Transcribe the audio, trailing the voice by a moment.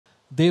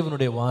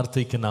தேவனுடைய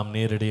வார்த்தைக்கு நாம்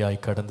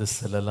நேரடியாய் கடந்து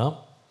செல்லலாம்.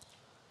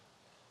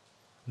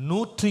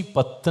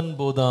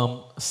 119ஆம்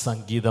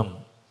சங்கீதம்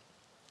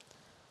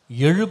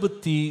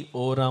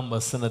 71ஆம்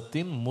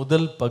வசனத்தின்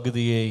முதல்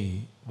பகுதியை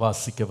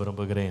வாசிக்க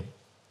விரும்புகிறேன்.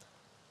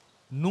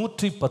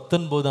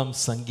 119ஆம்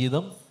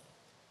சங்கீதம்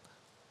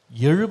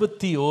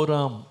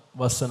 71ஆம்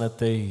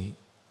வசனத்தை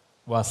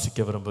வாசிக்க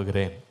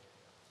விரும்புகிறேன்.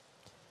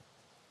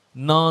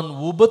 நான்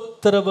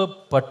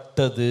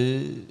உபத்திரவப்பட்டது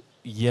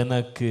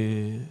எனக்கு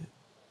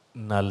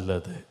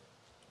நல்லது.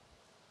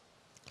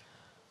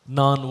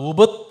 நான்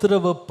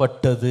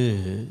உபத்திரவப்பட்டது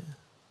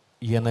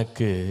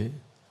எனக்கு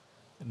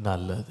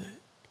நல்லது.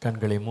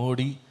 கண்களை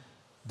மூடி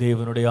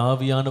தேவனுடைய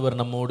ஆவியானவர்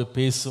நம்மோடு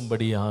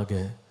பேசும்படியாக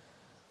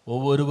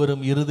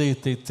ஒவ்வொருவரும்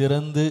இருதயத்தை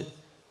திறந்து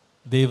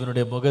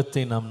தேவனுடைய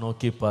முகத்தை நாம்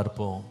நோக்கி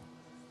பார்ப்போம்.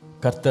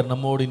 கர்த்தர்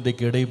நம்மோடு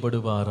இன்றைக்கு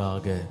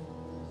இடைபடுவாராக.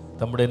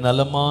 தம்முடைய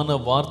நலமான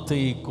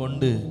வார்த்தையை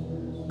கொண்டு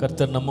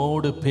கர்த்தர்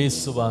நம்மோடு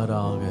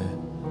பேசுவாராக.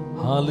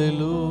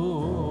 ஹல்லேலூயா.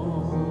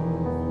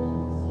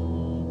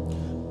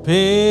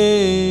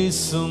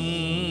 பேசும்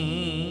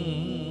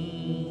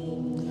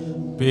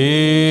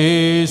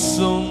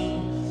பேசும்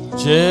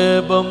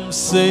ஜெபம்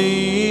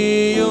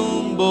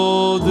செய்யும்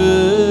போது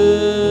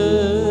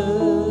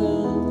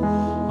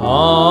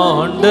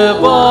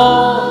ஆண்டவா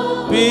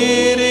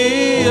பிரியமானதை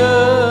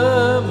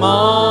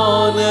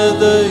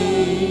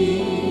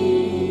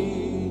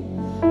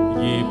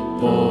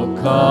இப்போ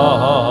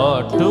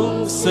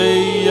காட்டும்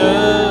செய்ய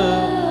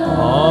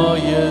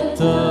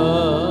ஆயத்தம்.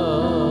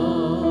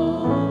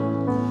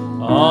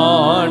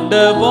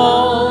 ஆண்டவா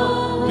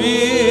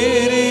பிரியமானதை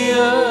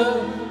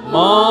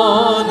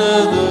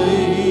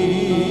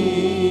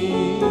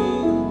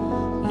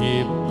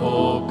இப்போ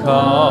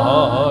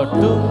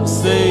காட்டும்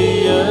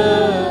செய்ய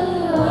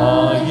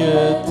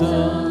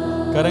ஆயத்தம்.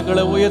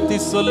 கரங்களை உயர்த்தி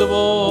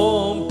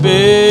சொல்லுவோம்.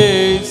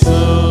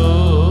 பேசும்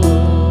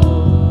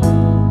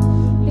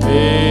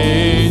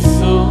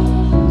பேசும்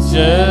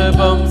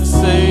ஜெபம்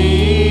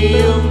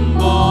செய்யும்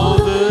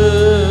போது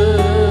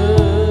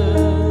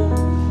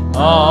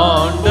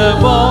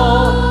ஆண்டவா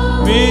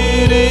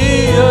பிரியமானதை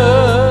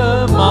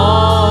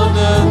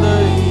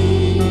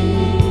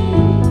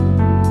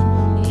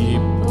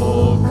இப்போ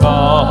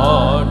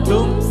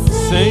காட்டும்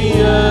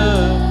செய்ய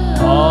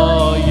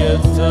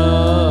ஆயத்தம்.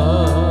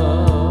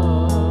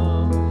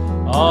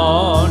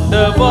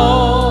 ஆண்டவா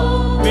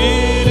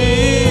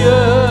பிரியமானதை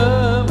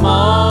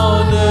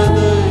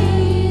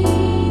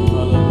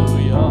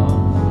ஹல்லேலூயா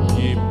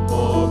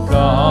இப்போ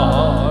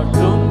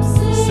காட்டும்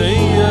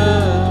செய்ய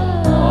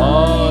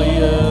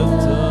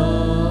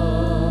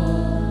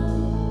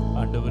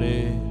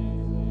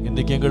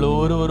இன்றைக்கு எங்கள்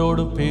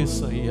ஒருவரோடும்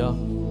பேசும் ஐயா.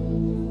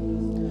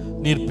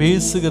 நீர்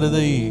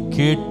பேசுகிறதை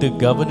கேட்டு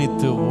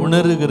கவனித்து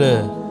உணர்கிற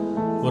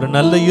ஒரு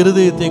நல்ல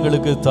இருதயத்தை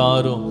எங்களுக்கு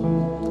தாரும்.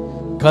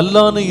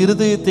 கல்லான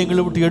இருதயத்தை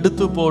எங்களை விட்டு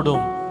எடுத்து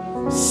போடும்.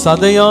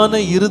 சதையான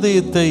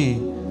இருதயத்தை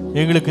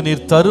எங்களுக்கு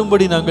நீர்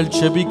தரும்படி நாங்கள்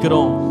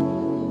செபிக்கிறோம்.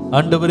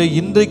 ஆண்டவரே,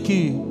 இன்றைக்கு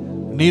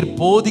நீர்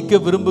போதிக்க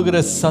விரும்புகிற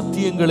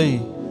சத்தியங்களை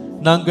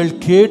நாங்கள்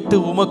கேட்டு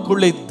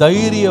உமக்குள்ளே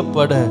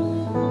தைரியப்பட,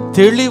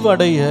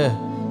 தெளிவடைய,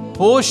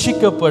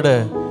 போஷிக்கப்பட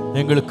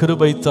எங்களுக்கு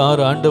கிருபை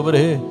தார்.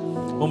 ஆண்டவரே,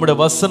 உம்முடைய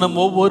வசனம்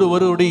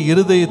ஒவ்வொருவருடைய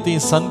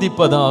இருதயத்தையும்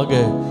சந்திப்பதாக.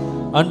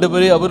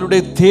 ஆண்டவரே,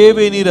 அவருடைய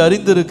தேவை நீர்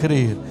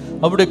அறிந்திருக்கிறீர்.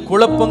 அவருடைய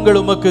குழப்பங்கள்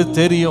உமக்கு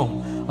தெரியும்.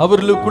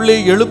 அவர்களுக்குள்ளே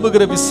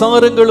எழும்புகிற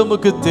விசாரங்கள்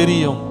உமக்கு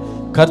தெரியும்.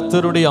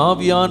 கர்த்தருடைய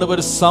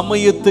ஆவியானவர்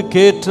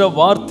சமயத்துக்கேற்ற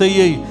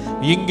வார்த்தையை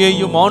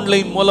இங்கேயும்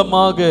ஆன்லைன்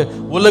மூலமாக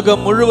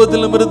உலகம்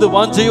முழுவதிலும் இருந்து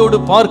வாஞ்சையோடு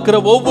பார்க்கிற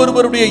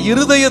ஒவ்வொருவருடைய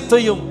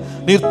இருதயத்தையும்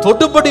நீர்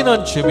தொடுபடி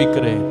நான்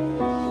செபிக்கிறேன்.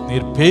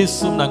 நீர்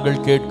பேசும்,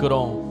 நாங்கள்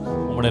கேட்கிறோம்.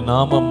 உம்முடைய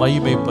நாமம்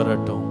மகிமை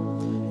பெறட்டும்.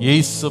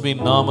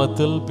 இயேசுவின்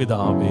நாமத்தில்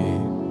பிதாவே,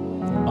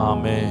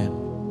 ஆமென்,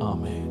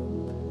 ஆமென்.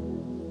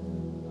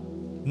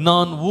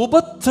 நான்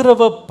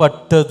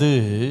உபத்திரவப்பட்டது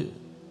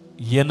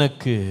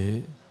எனக்கு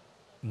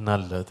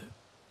நல்லது.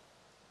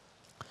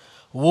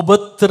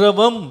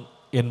 உபத்திரவம்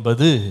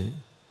என்பது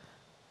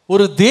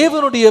ஒரு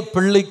தேவனுடைய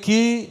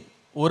பிள்ளைக்கு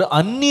ஒரு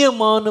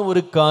அந்நியமான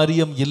ஒரு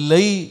காரியம்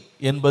இல்லை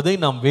என்பதை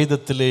நாம்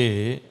வேதத்திலே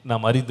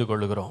நாம் அறிந்து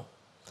கொள்கிறோம்.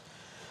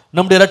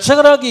 நம்முடைய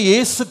இரட்சகராகிய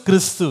இயேசு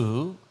கிறிஸ்து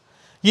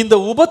இந்த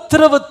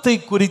உபத்திரவத்தை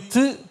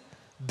குறித்து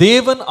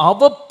தேவன்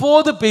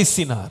அவ்வப்போது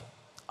பேசினார்.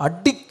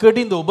 அடிக்கடி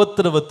இந்த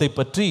உபத்திரவத்தை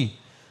பற்றி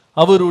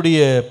அவருடைய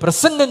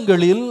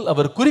பிரசங்கங்களில்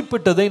அவர்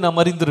குறிப்பிட்டதை நாம்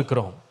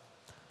அறிந்திருக்கிறோம்.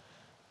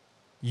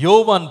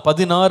 யோவான்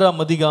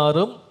 16ஆம்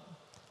அதிகாரம்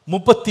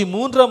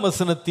 33ஆம்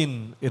வசனத்தின்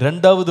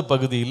 2வது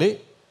பகுதியிலே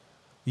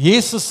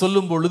இயேசு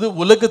சொல்லும் பொழுது,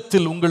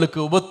 உலகத்தில் உங்களுக்கு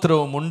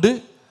உபத்திரவம் உண்டு,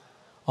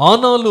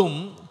 ஆனாலும்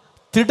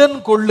திடன்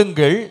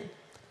கொள்ளுங்கள்,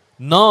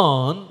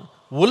 நான்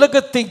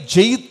உலகத்தை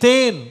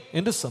ஜெயித்தேன்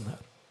என்று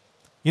சொன்னார்.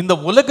 இந்த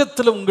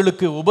உலகத்தில்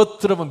உங்களுக்கு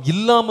உபத்திரவம்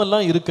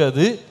இல்லாமலாம்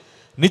இருக்காது,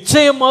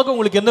 நிச்சயமாக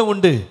உங்களுக்கு என்ன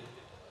உண்டு?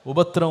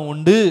 உபத்திரவம்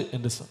உண்டு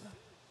என்று சொன்னார்.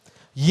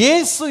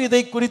 இயேசு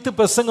இதை குறித்து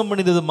பிரசங்கம்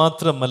பண்ணினது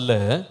மாத்திரமல்ல,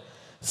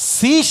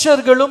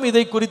 சீஷர்களும்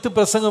இதை குறித்து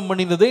பிரசங்கம்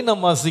பண்ணினதை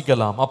நாம்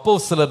வாசிக்கலாம்.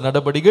 அப்போஸ்தலர்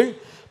நடபடிகள்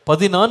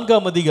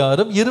 14ஆம்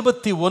அதிகாரம்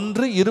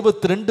 21,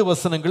 22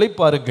 வசனங்களை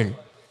பாருங்கள்.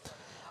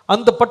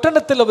 அந்த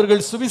பட்டணத்தில்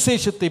அவர்கள்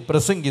சுவிசேஷத்தை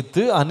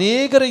பிரசங்கித்து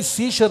அநேகரை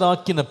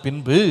சீஷராக்கின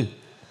பின்பு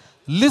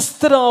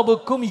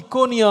லிஸ்திராவுக்கும்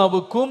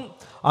இக்கோனியாவுக்கும்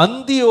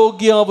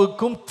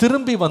அந்தியோகியாவுக்கும்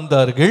திரும்பி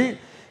வந்தார்கள்.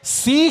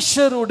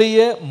 சீஷருடைய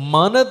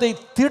மனதை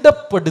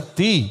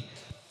திடப்படுத்தி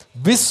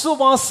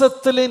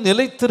விசுவாசத்திலே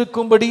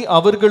நிலைத்திருக்கும்படி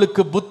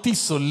அவர்களுக்கு புத்தி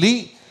சொல்லி,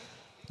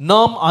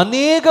 நாம்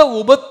அநேக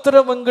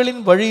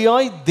உபத்திரவங்களின்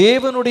வழியாய்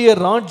தேவனுடைய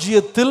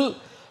ராஜ்யத்தில்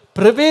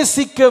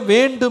பிரவேசிக்க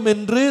வேண்டும்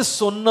என்று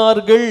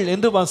சொன்னார்கள்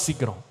என்று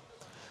வாசிக்கிறோம்.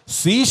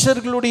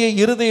 சீஷர்களுடைய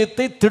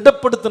இருதயத்தை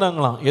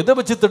திடப்படுத்தினாங்களாம். எதை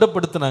வச்சு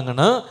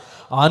திடப்படுத்தினாங்கன்னா,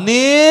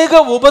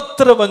 அநேக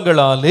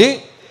உபத்திரவங்களாலே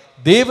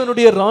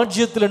தேவனுடைய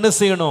ராஜ்யத்தில் என்ன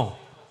செய்யணும்,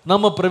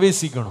 நம்ம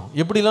பிரவேசிக்கணும்.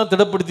 எப்படிலாம்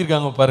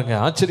திடப்படுத்திருக்காங்க பாருங்க,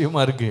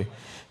 ஆச்சரியமா இருக்கு.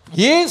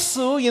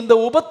 இயேசு இந்த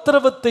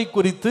உபத்திரவத்தை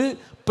குறித்து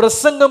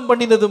பிரசங்கம்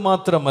பண்ணினது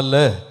மாத்திரமல்ல,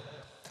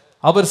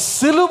 அவர்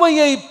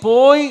சிலுவையை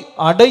போய்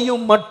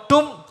அடையும்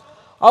மட்டும்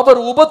அவர்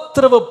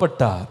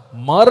உபத்திரவப்பட்டார்.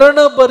 மரண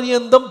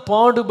பரியந்தம்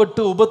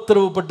பாடுபட்டு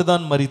உபத்திரவப்பட்டு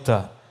தான்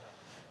மரித்தார்.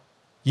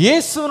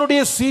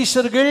 இயேசுவினுடைய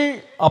சீஷர்கள்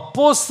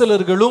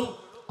அப்போஸ்தலர்களும்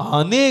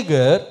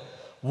அநேகர்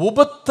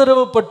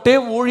உபத்திரவப்பட்டே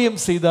ஊழியம்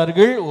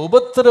செய்தார்கள்,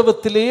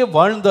 உபத்திரவத்திலேயே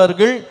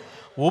வாழ்ந்தார்கள்,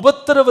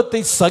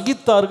 உபத்திரவத்தை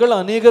சகித்தார்கள்,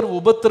 அநேகர்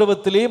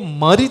உபத்திரவத்திலே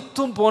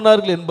மரித்தும்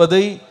போனார்கள்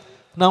என்பதை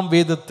நாம்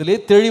வேதத்திலே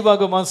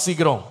தெளிவாக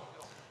வாசிக்கிறோம்.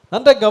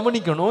 நன்றாக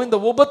கவனிக்கணும். இந்த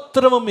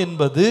உபத்திரவம்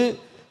என்பது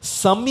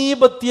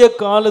சமீபத்திய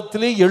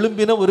காலத்திலே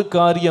எழும்பின ஒரு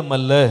காரியம்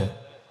அல்ல.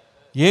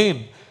 ஏன்,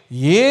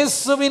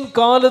 இயேசுவின்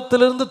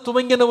காலத்திலிருந்து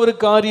துவங்கின ஒரு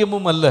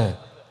காரியமும் அல்ல.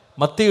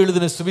 மத்தேயு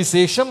எழுதின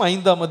சுவிசேஷம்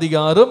 5ஆம்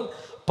அதிகாரம்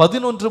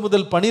 11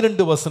 முதல்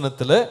 12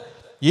 வசனத்தில்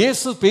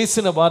இயேசு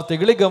பேசின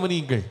வார்த்தைகளை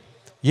கவனியுங்கள்.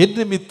 என்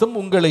நிமித்தம்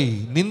உங்களை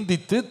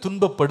நிந்தித்து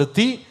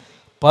துன்பப்படுத்தி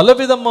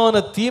பலவிதமான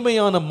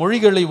தீமையான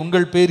மொழிகளை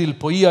உங்கள் பேரில்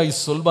பொய்யாய்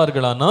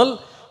சொல்வார்களானால்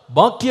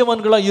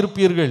பாக்கியவான்களாய்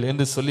இருப்பீர்கள்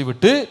என்று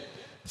சொல்லிவிட்டு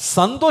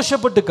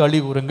சந்தோஷப்பட்டு களி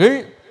கூறுங்கள்,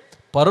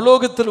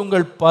 பரலோகத்தில்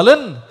உங்கள்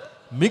பலன்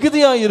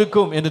மிகுதியாய்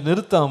இருக்கும் என்று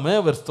நிறுத்தாம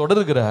அவர்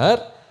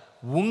தொடர்கிறார்.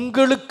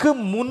 உங்களுக்கு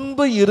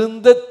முன்பு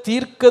இருந்த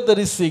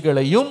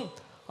தீர்க்கதரிசிகளையும்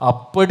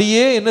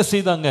அப்படியே என்ன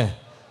செய்தாங்க,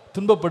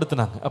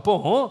 துன்பப்படுத்தினாங்க. அப்போ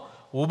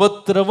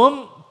உபத்திரவம்,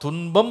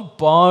 துன்பம்,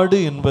 பாடு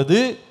என்பது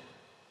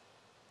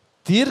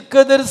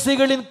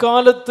தீர்க்கதரிசிகளின்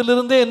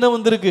காலத்திலிருந்தே என்ன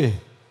வந்திருக்கு,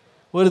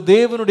 ஒரு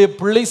தேவனுடைய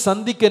பிள்ளை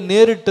சந்திக்க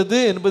நேரிட்டது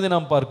என்பதை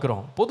நாம்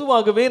பார்க்கிறோம்.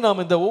 பொதுவாகவே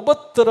நாம் இந்த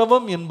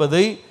உபத்திரவம்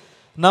என்பதை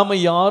நாம்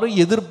யாரும்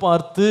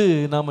எதிர்பார்த்து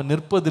நாம்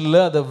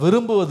நிற்பதில்லை, அதை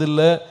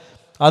விரும்புவதில்லை,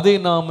 அதை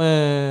நாம்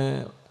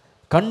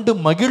கண்டு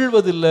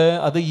மகிழ்வதில்லை,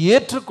 அதை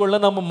ஏற்றுக்கொள்ள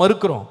நாம்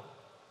மறுக்கிறோம்.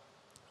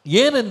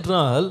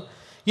 ஏனென்றால்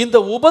இந்த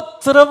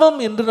உபத்திரவம்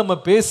என்று நம்ம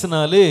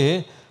பேசினாலே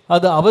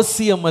அது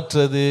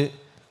அவசியமற்றது,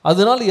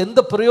 அதனால் எந்த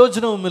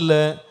பிரயோஜனமும்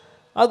இல்லை,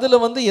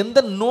 அதில் எந்த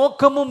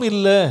நோக்கமும்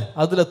இல்லை,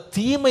 அதில்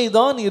தீமை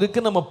தான் இருக்கு,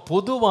 நம்ம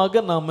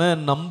பொதுவாக நாம்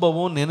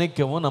நம்பவும்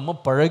நினைக்கவும் நம்ம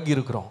பழகி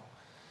இருக்கிறோம்.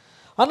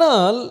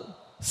 ஆனால்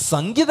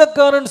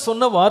சங்கீதக்காரன்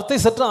சொன்ன வார்த்தை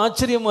சற்று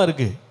ஆச்சரியமா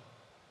இருக்கு.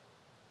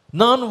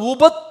 நான்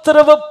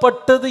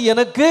உபத்திரவப்பட்டது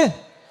எனக்கு,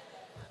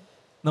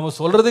 நம்ம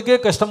சொல்றதுக்கே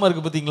கஷ்டமா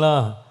இருக்கு பார்த்தீங்களா.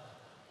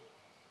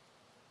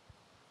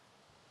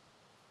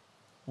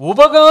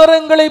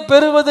 உபகாரங்களை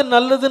பெறுவது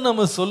நல்லதுன்னு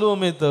நம்ம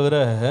சொல்லுவோமே தவிர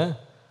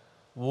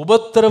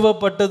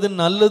உபத்திரவப்பட்டது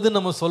நல்லது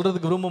நம்ம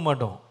சொல்றதுக்கு விரும்ப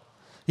மாட்டோம்.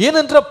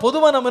 ஏனென்றால்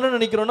பொதுவாக நம்ம என்ன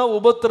நினைக்கிறோம்னா,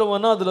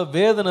 உபத்திரவம்னா அதில்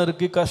வேதனை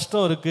இருக்கு,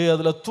 கஷ்டம் இருக்கு,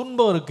 அதில்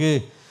துன்பம் இருக்கு,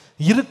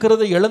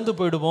 இருக்கிறத இழந்து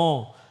போயிடுவோம்,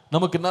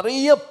 நமக்கு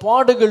நிறைய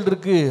பாடுகள்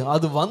இருக்கு,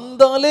 அது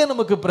வந்தாலே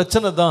நமக்கு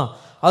பிரச்சனை தான்,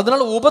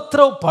 அதனால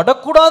உபத்திரவம்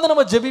படக்கூடாது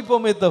நம்ம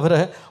ஜெபிப்போமே தவிர,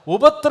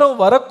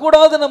 உபத்திரவம்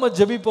வரக்கூடாது நம்ம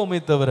ஜெபிப்போமே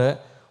தவிர,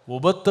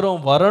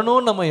 உபத்திரவம்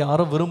வரணும் நம்ம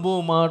யாரும்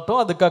விரும்பவும்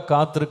மாட்டோம், அதுக்காக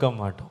காத்திருக்க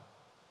மாட்டோம்.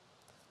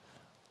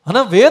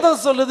 ஆனா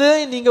வேதம் சொல்லுது,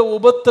 நீங்க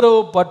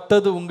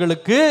உபத்திரவப்பட்டது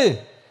உங்களுக்கு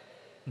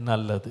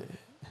நல்லது.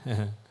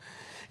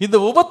 இந்த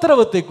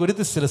உபத்திரவத்தை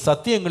குறித்து சில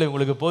சத்தியங்களை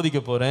உங்களுக்கு போதிக்க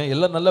போறேன்.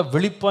 எல்லாம் நல்லா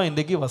வெளிப்பா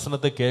இன்றைக்கு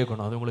வசனத்தை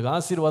கேட்கணும், அது உங்களுக்கு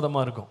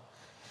ஆசீர்வாதமா இருக்கும்.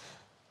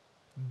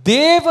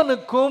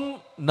 தேவனுக்கும்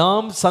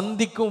நாம்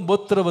சந்திக்கும்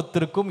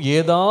உபத்திரவத்திற்கும்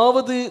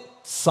ஏதாவது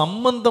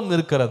சம்பந்தம்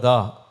இருக்கிறதா?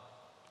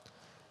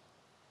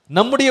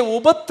 நம்முடைய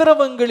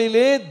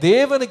உபத்திரவங்களிலே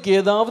தேவனுக்கு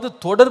ஏதாவது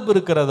தொடர்பு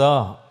இருக்கிறதா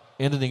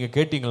என்று நீங்க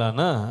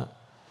கேட்டீங்களான்னா,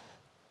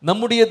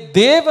 நம்முடைய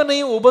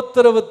தேவனையும்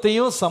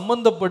உபத்திரவத்தையும்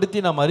சம்பந்தப்படுத்தி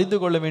நாம் அறிந்து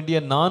கொள்ள வேண்டிய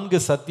 4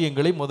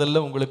 சத்தியங்களை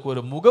முதல்ல உங்களுக்கு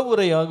ஒரு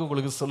முகவுரையாக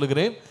உங்களுக்கு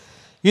சொல்லுகிறேன்.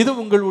 இது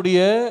உங்களுடைய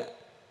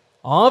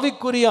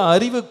ஆவிக்குரிய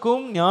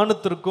அறிவுக்கும்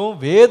ஞானத்திற்கும்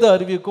வேத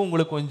அறிவுக்கும்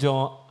உங்களுக்கு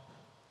கொஞ்சம்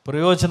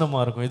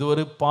பிரயோஜனமாக இருக்கும், இது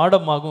ஒரு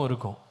பாடமாகவும்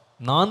இருக்கும்.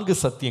 4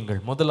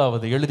 சத்தியங்கள்.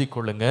 முதலாவது எழுதி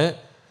கொள்ளுங்க,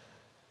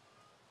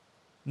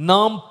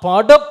 நாம்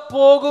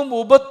படப்போகும்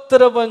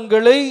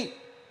உபத்திரவங்களை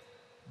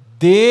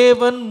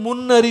தேவன்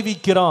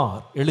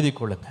முன்னறிவிக்கிறார். எழுதி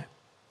கொள்ளுங்க.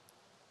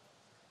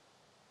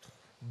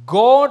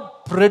 God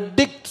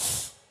predicts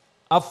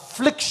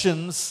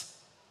afflictions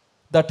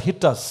that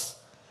hit us.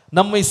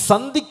 நம்மை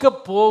சந்திக்க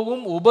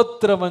போகும்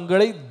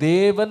உபத்திரவங்களை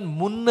தேவன்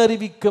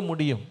முன்னறிவிக்க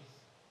முடியும்.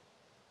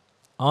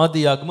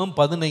 ஆதியாகமம்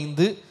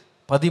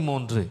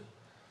 15:13.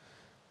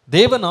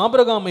 தேவன்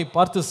ஆபிரகாமை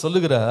பார்த்து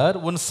சொல்லுகிறார்,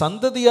 உன்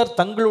சந்ததியார்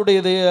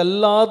தங்களுடையதே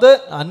அல்லாத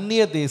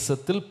அந்நிய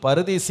தேசத்தில்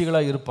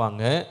பரதேசிகளாக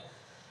இருப்பாங்க,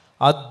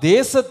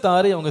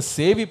 அத்தேசத்தாரை அவங்க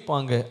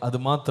சேவிப்பாங்க. அது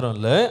மாத்திரம்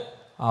இல்லை,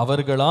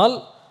 அவர்களால்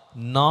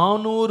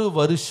 400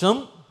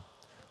 வருஷம்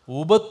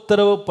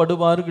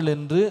உபத்திரவப்படுவார்கள்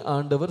என்று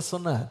ஆண்டவர்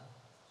சொன்னார்.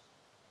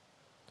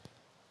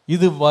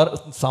 இது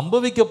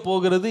சம்பவிக்க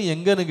போகிறது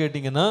எங்கன்னு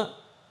கேட்டீங்கன்னா,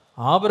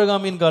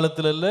 ஆபிரகாமின்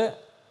காலத்தில் இல்லை,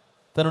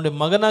 தன்னுடைய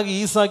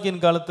மகனாகிய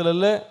ஈசாக்கின் காலத்தில்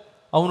இல்லை,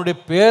 அவனுடைய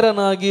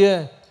பேரனாகிய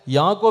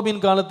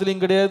யாக்கோபின்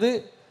காலத்திலையும் கிடையாது,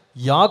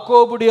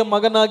 யாக்கோபுடைய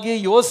மகனாகிய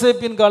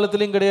யோசேப்பின்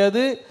காலத்திலையும்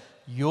கிடையாது.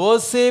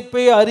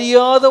 யோசேப்பை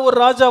அறியாத ஒரு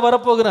ராஜா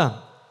வரப்போகிறான்.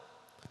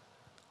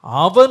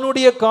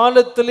 அவனுடைய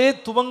காலத்திலே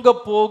துவங்க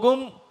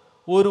போகும்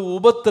ஒரு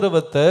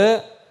உபத்திரவத்தை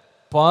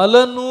பல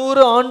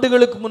 100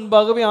 ஆண்டுகளுக்கு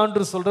முன்பாகவே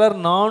ஆண்டவர் சொல்றார்,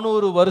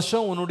 400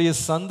 வருஷம் உன்னுடைய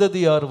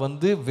சந்ததியார்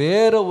வந்து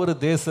வேற ஒரு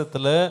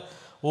தேசத்துல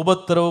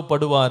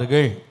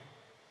உபத்திரவப்படுவார்கள்.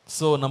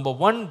 So number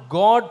 1,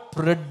 God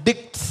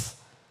predicts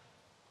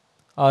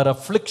our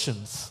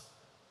afflictions.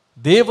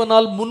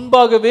 தேவனால்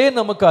முன்பாகவே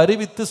நமக்கு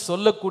அறிவித்து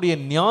சொல்லக்கூடிய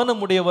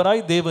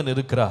ஞானமுடையவராய் தேவன்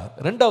இருக்கிறார்.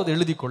 இரண்டாவது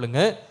எழுதிக் கொள்ளுங்க,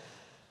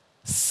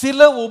 சில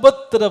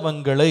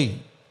உபத்திரவங்களை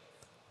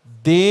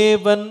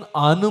தேவன்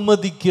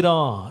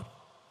அனுமதிக்கிறார்.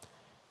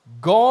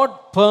 God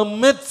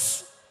permits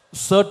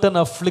certain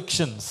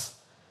afflictions.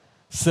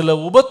 சில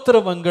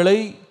உபத்திரவங்களை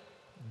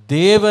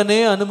தேவனே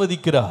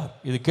அனுமதிக்கிறார்.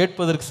 இது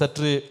கேட்பதற்கு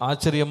சற்று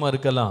ஆச்சரியமா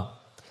இருக்கலாம்.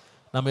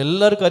 நம்ம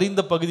எல்லாருக்கும்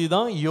அறிந்த பகுதி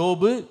தான்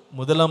யோபு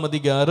 1ஆம்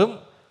அதிகாரம்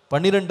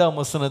 12ஆம்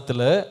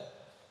வசனத்தில்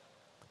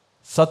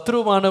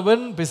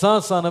சத்ருவானவன்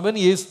பிசாசானவன்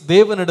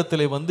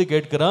தேவனிடத்திலே வந்து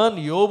கேட்கிறான்,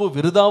 யோபு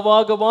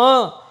விருதாவாகவா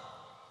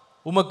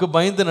உமக்கு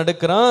பயந்து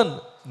நடக்கிறான்?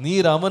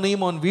 நீர்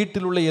அவனையும் அவன்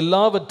வீட்டில் உள்ள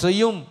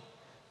எல்லாவற்றையும்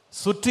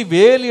சுற்றி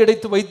வேலி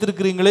அடைத்து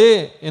வைத்திருக்கிறீங்களே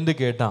என்று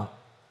கேட்டான்.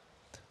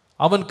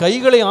 அவன்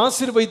கைகளை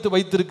ஆசீர்வதித்து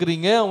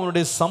வைத்திருக்கிறீங்க,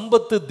 அவனுடைய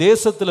சம்பத்து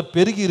தேசத்தில்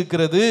பெருகி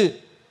இருக்கிறது,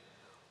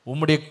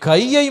 உம்முடைய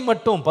கையை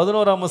மட்டும்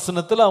 11ஆம்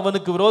வசனத்தில்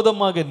அவனுக்கு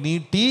விரோதமாக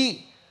நீட்டி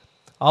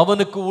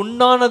அவனுக்கு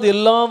உண்ணானது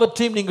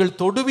எல்லாவற்றையும் நீங்கள்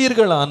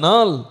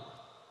தொடுவீர்களானால்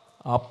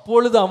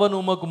அப்பொழுது அவன்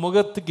உமக்கு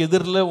முகத்துக்கு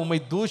எதிரில் உம்மை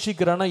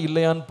தூஷிக்கிறானா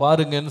இல்லையான்னு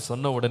பாருங்கன்னு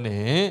சொன்ன உடனே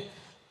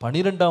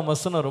 12ஆம்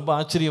வசனம் ரொம்ப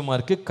ஆச்சரியமா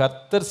இருக்கு.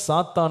 கர்த்தர்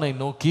சாத்தானை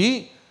நோக்கி,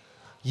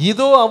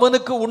 இதோ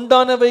அவனுக்கு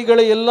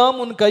உண்டானவைகளை எல்லாம்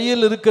உன்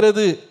கையில்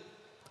இருக்கிறது,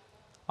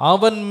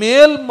 அவன்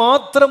மேல்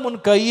மாத்திரம் உன்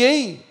கையை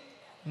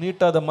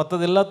நீட்டாத,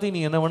 மற்றது எல்லாத்தையும்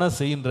நீ என்ன வேணா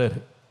செய்கின்றாரு.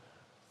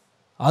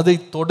 அதை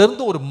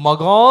தொடர்ந்து ஒரு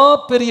மகா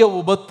பெரிய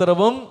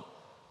உபத்திரவம்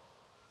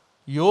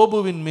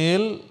யோபுவின்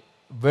மேல்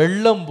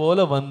வெள்ளம்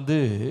போல வந்து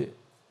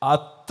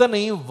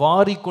அத்தனையும்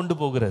வாரி கொண்டு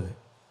போகிறது.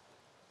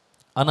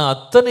 ஆனா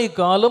அத்தனை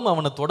காலம்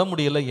அவனை தொட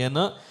முடியல.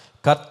 ஏன்னா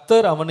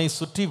கர்த்தர் அவனை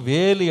சுற்றி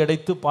வேலி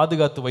அடைத்து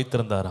பாதுகாத்து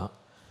வைத்திருந்தாராம்.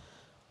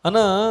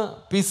 ஆனா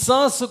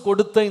பிசாசு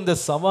கொடுத்த இந்த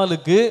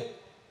சவாலுக்கு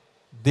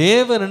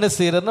தேவன் என்ன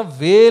செய்யறாருன்னா,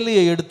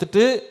 வேலியை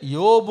எடுத்துட்டு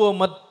யோபுவை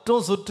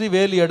மட்டும் சுற்றி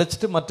வேலி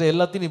அடைச்சிட்டு மற்ற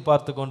எல்லாத்தையும் நீ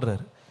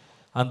பார்த்துக்கொன்றார்.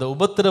 அந்த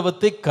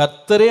உபத்திரவத்தை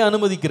கர்த்தரே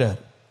அனுமதிக்கிறார்.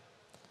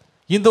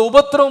 இந்த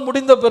உபத்திரவம்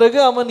முடிந்த பிறகு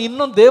அவன்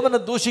இன்னும் தேவனை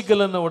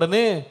தூஷிக்கலன்ன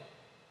உடனே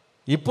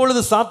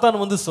இப்பொழுது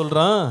சாத்தான் வந்து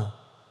சொல்றான்,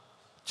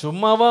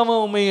 சும்மாவா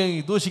அவன் உண்மை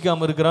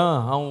தூஷிக்காம இருக்கிறான்,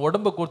 அவன்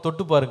உடம்பை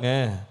தொட்டு பாருங்க,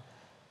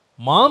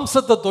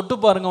 மாம்சத்தை தொட்டு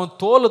பாருங்க, அவன்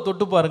தோலை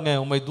தொட்டு பாருங்க,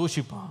 உண்மை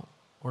தூஷிப்பான்.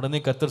 உடனே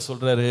கர்த்தர்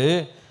சொல்றாரு,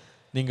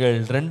 நீங்கள்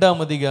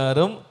 2ஆம்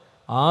அதிகாரம்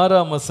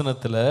 6ஆம்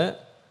வசனத்துல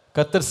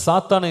கர்த்தர்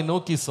சாத்தானை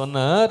நோக்கி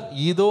சொன்னார்,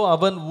 இதோ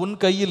அவன் உன்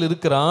கையில்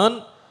இருக்கிறான்,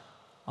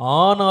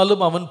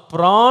 ஆனாலும் அவன்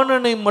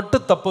பிராணனை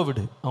மட்டும் தப்ப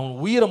விடு, அவன்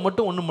உயிரை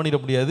மட்டும் ஒன்றும் பண்ணிட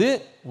முடியாது,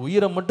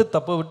 உயிரை மட்டும்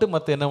தப்ப விட்டு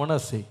மற்ற என்ன வேணா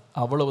செய்,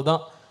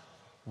 அவ்வளவுதான்.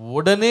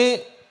 உடனே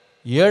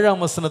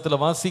 7ஆம்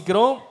வசனத்தில்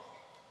வாசிக்கிறோம்,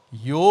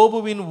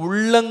 யோபுவின்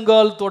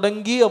உள்ளங்கால்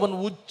தொடங்கி அவன்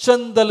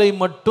உச்சந்தலை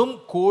மட்டும்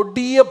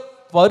கொடிய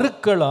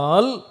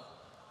பருக்களால்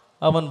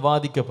அவன்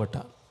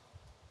வாதிக்கப்பட்டான்.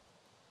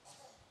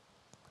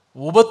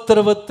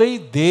 உபத்திரவத்தை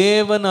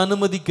தேவன்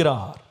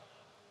அனுமதிக்கிறார்.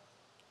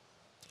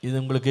 இது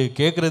உங்களுக்கு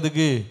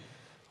கேட்கறதுக்கு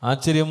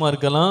ஆச்சரியமா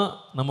இருக்கலாம்.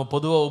 நம்ம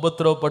பொதுவாக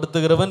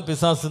உபத்திரவப்படுத்துகிறவன்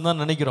பிசாசுன்னு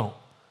தான் நினைக்கிறோம்.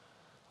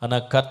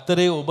 ஆனால்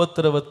கர்த்தரே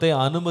உபத்திரவத்தை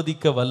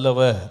அனுமதிக்க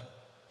வல்லவர்.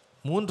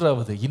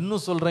 3வது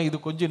இன்னும் சொல்றேன், இது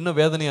கொஞ்சம் இன்னும்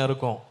வேதனையா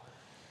இருக்கும்.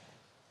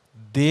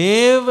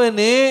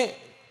 தேவனே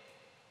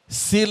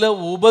சில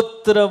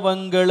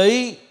உபத்திரவங்களை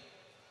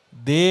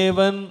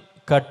தேவன்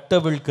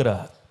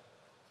கட்டவிழ்க்கிறார்.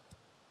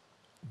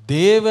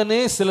 தேவனே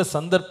சில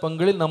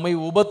சந்தர்ப்பங்களில் நம்மை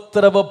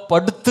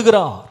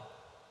உபத்திரவப்படுத்துகிறார்.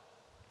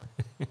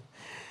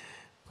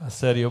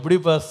 சார் எப்படி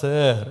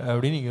பாஸ்டர்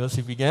அப்படின்னு நீங்க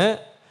யோசிப்பீங்க.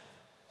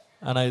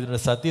 ஆனால் இதோட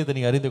சத்தியத்தை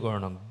நீங்க அறிந்து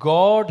கொள்ளணும்.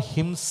 God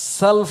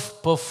himself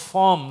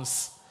performs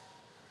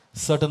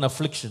certain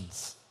afflictions.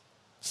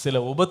 சில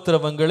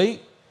உபத்திரவங்களை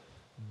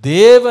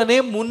தேவனே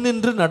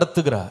முன்னின்று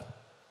நடத்துகிறார்.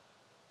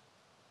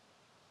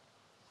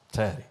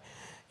 சரி,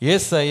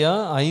 ஏசாயா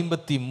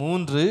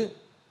 53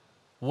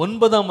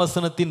 9ஆம்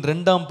வசனத்தின்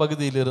 2ஆம்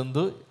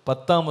பகுதியிலிருந்து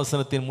 10ஆம்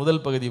வசனத்தின்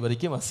முதல் பகுதி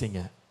வரைக்கும் வாசிங்க.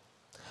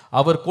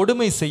 அவர்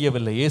கொடுமை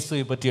செய்யவில்லை,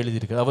 இயேசுவை பற்றி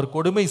எழுதியிருக்கிறார். அவர்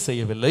கொடுமை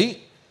செய்யவில்லை,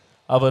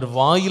 அவர்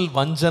வாயில்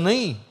வஞ்சனை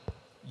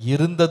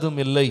இருந்ததும்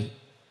இல்லை.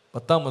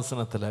 10ஆம்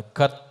வசனத்தில்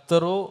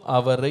கர்த்தரோ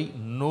அவரை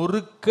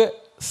நொறுக்க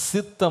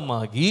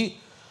சித்தமாகி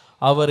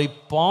அவரை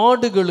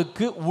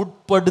பாடுகளுக்கு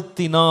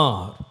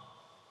உட்படுத்தினார்.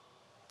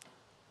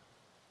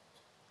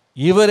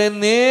 இவர் என்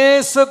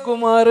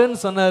நேசகுமாரன்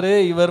சொன்னாரு,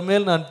 இவர்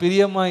மேல் நான்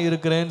பிரியமா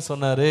இருக்கிறேன்னு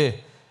சொன்னாரு.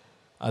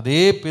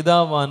 அதே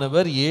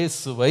பிதாவானவர்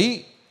இயேசுவை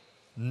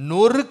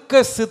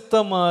நொறுக்க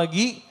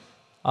சித்தமாகி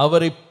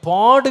அவரை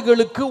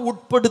பாடுகளுக்கு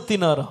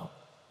உட்படுத்தினாராம்.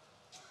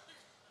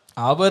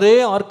 அவரே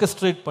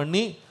ஆர்கெஸ்ட்ரேட்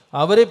பண்ணி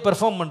அவரே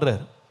பெர்ஃபார்ம்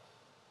பண்றார்.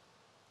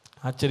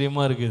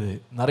 ஆச்சரியமா இருக்குது.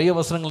 நிறைய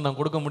வசனங்கள் நான்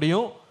கொடுக்க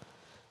முடியும்.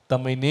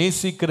 தம்மை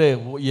நேசிக்கிற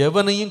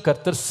எவனையும்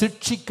கர்த்தர்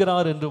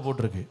சிட்சிக்கிறார் என்று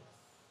போட்டிருக்கு.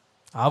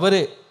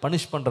 அவரே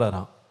பனிஷ்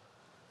பண்றாராம்.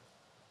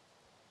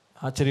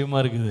 ஆச்சரியமா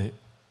இருக்குது.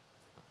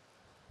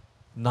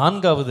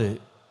 நான்காவது,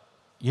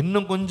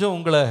 இன்னும் கொஞ்சம்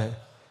உங்களை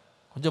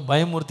கொஞ்சம்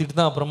பயமுறுத்திட்டு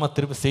தான் அப்புறமா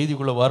திருப்பி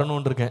செய்திக்குள்ள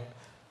வரணும்னு இருக்கேன்.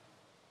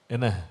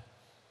 என்ன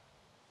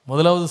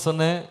முதலாவது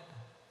சொன்னேன்,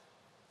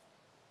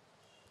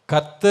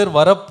 கர்த்தர்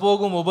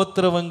வரப்போகும்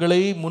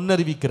உபத்திரவங்களை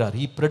முன்னறிவிக்கிறார்.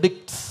 He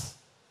predicts.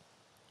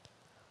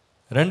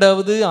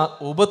 இரண்டாவது,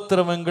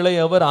 உபத்திரவங்களை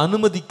அவர்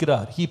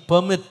அனுமதிக்கிறார். He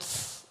permits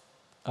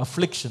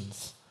afflictions.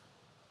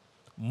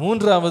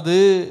 மூன்றாவது,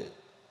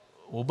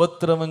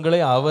 உபத்திரவங்களை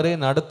அவரே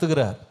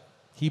நடத்துகிறார்.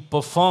 He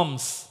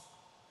performs.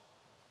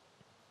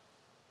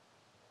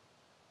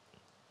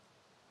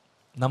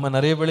 நம்ம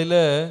நிறைய வேளையில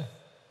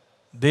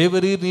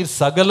தேவரீர் நீர்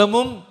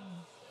சகலமும்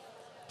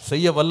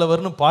செய்ய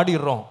வல்லவர்னு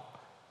பாடிடுறோம்.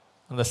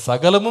 அந்த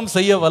சகலமும்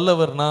செய்ய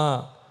வல்லவர்னா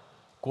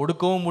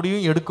கொடுக்கவும்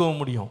முடியும், எடுக்கவும்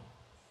முடியும்,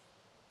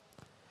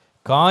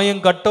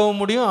 காயம் கட்டவும்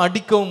முடியும்,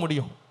 அடிக்கவும்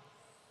முடியும்,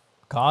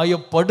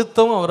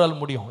 காயப்படுத்தவும் அவரால்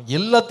முடியும்.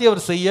 எல்லாத்தையும்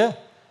அவர் செய்ய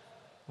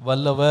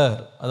வல்லவர்.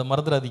 அதை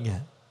மறந்துடாதீங்க.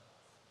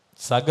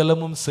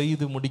 சகலமும்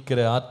செய்து முடிக்கிற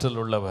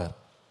ஆற்றல் உள்ளவர்.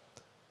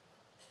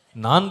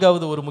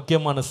 நான்காவது ஒரு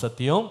முக்கியமான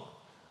சத்தியம்,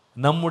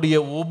 நம்முடைய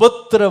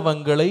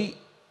உபத்திரவங்களை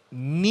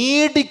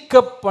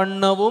நீடிக்க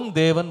பண்ணவும்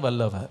தேவன்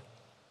வல்லவர்.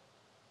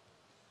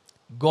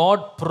 God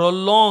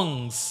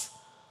prolongs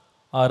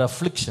our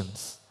afflictions.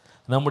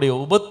 நம்முடைய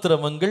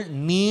உபத்திரவங்கள்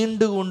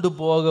நீண்டு கொண்டு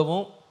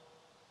போகவும்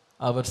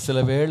அவர் சில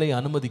வேளை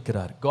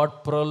அனுமதிக்கிறார். God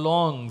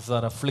prolongs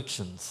our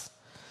afflictions.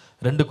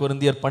 2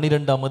 கொரிந்தியர்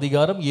 12ஆம்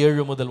அதிகாரம்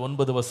 7 முதல்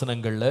 9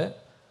 வசனங்கள்ல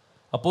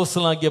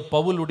அப்போஸ்தலனாகிய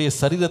பவுலுடைய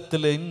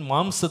சரீரத்திலே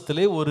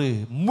மாம்சத்திலே ஒரு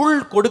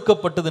முள்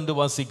கொடுக்கப்பட்டது என்று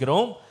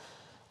வாசிக்கிறோம்.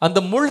 அந்த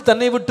முள்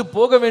தன்னை விட்டு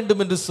போக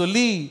வேண்டும் என்று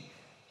சொல்லி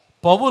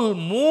பவுல்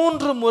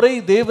 3 முறை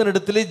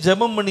தேவனிடத்திலே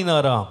ஜெபம்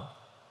பண்ணினாராம்.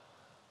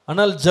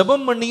 ஆனால்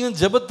ஜெபம் பண்ணியும்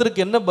ஜெபத்திற்கு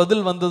என்ன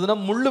பதில் வந்ததுன்னா,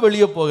 முள்ளு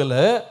வெளியே போகல,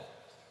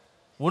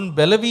 உன்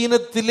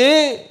பலவீனத்திலே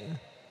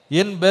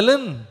என்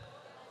பலன்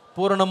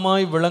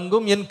பூரணமாய்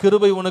விளங்கும், என்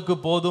கிருபை உனக்கு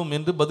போதும்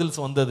என்று பதில்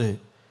வந்தது.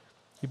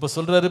 இப்போ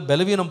சொல்றாரு,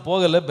 பலவீனம்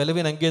போகல,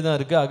 பலவீனம் அங்கே தான்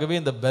இருக்கு. ஆகவே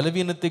இந்த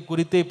பலவீனத்தை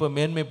குறித்தே இப்போ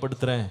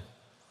மேன்மைப்படுத்துறேன்,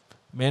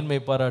 மேன்மை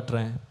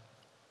பாராட்டுறேன்.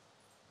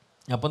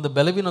 அப்போ அந்த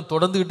பலவீனம்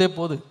தொடர்ந்துகிட்டே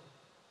போகுது.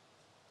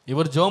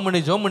 இவர்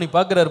ஜோமணி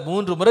பார்க்கிறார்,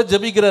 3 முறை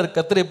ஜபிக்கிறார்,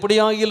 கர்த்தர் எப்படி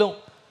ஆகிலும்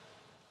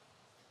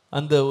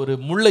அந்த ஒரு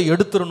முள்ளை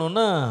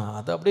எடுத்துடணும்னா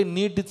அதை அப்படியே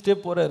நீட்டிச்சுட்டே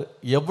போறாரு.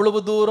 எவ்வளவு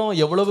தூரம்,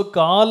 எவ்வளவு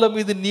காலம்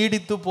இது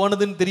நீடித்து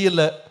போனதுன்னு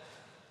தெரியல,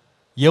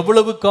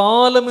 எவ்வளவு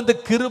காலம் இந்த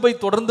கிருபை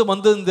தொடர்ந்து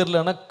வந்ததுன்னு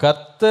தெரியல. ஆனால்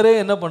கர்த்தரே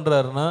என்ன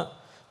பண்றாருன்னா,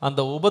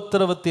 அந்த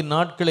உபத்திரவத்தின்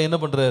நாட்களை என்ன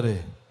பண்றாரு,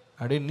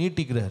 அப்படியே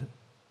நீட்டிக்கிறாரு.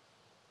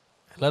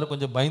 எல்லாரும்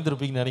கொஞ்சம்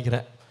பயந்துருப்பீங்கன்னு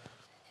நினைக்கிறேன்.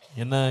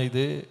 என்ன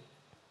இது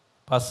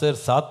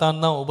பாஸ்டர்,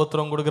 சாத்தான் தான்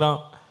உபத்திரவம் கொடுக்குறான்,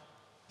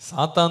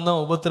 சாத்தான்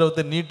தான்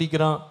உபத்திரவத்தை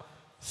நீட்டிக்கிறான்,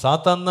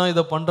 சாத்தான் தான்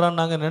இதை பண்றான்னு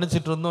நாங்கள்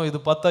நினைச்சிட்டு இருந்தோம், இது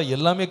பார்த்தா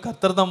எல்லாமே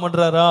கர்த்தர் தான்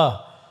பண்றாரா?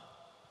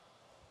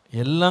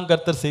 எல்லாம்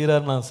கர்த்தர்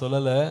செய்கிறார் நான்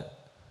சொல்லலை,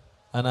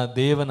 ஆனால்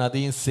தேவன்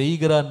அதையும்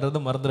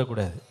செய்கிறார்ன்றது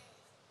மறந்துடக்கூடாது.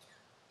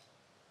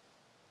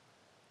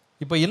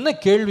 இப்போ என்ன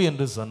கேள்வி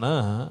என்று சொன்னா,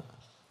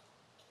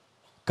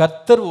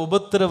 கர்த்தர்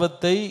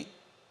உபத்திரவத்தை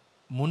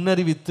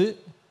முன்னறிவித்து,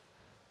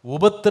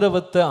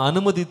 உபத்திரவத்தை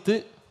அனுமதித்து,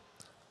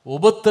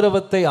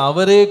 உபத்திரவத்தை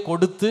அவரே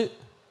கொடுத்து,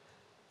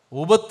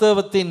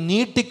 உபத்திரவத்தை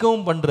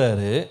நீட்டிக்கவும்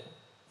பண்றாரு.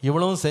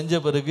 இவ்வளவும் செஞ்ச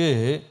பிறகு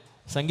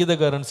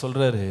சங்கீதக்காரன்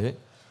சொல்றாரு,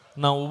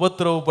 நான்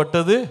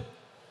உபத்திரவப்பட்டது,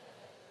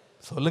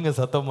 சொல்லுங்க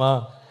சத்தமா,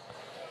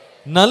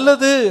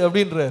 நல்லது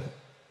அப்படின்றார்.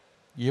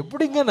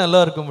 எப்படிங்க நல்லா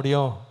இருக்க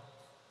முடியும்?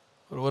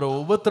 ஒரு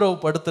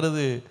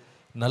உபத்திரவப்படுத்துறது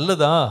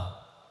நல்லதா?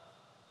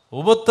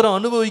 உபத்திரம்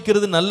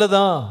அனுபவிக்கிறது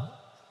நல்லதா?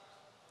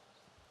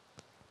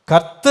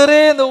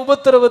 கர்த்தரே அந்த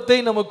உபத்திரவத்தை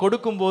நம்ம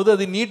கொடுக்கும் போது,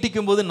 அதை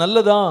நீட்டிக்கும் போது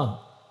நல்லதா?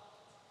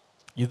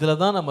 இதுல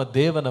தான் நம்ம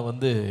தேவனை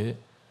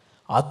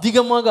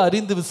அதிகமாக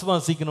அறிந்து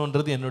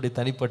விசுவாசிக்கணுன்றது என்னுடைய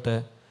தனிப்பட்ட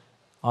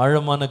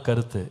ஆழமான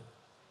கருத்து.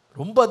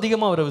 ரொம்ப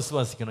அதிகமாக அவரை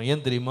விசுவாசிக்கணும்.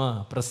 ஏன் தெரியுமா?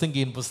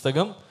 பிரசங்கியின்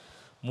புஸ்தகம்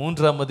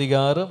 3ஆம்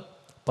அதிகாரம்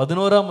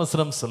 11ஆம்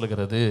வசனம்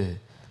சொல்லுகிறது,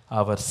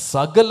 அவர்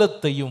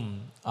சகலத்தையும்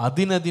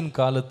அதினதின்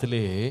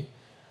காலத்திலே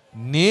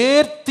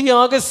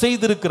நேர்த்தியாக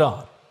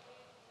செய்திருக்கிறார்.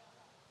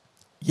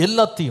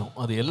 எல்லாத்தையும்,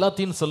 அது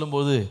எல்லாத்தையும்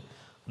சொல்லும்போது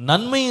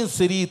நன்மையும்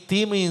சரி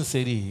தீமையும்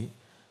சரி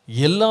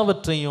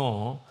எல்லாவற்றையும்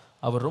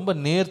அவர் ரொம்ப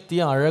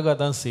நேர்த்தியாக அழகாக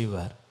தான்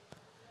செய்வார்.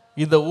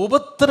 இந்த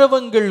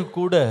உபத்திரவங்கள்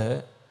கூட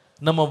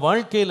நம்ம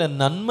வாழ்க்கையில்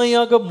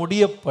நன்மையாக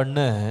முடிய பண்ண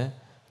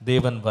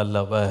தேவன்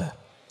வல்லவர்.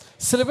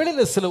 சில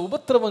வேளையில் சில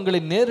உபத்திரவங்களை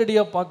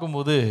நேரடியாக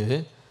பார்க்கும்போது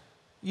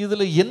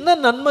இதில் என்ன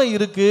நன்மை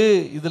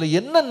இருக்குது, இதில்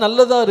என்ன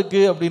நல்லதாக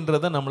இருக்குது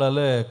அப்படின்றத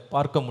நம்மளால்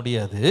பார்க்க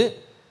முடியாது.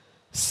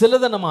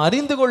 சிலதை நம்ம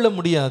அறிந்து கொள்ள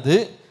முடியாது.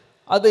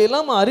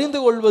 அதையெல்லாம் அறிந்து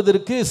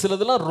கொள்வதற்கு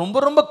சிலதெல்லாம் ரொம்ப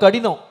ரொம்ப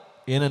கடினம்.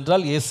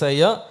 ஏனென்றால்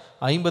ஏசாயா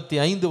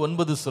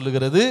 55:9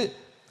 சொல்லுகிறது,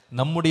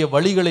 நம்முடைய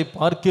வழிகளை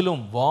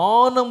பார்க்கிலும்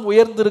வானம்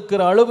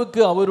உயர்ந்திருக்கிற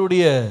அளவுக்கு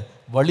அவருடைய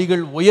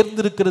வழிகள்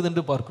உயர்ந்திருக்கிறது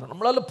என்று பார்க்கிறோம்.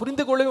 நம்மளால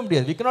புரிந்து கொள்ளவே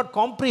முடியாது. we cannot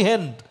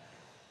comprehend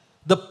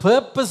the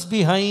purpose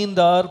behind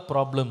our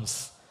problems.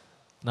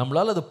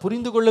 நம்மளால் அதை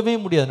புரிந்து கொள்ளவே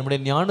முடியாது.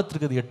 நம்முடைய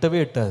ஞானத்திற்கு அது எட்டவே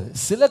எட்டாது.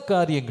 சில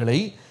காரியங்களை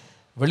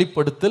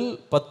வெளிப்படுத்தல்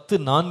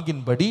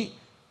 10:4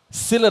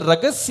 சில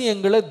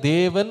ரகசியங்களை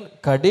தேவன்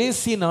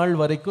கடைசி நாள்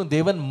வரைக்கும்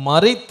தேவன்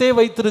மறைத்தே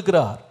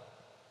வைத்திருக்கிறார்.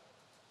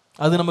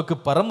 அது நமக்கு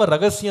பரம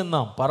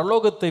ரகசியம்தான்.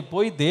 பரலோகத்தை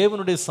போய்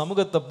தேவனுடைய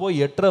சமூகத்தை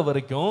போய் எட்டுற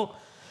வரைக்கும்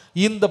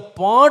இந்த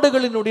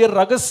பாடுகளினுடைய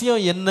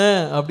ரகசியம் என்ன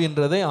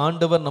அப்படின்றதை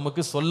ஆண்டவர்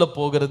நமக்கு சொல்ல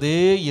போகிறதே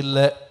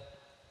இல்லை.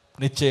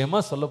 நிச்சயமா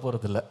சொல்ல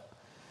போறதில்லை.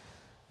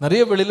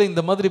 நிறைய வேளையில்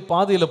இந்த மாதிரி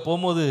பாதையில்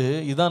போகும்போது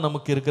இதான்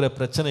நமக்கு இருக்கிற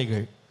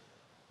பிரச்சனைகள்.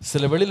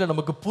 சில வேளையில்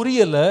நமக்கு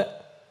புரியலை,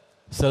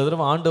 சில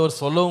தடவை ஆண்டவர்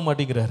சொல்லவும்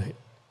மாட்டேங்கிறாரு.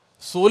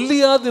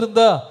 சொல்லியாது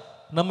இருந்தா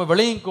நம்ம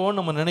விளையிக்கோன்னு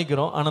நம்ம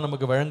நினைக்கிறோம், ஆனால்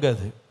நமக்கு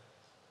வழங்காது.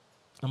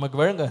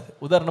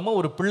 உதாரணமாக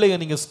ஒரு பிள்ளையை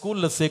நீங்கள்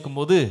ஸ்கூலில்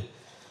சேர்க்கும்போது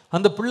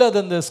அந்த பிள்ளை அதை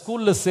அந்த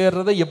ஸ்கூலில்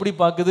சேர்றதை எப்படி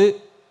பார்க்குது?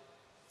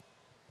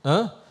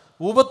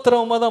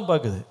 உபத்திரவமாக தான்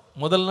பார்க்குது.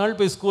 முதல் நாள்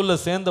போய்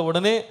ஸ்கூலில் சேர்ந்த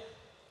உடனே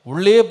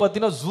உள்ளே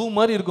பார்த்தீங்கன்னா ஜூ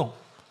மாதிரி இருக்கும்.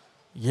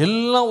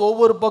 எல்லாம்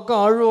ஒவ்வொரு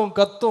பக்கம் அழுவும்,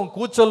 கத்தும்,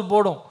 கூச்சல்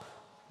போடும்,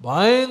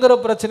 பயங்கர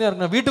பிரச்சனையாக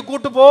இருக்கு. வீட்டுக்கு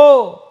கூட்டு போ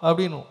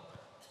அப்படின்னு.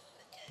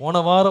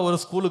 போன வாரம் ஒரு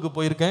ஸ்கூலுக்கு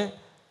போயிருக்கேன்.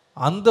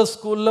 அந்த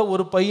ஸ்கூலில்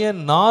ஒரு பையன்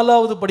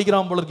 4வது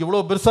படிக்கிறான் போல இருக்கு.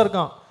 இவ்வளோ பெருசாக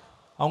இருக்கான்.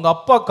 அவங்க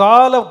அப்பா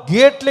காலை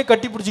கேட்லேயே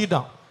கட்டி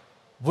பிடிச்சிக்கிட்டான்,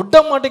 விட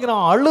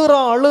மாட்டேங்கிறான்.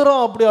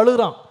 அழுறான், அப்படி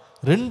அழுகிறான்.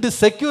 2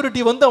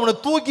 செக்யூரிட்டி வந்து அவனை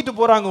தூக்கிட்டு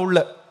போகிறாங்க உள்ள.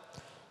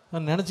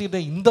 நான்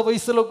நினச்சிக்கிட்டேன், இந்த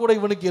வயசில் கூட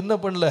இவனுக்கு என்ன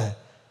பண்ணல,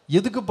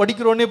 எதுக்கு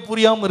படிக்கிறோன்னே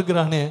புரியாமல்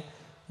இருக்கிறானே.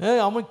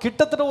 அவன்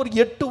கிட்டத்தட்ட ஒரு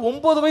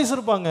 8-9 வயசு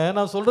இருப்பாங்க.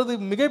 நான் சொல்கிறது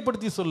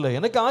மிகைப்படுத்தி சொல்ல,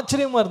 எனக்கு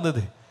ஆச்சரியமாக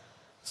இருந்தது.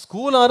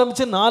 ஸ்கூல்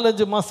ஆரம்பித்து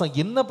 4-5 மாதம்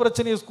என்ன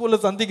பிரச்சனையை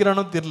ஸ்கூலில்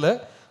சந்திக்கிறானோ தெரியல.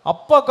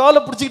 அப்பா காலை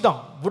பிடிச்சிக்கிட்டான்,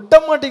 விட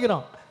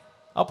மாட்டேங்கிறான்.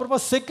 அப்புறமா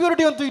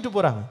செக்யூரிட்டி வந்து தூக்கிட்டு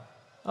போகிறாங்க.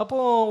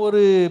 அப்போது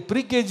ஒரு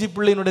ப்ரீகேஜி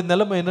பிள்ளையினுடைய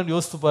நிலைமை என்னன்னு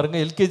யோசித்து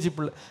பாருங்கள். எல்கேஜி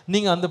பிள்ளை,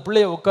 நீங்கள் அந்த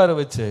பிள்ளையை உட்கார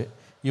வச்சு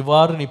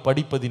இவ்வாறு நீ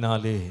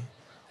படிப்பதினாலே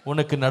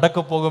உனக்கு நடக்க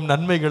போகும்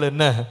நன்மைகள்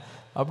என்ன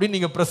அப்படின்னு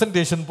நீங்கள்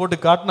ப்ரெசன்டேஷன் போட்டு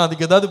காட்டினா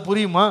அதுக்கு ஏதாவது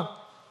புரியுமா?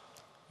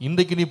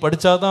 இன்றைக்கு நீ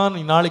படித்தாதான்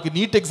நீ நாளைக்கு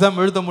நீட் எக்ஸாம்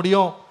எழுத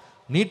முடியும்,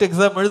 நீட்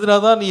எக்ஸாம்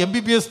எழுதினாதான் நீ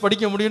எம்பிபிஎஸ்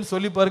படிக்க முடியும்னு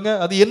சொல்லி பாருங்க.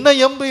 அது என்ன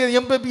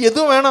எம்பிபி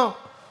எதுவும் வேணாம்,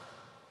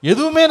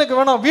 எதுவுமே எனக்கு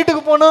வேணாம்,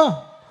 வீட்டுக்கு போனா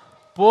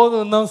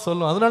போதும் தான்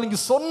சொல்லும். அதனால நீங்க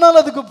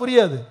சொன்னாலும் அதுக்கு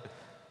புரியாது.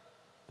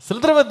 சில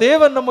தடவை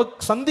தேவன் நம்ம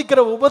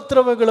சந்திக்கிற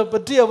உபத்திரவங்களை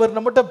பற்றி அவர்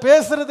நம்மகிட்ட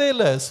பேசுறதே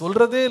இல்லை,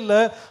 சொல்றதே இல்லை.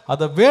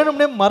 அதை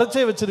வேணும்னே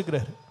மறைச்சே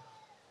வச்சிருக்கிறாரு.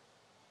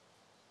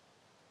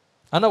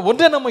 ஆனா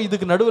ஒன்றே நம்ம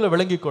இதுக்கு நடுவில்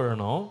விளங்கி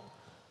கொள்ளணும்.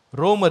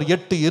 ரோமர்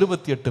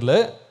 8:28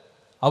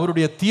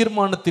 அவருடைய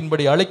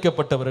தீர்மானத்தின்படி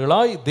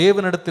அழைக்கப்பட்டவர்களாய்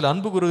தேவனிடத்தில்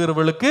அன்பு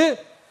கூறுகிறவர்களுக்கு,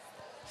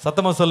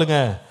 சத்தமா சொல்லுங்க,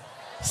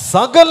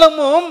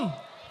 சகலமும்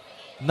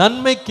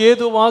நன்மைக்கு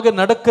ஏதுவாக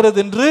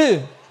நடக்கிறது என்று.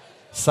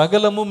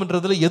 சகலமும்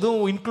என்றதுல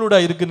எதுவும் இன்க்ளூட்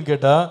ஆயிருக்குன்னு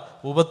கேட்டா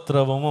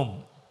உபத்திரவமும்.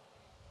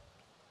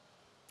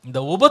 இந்த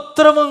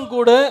உபத்திரவம்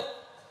கூட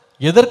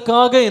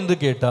எதற்காக என்று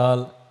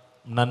கேட்டால்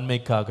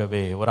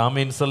நன்மைக்காகவே. ஒரு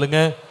ஆமீன் சொல்லுங்க.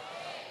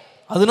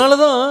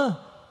 அதனாலதான்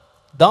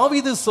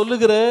தாவீது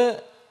சொல்லுகிற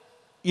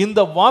இந்த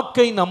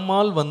வாக்கை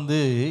நம்மால்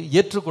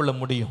ஏற்றுக்கொள்ள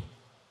முடியும்.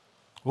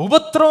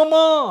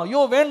 உபத்திரவமா,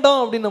 ஐயோ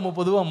வேண்டாம் அப்படின்னு நம்ம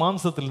பொதுவாக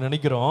மாம்சத்தில்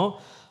நினைக்கிறோம்.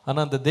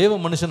 ஆனால் அந்த தேவ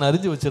மனுஷன்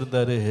அறிஞ்சு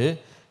வச்சிருந்தாரு,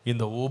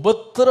 இந்த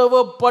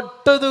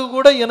உபத்திரவப்பட்டது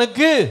கூட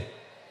எனக்கு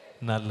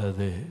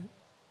நல்லது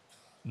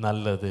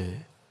நல்லது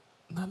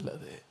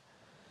நல்லது.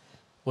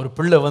 ஒரு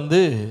பிள்ளை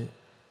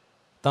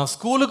தான்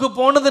ஸ்கூலுக்கு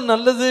போனது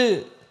நல்லது,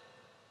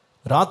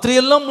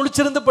 ராத்திரியெல்லாம்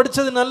முழிச்சிருந்து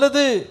படித்தது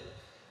நல்லது,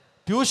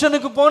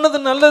 டியூஷனுக்கு போனது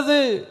நல்லது,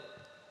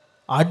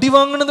 அடி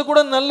வாங்கினது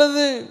கூட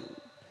நல்லது,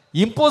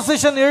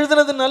 இம்போசிஷன்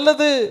எழுதுனது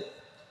நல்லது,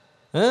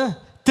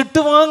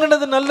 திட்டு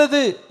வாங்கினது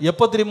நல்லது.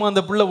 எப்போ தெரியுமா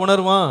அந்த பிள்ளை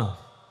உணர்வான்?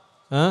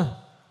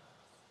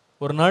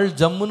 ஒரு நாள்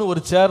ஜம்முன்னு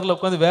ஒரு சேரில்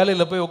உட்காந்து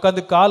வேலையில் போய்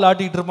உட்காந்து கால்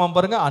ஆட்டிக்கிட்டு இருப்பான்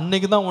பாருங்க,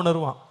 அன்னைக்கு தான்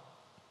உணர்வான்.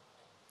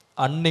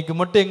 அன்னைக்கு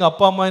மட்டும் எங்கள்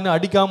அப்பா அம்மா என்ன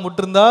அடிக்காமல்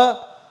விட்டுருந்தா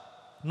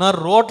நான்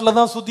ரோட்டில்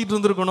தான் சுற்றிட்டு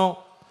இருந்திருக்கணும்.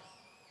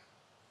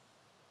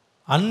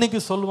 அன்னைக்கு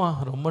சொல்லுவான்,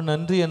 ரொம்ப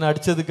நன்றி என்னை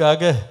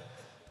அடித்ததுக்காக,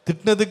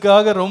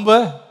 திட்டினதுக்காக ரொம்ப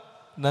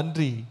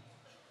நன்றி,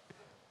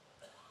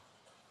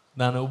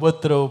 நான்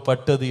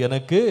உபத்திரவப்பட்டது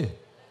எனக்கு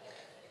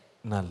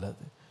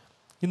நல்லது.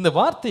 இந்த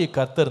வார்த்தையை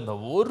கர்த்தர் இந்த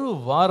ஒரு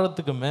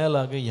வாரத்துக்கு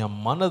மேலாக என்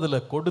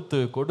மனதில் கொடுத்து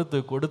கொடுத்து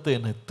கொடுத்து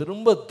என்னை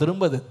திரும்ப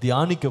திரும்ப அதை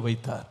தியானிக்க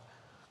வைத்தார்.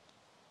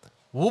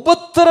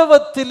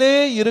 உபத்திரவத்திலே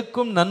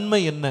இருக்கும் நன்மை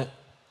என்ன?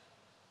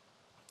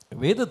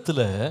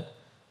 வேதத்தில்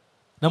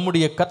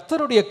நம்முடைய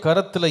கர்த்தருடைய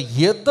கரத்தில்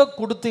எதை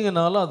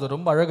கொடுத்தீங்கனாலும் அதை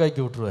ரொம்ப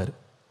அழகாக்கி விட்டுருவார்.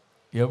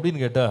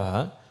 எப்படின்னு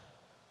கேட்டால்,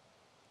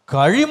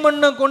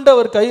 களிமண்ணை கொண்டு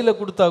அவர் கையில்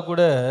கொடுத்தா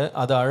கூட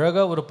அதை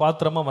அழகாக ஒரு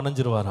பாத்திரமாக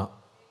வனைஞ்சிருவாராம்.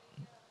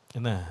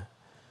 என்ன,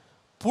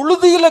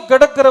 புழுதியில்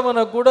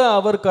கிடக்கிறவனை கூட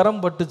அவர்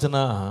கரம்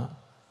பட்டுச்சுன்னா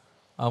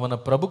அவனை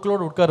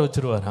பிரபுக்களோடு உட்கார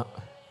வச்சிருவாராம்.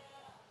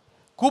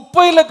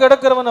 குப்பையில்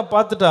கிடக்கிறவனை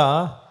பார்த்துட்டா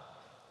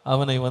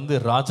அவனை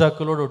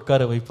ராஜாக்களோடு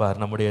உட்கார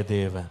வைப்பார் நம்முடைய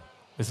தேவன்.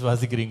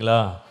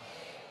 விசுவாசிக்கிறீங்களா?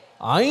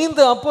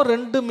 5 அப்போ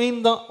 2 மீன்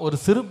தான், ஒரு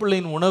சிறு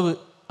பிள்ளையின் உணவு.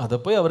 அதை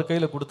போய் அவர்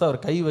கையில் கொடுத்தா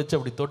அவர் கை வச்சு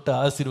அப்படி தொட்டு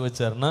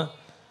ஆசீர்வச்சார்னா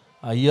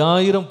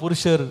 5000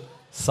 புருஷர்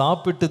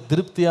சாப்பிட்டு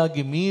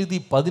திருப்தியாகி மீதி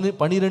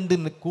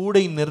 12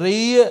 கூடை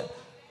நிறைய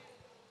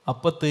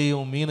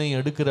அப்பத்தையும் மீனையும்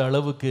எடுக்கிற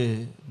அளவுக்கு,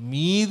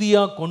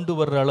 மீதியாக கொண்டு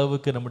வர்ற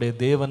அளவுக்கு நம்முடைய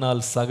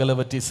தேவனால்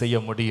சகலவற்றை செய்ய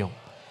முடியும்.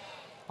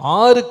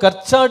 6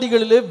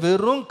 கற்சாடிகளிலே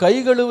வெறும் கை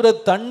கழுவுற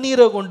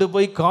தண்ணீரை கொண்டு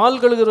போய், கால்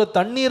கழுவுற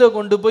தண்ணீரை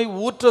கொண்டு போய்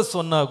ஊற்ற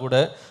சொன்னா கூட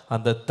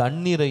அந்த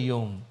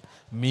தண்ணீரையும்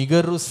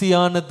மிக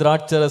ருசியான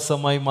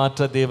திராட்சரசமாய்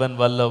மாற்ற தேவன்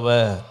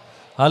வல்லவர்.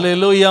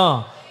 அல்லேலூயா.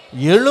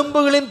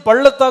 எலும்புகளின்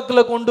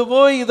பள்ளத்தாக்குல கொண்டு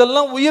போய்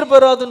இதெல்லாம் உயிர்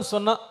பெறாதுன்னு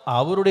சொன்னா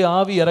அவருடைய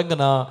ஆவி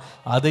இறங்கினா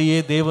அதையே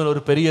தேவன்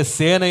ஒரு பெரிய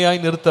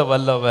சேனையாய் நிறுத்த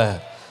வல்லவர்.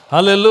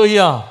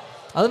 அல்லேலூயா.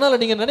 அதனால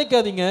நீங்க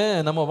நினைக்காதீங்க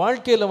நம்ம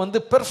வாழ்க்கையில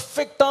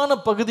பெர்ஃபெக்டான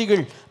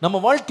பகுதிகள், நம்ம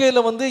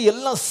வாழ்க்கையில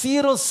எல்லாம்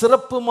சீரும்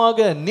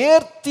சிறப்புமாக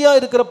நேர்த்தியா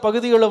இருக்கிற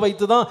பகுதிகளை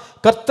வைத்துதான்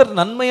கர்த்தர்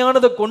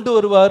நன்மையானதை கொண்டு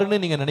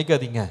வருவாருன்னு நீங்க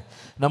நினைக்காதீங்க.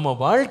 நம்ம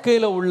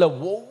வாழ்க்கையில உள்ள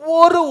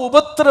ஒவ்வொரு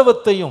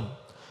உபத்திரவத்தையும்,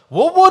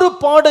 ஒவ்வொரு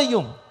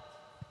பாடையும்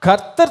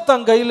கர்த்தர்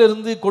தன்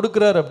கையிலிருந்து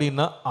கொடுக்கிறார்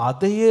அப்படின்னா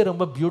அதையே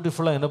ரொம்ப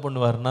பியூட்டிஃபுல்லா என்ன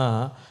பண்ணுவார்னா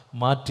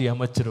மாற்றி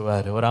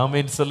அமைச்சிருவார். ஒரு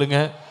ஆமேன்னு சொல்லுங்க.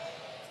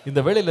 இந்த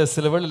வேளையில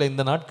சில வேளையில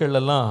இந்த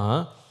நாட்கள்லாம்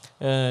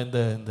இந்த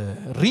இந்த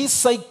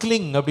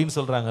ரீசைக்ளிங் அப்படின்னு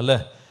சொல்றாங்கல்ல,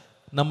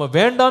 நம்ம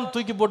வேண்டான்னு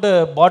தூக்கி போட்ட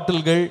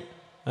பாட்டில்கள்,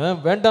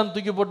 வேண்டான்னு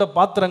தூக்கி போட்ட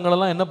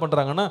பாத்திரங்களெல்லாம் என்ன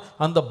பண்றாங்கன்னா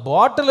அந்த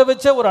பாட்டிலை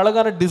வச்சே ஒரு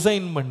அழகான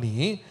டிசைன் பண்ணி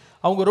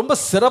அவங்க ரொம்ப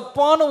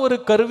சிறப்பான ஒரு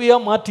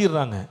கருவியாக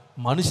மாற்றிடுறாங்க.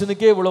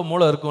 மனுஷனுக்கே இவ்வளோ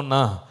மூளை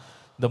இருக்கும்னா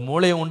இந்த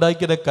மூளையை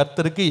உண்டாக்கிற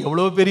கர்த்தருக்கு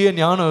எவ்வளோ பெரிய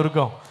ஞானம்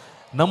இருக்கும்.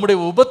 நம்முடைய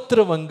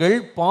உபத்திரவங்கள்,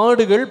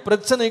 பாடுகள்,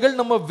 பிரச்சனைகள்,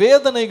 நம்ம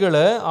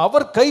வேதனைகளை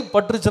அவர் கை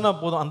பற்றுச்சுன்னா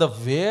போதும், அந்த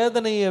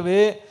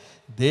வேதனையவே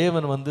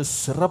தேவன்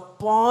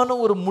சிறப்பான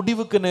ஒரு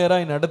முடிவுக்கு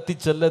நேராக நடத்தி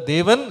செல்ல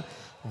தேவன்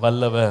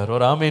வல்லவர்.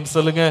 ஒரு ஆமேன்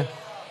சொல்லுங்க.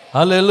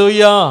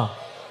 அல்லேலூயா.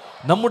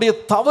 நம்முடைய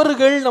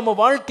தவறுகள், நம்ம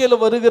வாழ்க்கையில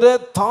வருகிற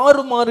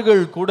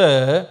தாறுமாறுகள் கூட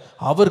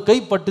அவர்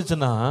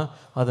கைப்பட்டுச்சுன்னா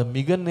அதை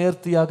மிக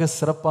நேர்த்தியாக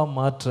சிறப்பாக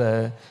மாற்ற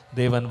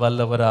தேவன்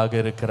வல்லவராக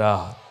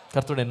இருக்கிறார்.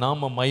 கர்த்தருடைய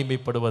நாமம்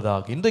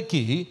மகிமைப்படுவதாக.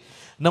 இன்றைக்கு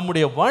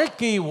நம்முடைய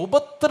வாழ்க்கையை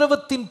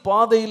உபத்திரவத்தின்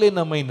பாதையிலே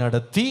நம்மை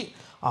நடத்தி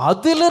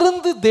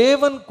அதிலிருந்து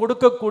தேவன்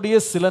கொடுக்கக்கூடிய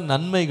சில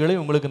நன்மைகளை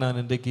உங்களுக்கு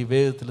நான் இன்றைக்கு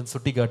வேதத்தில்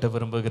சுட்டி காட்ட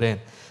விரும்புகிறேன்.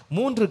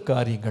 3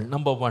 காரியங்கள்.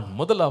 நம்பர் 1,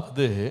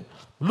 முதலாவது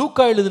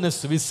லூக்கா எழுதின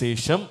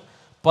சுவிசேஷம்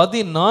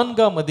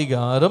 14ஆம்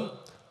அதிகாரம்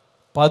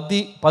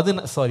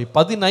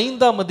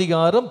 15ஆம்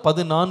அதிகாரம்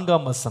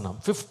 14ஆம் வசனம்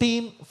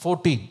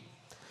 15-14.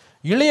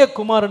 இளைய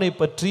குமாரனை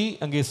பற்றி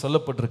அங்கே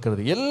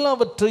சொல்லப்பட்டிருக்கிறது.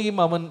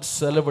 எல்லாவற்றையும் அவன்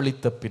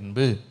செலவழித்த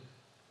பின்பு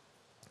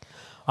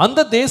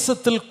அந்த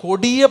தேசத்தில்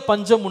கொடிய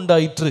பஞ்சம்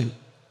உண்டாயிற்று.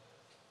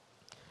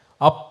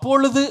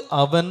 அப்பொழுது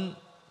அவன்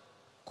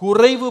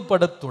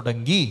குறைவுபடத்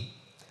தொடங்கி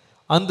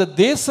அந்த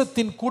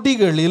தேசத்தின்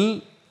குடிகளில்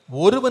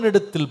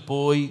ஒருவனிடத்தில்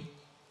போய்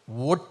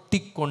ஒட்டி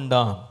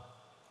கொண்டான்.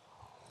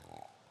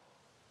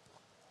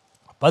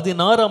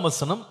 16ஆம்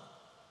வசனம்,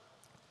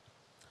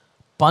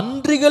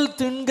 பன்றிகள்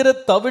தின்கிற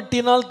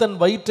தவிட்டினால் தன்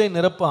வயிற்றை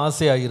நிரப்ப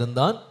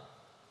ஆசையாயிருந்தான்,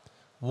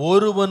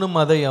 ஒருவனும்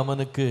அதை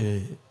அவனுக்கு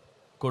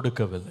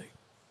கொடுக்கவில்லை.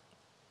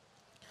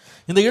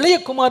 இந்த இளைய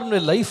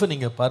குமாரனுடைய லைஃப்பை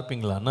நீங்க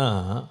பார்ப்பீங்களான்னா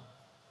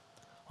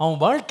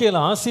அவன் வாழ்க்கையில்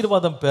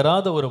ஆசீர்வாதம்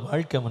பெறாத ஒரு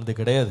வாழ்க்கை அவனது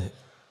கிடையாது.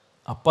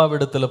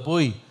 அப்பாவிடத்துல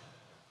போய்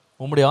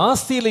உம்முடைய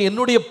ஆஸ்தியில்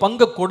என்னுடைய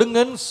பங்கை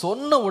கொடுங்கன்னு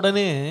சொன்ன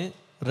உடனே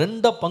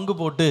 2 பங்கு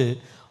போட்டு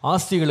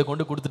ஆஸ்திகளை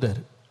கொண்டு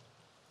கொடுத்துட்டாரு.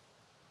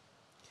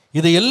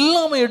 இதை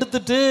எல்லாமே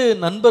எடுத்துட்டு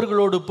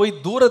நண்பர்களோடு போய்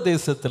தூர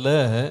தேசத்தில்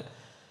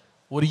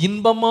ஒரு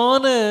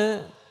இன்பமான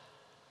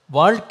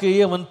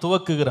வாழ்க்கையை அவன்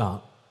துவக்குகிறான்.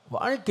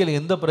 வாழ்க்கையில்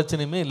எந்த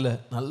பிரச்சனையுமே இல்லை,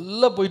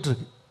 நல்லா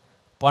போயிட்டுருக்கு.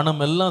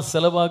 பணம் எல்லாம்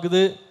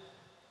செலவாகுது,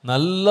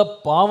 நல்ல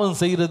பாவம்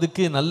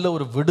செய்கிறதுக்கு நல்ல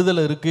ஒரு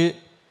விடுதலை இருக்குது.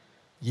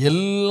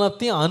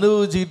 எல்லாத்தையும்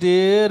அனுபவிச்சுக்கிட்டே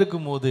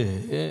இருக்கும்போது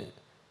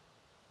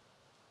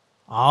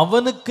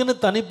அவனுக்குன்னு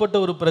தனிப்பட்ட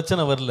ஒரு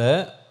பிரச்சனை வரல,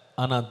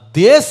 ஆனால்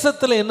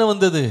தேசத்தில் என்ன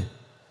வந்தது?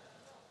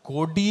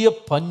 கொடிய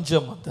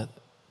பஞ்சம் வந்தது.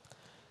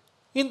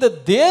 இந்த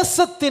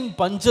தேசத்தின்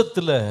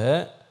பஞ்சத்தில்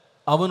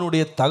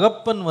அவனுடைய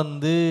தகப்பன்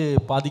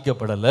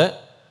பாதிக்கப்படலை,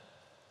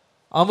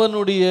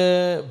 அவனுடைய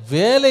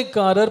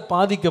வேலைக்காரர்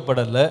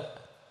பாதிக்கப்படலை,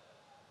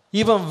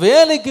 இவன்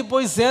வேலைக்கு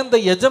போய் சேர்ந்த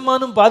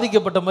எஜமானும்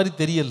பாதிக்கப்பட்ட மாதிரி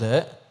தெரியல.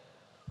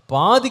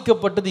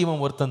 பாதிக்கப்பட்டது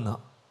இவன் ஒருத்தன்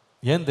தான்.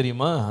 ஏன்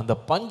தெரியுமா? அந்த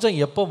பஞ்சம்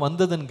எப்போ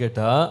வந்ததுன்னு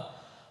கேட்டால்,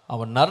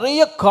 அவன்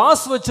நிறைய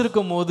காசு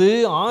வச்சிருக்கும் போது,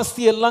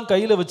 ஆஸ்தியெல்லாம்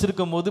கையில்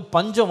வச்சிருக்கும் போது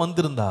பஞ்சம்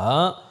வந்திருந்தா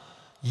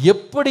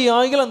எப்படி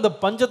ஆகிலும் அந்த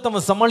பஞ்சத்தை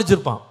அவன்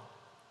சமாளிச்சிருப்பான்.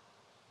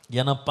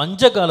 ஏன்னா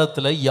பஞ்ச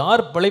காலத்தில்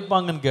யார்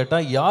பிழைப்பாங்கன்னு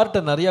கேட்டால், யார்கிட்ட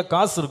நிறைய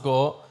காசு இருக்கோ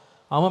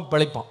அவன்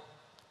பிழைப்பான்.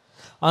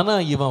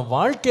 ஆனால் இவன்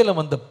வாழ்க்கையில்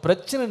வந்த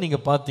பிரச்சனை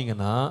நீங்கள்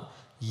பார்த்தீங்கன்னா,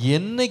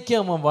 என்னைக்கு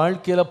அவன்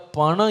வாழ்க்கையில்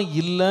பணம்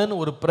இல்லைன்னு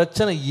ஒரு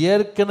பிரச்சனை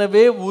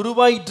ஏற்கனவே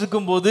உருவாகிட்டு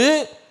இருக்கும்போது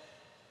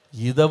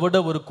இதை விட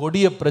ஒரு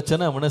கொடிய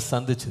பிரச்சனை அவனை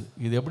சந்திச்சு.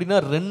 இது எப்படின்னா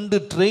 2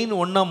 ட்ரெயின்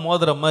ஒன்றா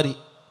மோதுற மாதிரி,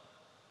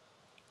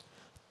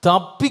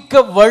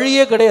 தப்பிக்க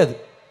வழியே கிடையாது.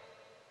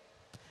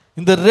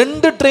 இந்த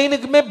 2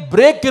 ட்ரெயினுக்குமே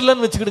பிரேக்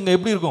இல்லைன்னு வச்சுக்கிடுங்க,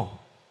 எப்படி இருக்கும்?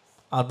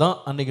 அதான்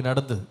அன்னைக்கு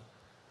நடந்தது.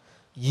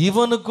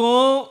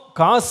 இவனுக்கும்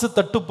காசு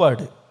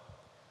தட்டுப்பாடு,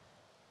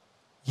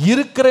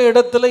 இருக்கிற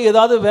இடத்துல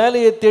ஏதாவது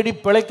வேலையை தேடி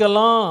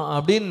பிழைக்கலாம்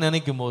அப்படின்னு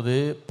நினைக்கும் போது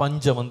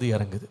பஞ்சம் வந்து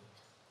இறங்குது.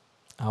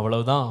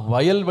 அவ்வளவுதான்.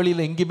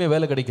 வயல்வெளியில் எங்கேயுமே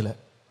வேலை கிடைக்கல,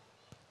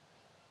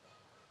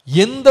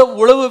 எந்த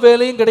உழவு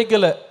வேலையும்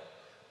கிடைக்கல.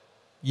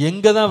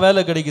 எங்க தான்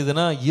வேலை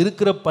கிடைக்குதுன்னா,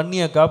 இருக்கிற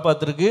பன்னியை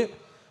காப்பாத்துறதுக்கு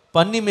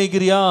பன்னி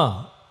மேய்க்கிறியா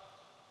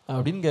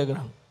அப்படின்னு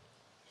கேட்குறாங்க.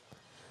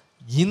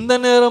 இந்த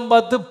நேரம்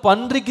பார்த்து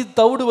பன்றிக்கு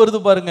தவிடு வருது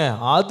பாருங்க,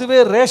 அதுவே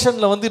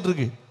ரேஷன்ல வந்துட்டு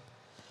இருக்கு.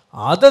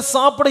 அதை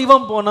சாப்பிட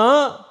இவன் போனா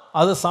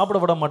அதை சாப்பிட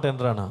விட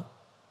மாட்டேன்றானா.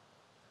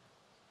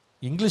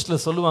 இங்கிலீஷ்ல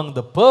சொல்லுவாங்க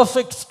த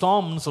பெர்ஃபெக்ட்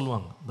ஸ்டார்ம்னு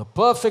சொல்லுவாங்க. த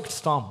பெர்ஃபெக்ட்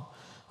ஸ்டார்ம்,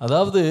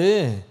 அதாவது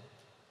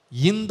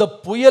இந்த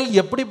புயல்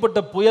எப்படிப்பட்ட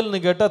புயல்னு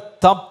கேட்டால்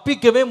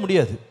தப்பிக்கவே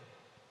முடியாது.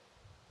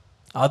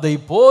 அதை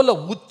போல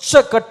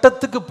உச்ச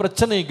கட்டத்துக்கு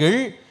பிரச்சனைகள்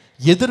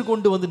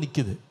எதிர்கொண்டு வந்து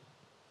நிற்குது.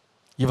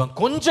 இவன்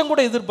கொஞ்சம்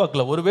கூட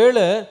எதிர்பார்க்கல.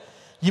 ஒருவேளை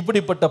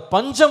இப்படிப்பட்ட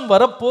பஞ்சம்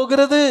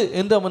வரப்போகிறது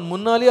என்று அவன்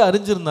முன்னாலேயே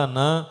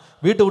அறிஞ்சிருந்தான்னா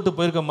வீட்டை விட்டு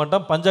போயிருக்க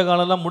மாட்டான்.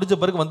 பஞ்சகாலம்லாம் முடிஞ்ச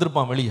பிறகு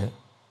வந்திருப்பான் வெளியே.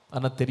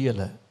 ஆனால்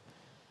தெரியலை.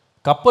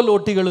 கப்பல்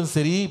ஓட்டிகளும்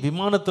சரி,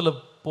 விமானத்தில்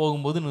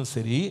போகும்போதுன்னு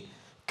சரி,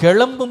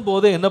 கிளம்பும்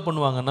போதே என்ன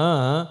பண்ணுவாங்கன்னா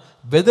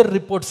வெதர்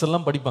ரிப்போர்ட்ஸ்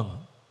எல்லாம் படிப்பாங்க.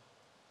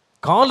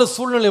 கால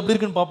சூழ்நிலை எப்படி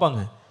இருக்குன்னு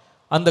பார்ப்பாங்க.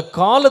 அந்த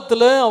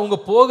காலத்தில் அவங்க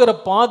போகிற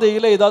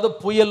பாதையில் ஏதாவது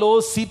புயலோ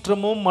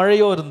சீற்றமோ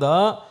மழையோ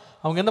இருந்தால்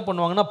அவங்க என்ன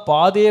பண்ணுவாங்கன்னா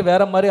பாதையே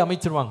வேற மாதிரி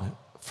அமைச்சிருவாங்க.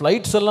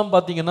 ஃப்ளைட்ஸ் எல்லாம்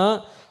பார்த்தீங்கன்னா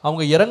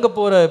அவங்க இறங்க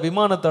போகிற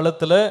விமான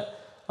தளத்தில்,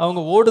 அவங்க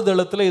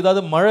ஓடுதளத்தில்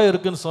ஏதாவது மழை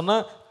இருக்குன்னு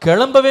சொன்னால்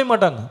கிளம்பவே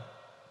மாட்டாங்க.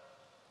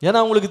 ஏன்னா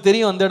அவங்களுக்கு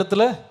தெரியும் அந்த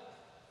இடத்துல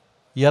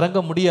இறங்க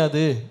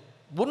முடியாது,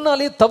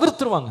 முன்னாலேயே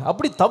தவிர்த்துருவாங்க.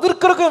 அப்படி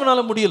தவிர்க்கிறதுக்கும்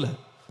இவனால முடியல.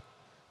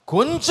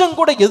 கொஞ்சம்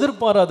கூட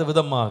எதிர்பாராத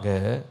விதமாக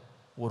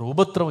ஒரு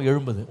உபத்திரவம்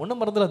எழும்புது.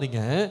 ஒன்றும்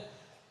மறந்துடாதீங்க,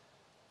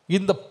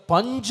 இந்த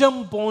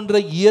பஞ்சம் போன்ற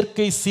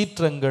இயற்கை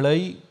சீற்றங்களை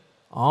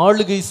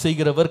ஆளுகை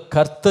செய்கிறவர்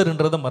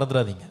கர்த்தர்ன்றதை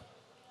மறந்துடாதீங்க.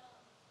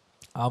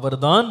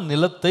 அவர்தான்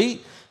நிலத்தை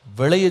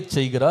விளையச்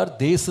செய்கிறார்,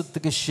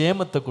 தேசத்துக்கு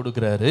சேமத்தை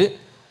கொடுக்கிறாரு.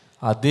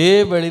 அதே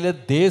வேளையில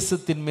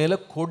தேசத்தின் மேல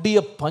கொடிய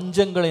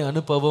பஞ்சங்களை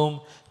அனுப்பவும்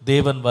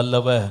தேவன்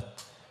வல்லவர்.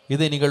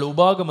 இதை நீங்கள்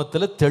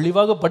உபாகமத்தில்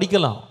தெளிவாக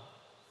படிக்கலாம்.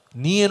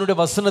 நீ என்னுடைய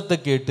வசனத்தை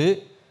கேட்டு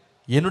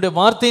என்னுடைய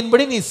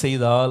வார்த்தையின்படி நீ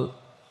செய்தால்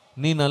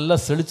நீ நல்லா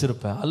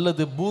செழிச்சிருப்ப,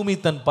 அல்லது பூமி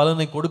தன்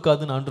பலனை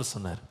கொடுக்காதுன்னு ஆண்டு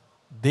சொன்னார்.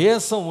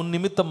 தேசம் உன்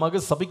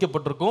நிமித்தமாக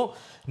சபிக்கப்பட்டிருக்கும்,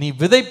 நீ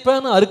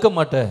விதைப்பன்னு அறுக்க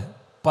மாட்ட,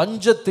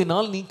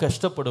 பஞ்சத்தினால் நீ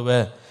கஷ்டப்படுவ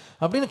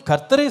அப்படின்னு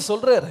கர்த்தரே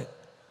சொல்றாரு.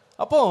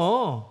 அப்போ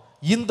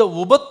இந்த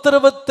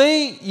உபத்திரவத்தை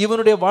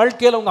இவனுடைய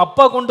வாழ்க்கையில் அவங்க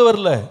அப்பா கொண்டு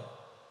வரல,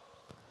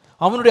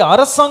 அவனுடைய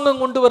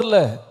அரசாங்கம் கொண்டு வரல.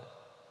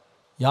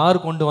 யார்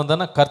கொண்டு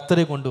வந்தான்னா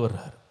கர்த்தரே கொண்டு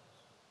வர்றார்.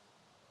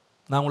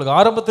 நான் உங்களுக்கு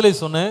ஆரம்பத்திலே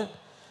சொன்னேன்,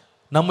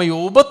 நம்மை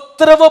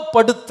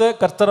உபத்திரவப்படுத்த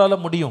கர்த்தரால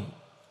முடியும்.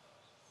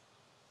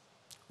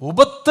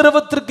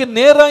 உபத்திரவத்திற்கு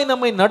நேராய்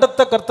நம்மை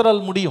நடத்த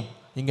கர்த்தரால் முடியும்.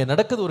 இங்க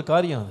நடக்குது ஒரு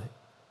காரியம். அது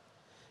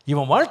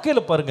இவன்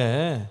வாழ்க்கையில் பாருங்க,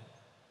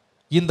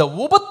 இந்த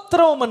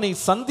உபத்திரவம் என்னை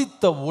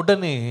சந்தித்த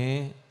உடனே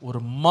ஒரு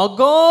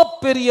மகா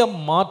பெரிய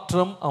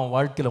மாற்றம் அவன்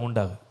வாழ்க்கையில்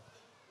உண்டாகுது.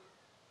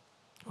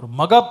 ஒரு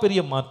மகா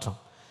பெரிய மாற்றம்.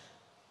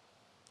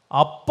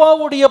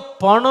 அப்பாவுடைய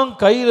பணம்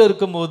கையில்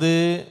இருக்கும்போது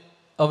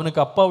அவனுக்கு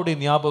அப்பாவுடைய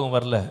ஞாபகம்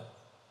வரல.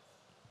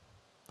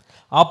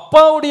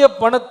 அப்பாவுடைய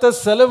பணத்தை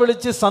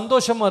செலவழித்து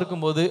சந்தோஷமா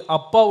இருக்கும்போது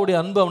அப்பாவுடைய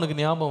அன்பு அவனுக்கு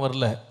ஞாபகம்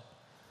வரல.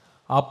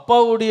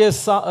 அப்பாவுடைய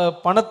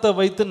பணத்தை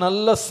வைத்து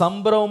நல்ல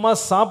சம்பரமா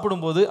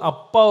சாப்பிடும்போது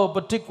அப்பாவை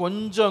பற்றி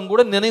கொஞ்சம்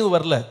கூட நினைவு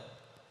வரல.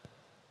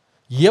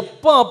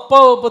 எப்ப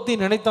அப்பாவை பத்தி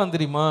நினைத்தான்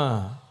தெரியுமா?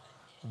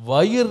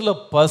 வயிறுல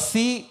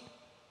பசி,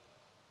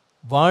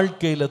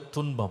 வாழ்க்கையில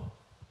துன்பம்.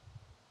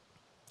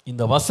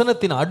 இந்த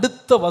வசனத்தின்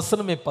அடுத்த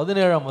வசனமே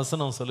 17ஆம்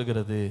வசனம்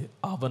சொல்லுகிறது,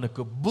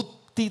 அவனுக்கு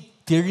புத்தி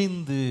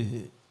தெளிந்து.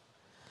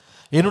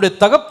 என்னுடைய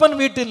தகப்பன்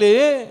வீட்டிலே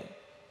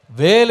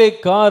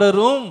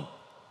வேலைக்காரரும்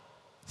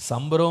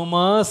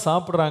சம்பரமா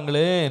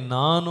சாப்பிட்றாங்களே,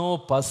 நானோ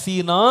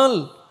பசியினால்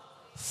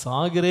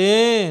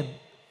சாகிறேன்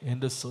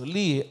என்று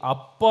சொல்லி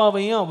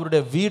அப்பாவையும்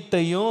அவருடைய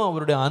வீட்டையும்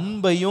அவருடைய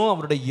அன்பையும்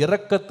அவருடைய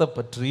இரக்கத்தை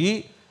பற்றி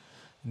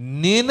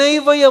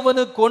நினைவை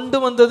அவனுக்கு கொண்டு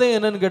வந்ததே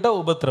என்னன்னு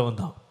கேட்டால் உபத்திரவம்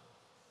தான்.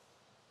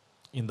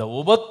 இந்த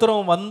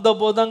உபத்திரவம் வந்த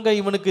போதாங்க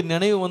இவனுக்கு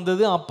நினைவு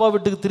வந்தது அப்பா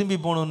வீட்டுக்கு திரும்பி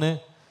போகணுன்னு.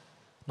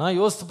 நான்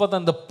யோசித்து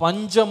பார்த்தேன், இந்த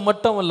பஞ்சம்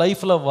மட்டும் அவன்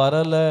லைஃப்பில்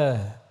வரலை,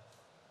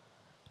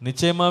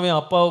 நிச்சயமாகவே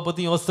அப்பாவை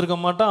பற்றி யோசிச்சிருக்க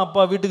மாட்டான்,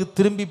 அப்பா வீட்டுக்கு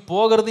திரும்பி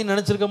போகிறதையும்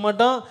நினச்சிருக்க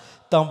மாட்டான்,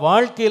 தன்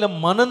வாழ்க்கையில்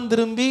மனம்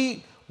திரும்பி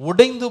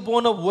உடைந்து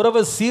போன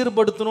உறவை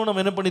சீர்படுத்தணும்னு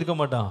நம்ம என்ன பண்ணியிருக்க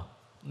மாட்டான்,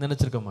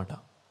 நினச்சிருக்க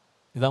மாட்டான்.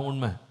 இதான்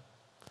உண்மை.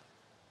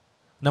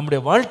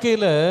 நம்முடைய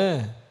வாழ்க்கையில்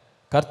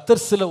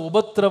கர்த்தர் சில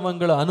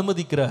உபத்திரவங்களை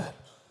அனுமதிக்கிறார்,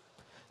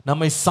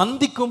 நம்மை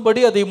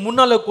சந்திக்கும்படி அதை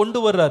முன்னால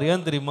கொண்டு வர்றார்.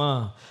 ஏன் தெரியுமா?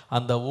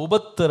 அந்த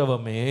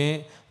உபத்திரவமே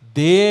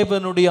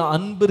தேவனுடைய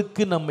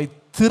அன்பிற்கு நம்மை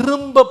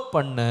திரும்ப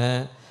பண்ண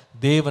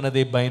தேவன்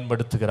அதை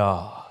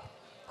பயன்படுத்துகிறார்.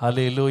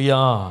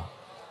 ஹல்லேலூயா,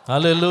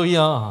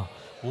 ஹல்லேலூயா.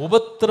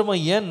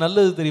 உபத்திரவம் ஏன்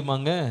நல்லது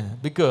தெரியுமாங்க?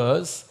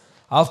 Because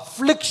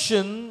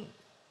affliction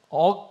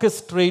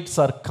ஆர்கெஸ்ட்ரேட்ஸ்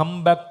R come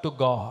back to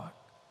God.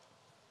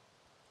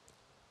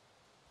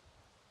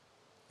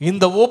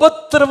 இந்த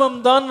உபத்திரவம்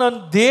தான் நான்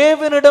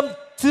தேவனிடம்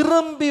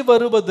திரும்பி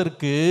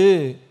வருவதற்கு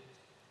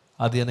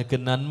அது எனக்கு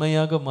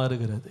நன்மையாக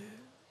மாறுகிறது.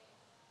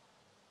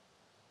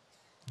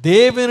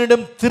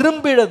 தேவனிடம்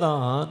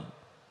திரும்பிடதான்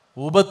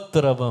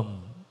உபத்திரவம்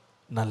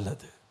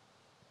நல்லது.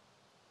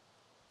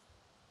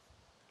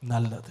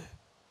 நல்லது.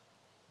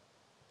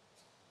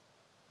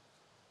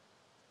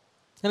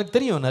 எனக்கு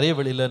தெரியும் நிறைய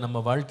வழியில் நம்ம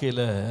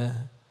வாழ்க்கையில்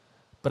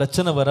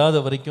பிரச்சனை வராத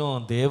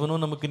வரைக்கும்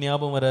தேவனும் நமக்கு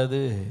ஞாபகம்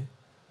வராது,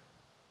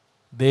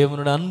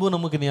 தேவனோட அன்பும்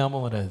நமக்கு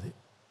ஞாபகம் வராது.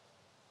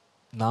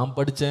 நான்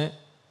படித்தேன்,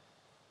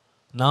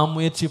 நான்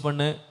முயற்சி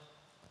பண்ணேன்,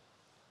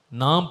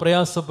 நான்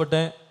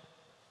பிரயாசப்பட்டேன்,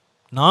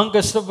 நான்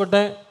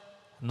கஷ்டப்பட்டேன்,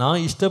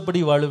 நான் இஷ்டப்படி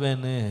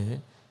வாழுவேன்னு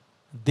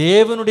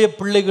தேவனுடைய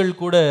பிள்ளைகள்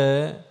கூட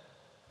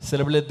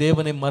சில வேளை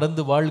தேவனை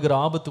மறந்து வாழ்கிற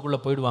ஆபத்துக்குள்ளே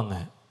போயிடுவாங்க.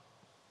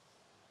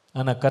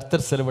 ஆனால்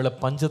கர்த்தர் சில வேளை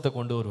பஞ்சத்தை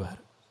கொண்டு வருவார்.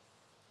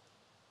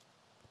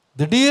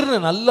 திடீர்னு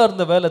நல்லா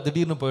இருந்த வேலை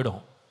திடீர்னு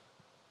போயிடும்.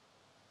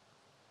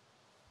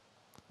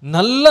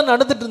 நல்லா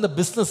நடந்துட்டு இருந்த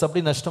பிஸ்னஸ்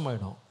அப்படி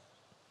நஷ்டமாயிடும்.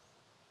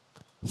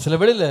 சில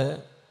வேளையில்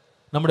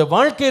நம்முடைய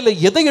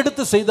வாழ்க்கையில் எதை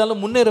எடுத்து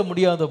செய்தாலும் முன்னேற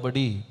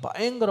முடியாதபடி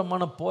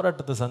பயங்கரமான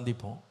போராட்டத்தை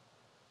சந்திப்போம்.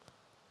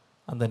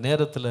 அந்த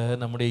நேரத்தில்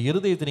நம்முடைய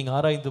இருதயத்தை நீங்கள்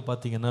ஆராய்ந்து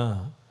பார்த்தீங்கன்னா,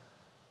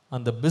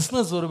 அந்த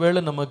பிஸ்னஸ் ஒருவேளை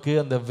நமக்கு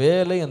அந்த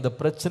வேலை அந்த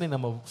பிரச்சனை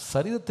நம்ம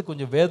சரீரத்துக்கு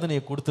கொஞ்சம்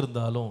வேதனையை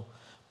கொடுத்துருந்தாலும்,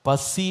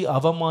 பசி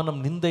அவமானம்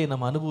நிந்தையை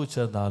நம்ம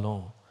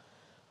அனுபவிச்சிருந்தாலும்,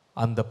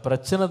 அந்த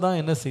பிரச்சனை தான்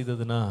என்ன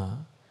செய்ததுன்னா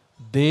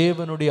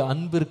தேவனுடைய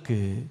அன்பிற்கு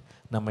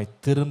நம்மை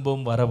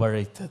திரும்பவும்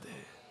வரவழைத்தது.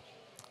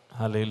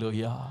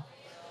 ஹல்லேலூயா.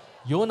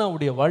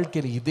 யோனாவுடைய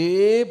வாழ்க்கையில்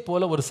இதே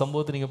போல ஒரு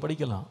சம்பவத்தை நீங்கள்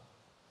படிக்கலாம்.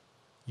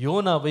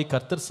 யோனாவை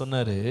கர்த்தர்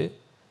சொன்னார்,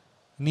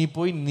 நீ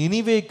போய்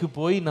நினிவேக்கு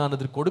போய் நான்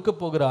அதற்கு கொடுக்க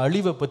போகிற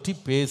அழிவை பற்றி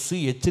பேசி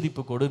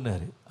எச்சரிப்பு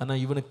கொடுனாரு.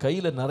 ஆனால் இவனுக்கு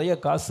கையில் நிறைய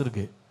காசு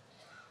இருக்கு.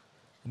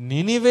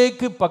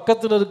 நினிவேக்கு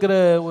பக்கத்தில் இருக்கிற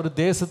ஒரு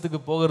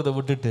தேசத்துக்கு போகிறத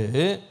விட்டுட்டு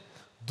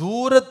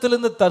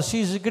தூரத்திலிருந்து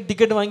தர்ஷீஷுக்கு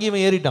டிக்கெட் வாங்கி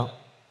இவன் ஏறிட்டான்.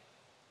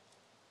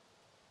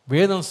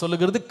 வேதம்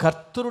சொல்லுகிறது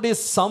கர்த்தருடைய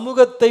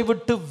சமூகத்தை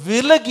விட்டு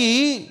விலகி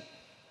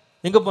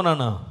எங்க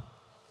போனானா?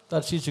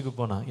 தர்ஷீஷுக்கு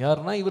போனான்.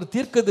 யாருன்னா இவர்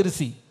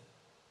தீர்க்கதரிசி.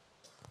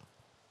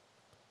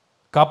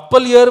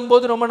 கப்பல்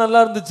ஏறும்போது ரொம்ப நல்லா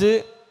இருந்துச்சு,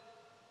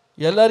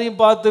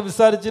 எல்லாரையும் பார்த்து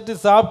விசாரிச்சுட்டு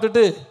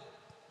சாப்பிட்டுட்டு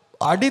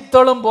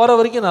அடித்தளம் போற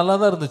வரைக்கும் நல்லா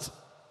தான் இருந்துச்சு.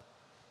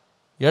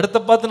 இடத்த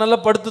பார்த்து நல்லா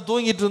படுத்து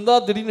தூங்கிட்டு இருந்தா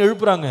திடீர்னு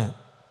எழுப்புறாங்க,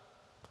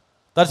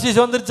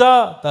 தர்ஷீஷ் வந்துருச்சா,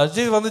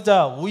 தர்ஷீஷ் வந்துச்சா,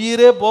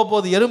 உயிரே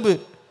போகுது, எறும்பு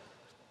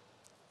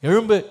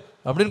எழும்பு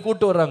அப்படின்னு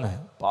கூப்பிட்டு வர்றாங்க.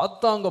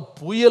 பார்த்தாங்க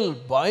புயல்,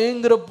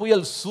 பயங்கர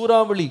புயல்,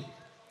 சூறாவளி.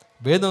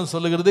 வேதம்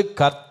சொல்லுகிறது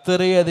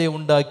கர்த்தரே அதை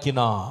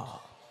உண்டாக்கினார்.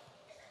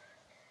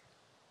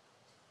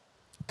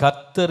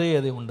 கர்த்தரே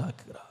அதை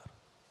உண்டாக்குகிறார்.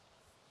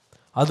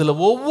 அதுல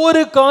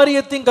ஒவ்வொரு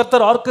காரியத்தையும்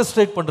கர்த்தர்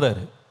ஆர்கெஸ்ட்ரேட்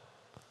பண்றாரு.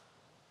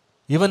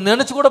 இவன்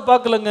நினைச்சு கூட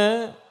பார்க்கலங்க,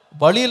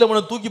 வழியில்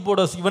அவனை தூக்கி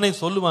போட இவனை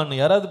சொல்லுவான்.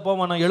 யாராவது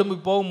போவானா? எழும்பி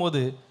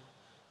போகும்போது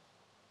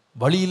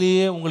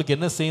வழியிலேயே உங்களுக்கு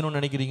என்ன செய்யணும்னு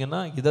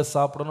நினைக்கிறீங்கன்னா, இதை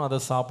சாப்பிடணும் அதை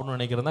சாப்பிடணும்னு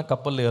நினைக்கிறதா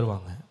கப்பலில்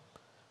ஏறுவாங்க.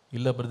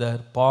 இல்லை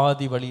பிரதர்,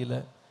 பாதி வழியில்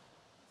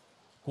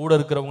கூட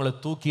இருக்கிறவங்களை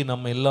தூக்கி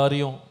நம்ம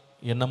எல்லாரையும்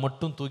என்னை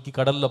மட்டும் தூக்கி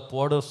கடலில்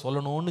போட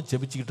சொல்லணும்னு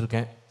ஜெபிச்சுக்கிட்டு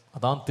இருக்கேன்,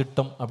 அதான்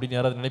திட்டம் அப்படின்னு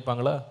யாராவது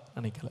நினைப்பாங்களா?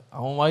 நினைக்கல.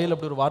 அவன் வாயில்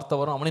அப்படி ஒரு வார்த்தை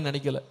வரும், அவனே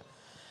நினைக்கல.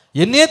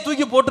 என்னையே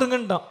தூக்கி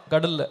போட்டுருங்கன்ட்டான்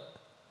கடலில்.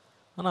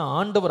 ஆனால்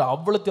ஆண்டவர்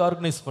அவ்வளோத்தையும்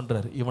ஆர்கனைஸ்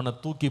பண்ணுறாரு. இவனை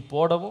தூக்கி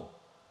போடவும்,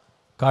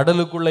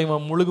 கடலுக்குள்ளே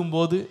இவன்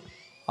முழுகும்போது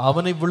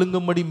அவனை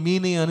விழுங்கும்படி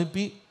மீனை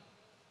அனுப்பி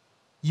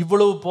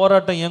இவ்வளவு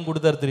போராட்டம் ஏன்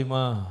கொடுத்தாரு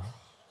தெரியுமா?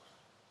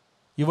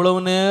 இவ்வளவு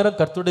நேரம்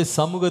கர்த்தருடைய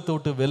சமூகத்தை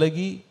விட்டு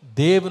விலகி,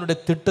 தேவனுடைய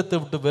திட்டத்தை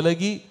விட்டு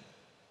விலகி,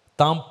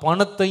 தாம்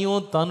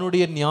பணத்தையும்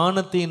தன்னுடைய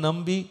ஞானத்தையும்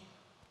நம்பி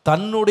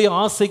தன்னுடைய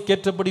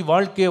ஆசைக்கேற்றபடி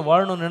வாழ்க்கையை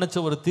வாழணும்னு நினைச்ச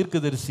ஒரு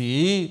தீர்க்கதரிசி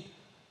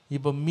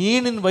இப்போ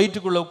மீனின்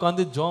வயிற்றுக்குள்ள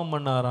உட்காந்து ஜெபம்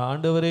பண்ணாரா,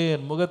 ஆண்டவரே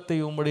என் முகத்தை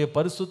உம்முடைய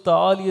பரிசுத்த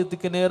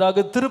ஆலயத்துக்கு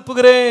நேராக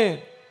திருப்புகிறேன்.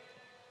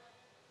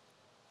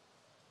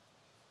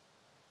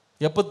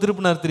 எப்ப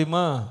திருப்பினார்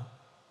தெரியுமா?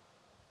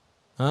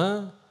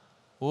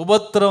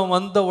 உபத்திரம்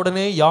வந்த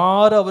உடனே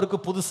யாரும் அவருக்கு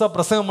புதுசா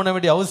பிரசங்கம் பண்ண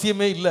வேண்டிய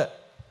அவசியமே இல்லை.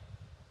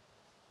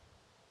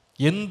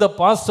 எந்த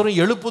பாஸ்டரும்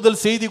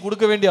எழுப்புதல் செய்தி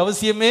கொடுக்க வேண்டிய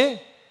அவசியமே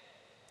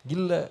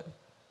இல்லை.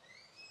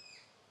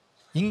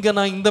 இங்க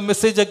நான் இந்த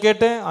மெசேஜை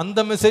கேட்டேன், அந்த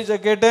மெசேஜை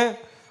கேட்டேன்,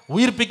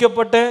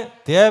 உயிர்ப்பிக்கப்பட்டேன்,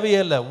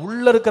 தேவையே இல்லை.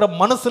 உள்ள இருக்கிற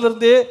மனசுல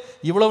இருந்தே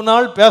இவ்வளவு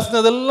நாள்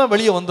பேசினதெல்லாம்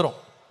வெளியே வந்துடும்.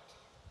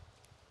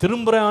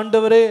 திரும்புறேன்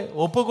ஆண்டவரே,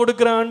 ஒப்பு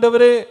கொடுக்கிறேன்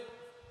ஆண்டவரே,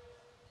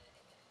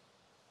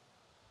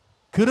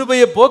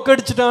 கிருபையை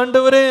போக்கடிச்சிட்ட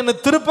ஆண்டவரே, என்னை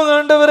திருப்புங்க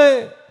ஆண்டவரே.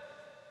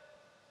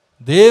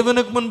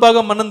 தேவனுக்கு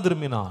முன்பாக மனம்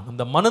திரும்பினான்.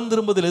 அந்த மனம்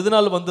திரும்புதல்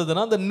எதனால்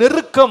வந்ததுன்னா, அந்த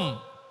நெருக்கம்,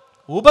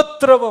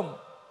 உபத்திரவம்.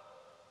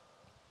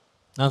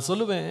 நான்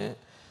சொல்லுவேன்,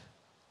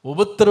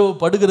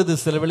 உபத்திரவப்படுகிறது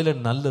சில வேளையில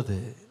நல்லது.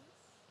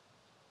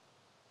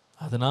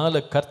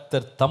 அதனால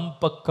கர்த்தர் தம்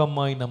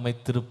பக்கமாய் நம்மை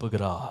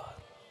திருப்புகிறார்.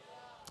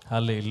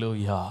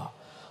 ஹல்லேலூயா.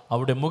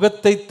 அவருடைய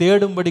முகத்தை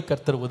தேடும்படி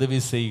கர்த்தர் உதவி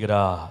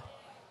செய்கிறார்.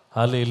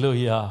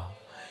 ஹல்லேலூயா.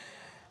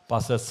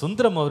 பாஸ்டர்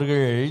சுந்தரம்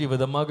அவர்கள்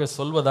இவ்விதமாக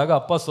சொல்வதாக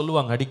அப்பா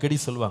சொல்லுவாங்க, அடிக்கடி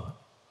சொல்லுவாங்க,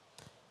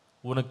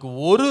 உனக்கு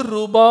 1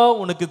 ரூபா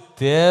உனக்கு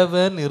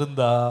தேவைன்னு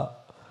இருந்தா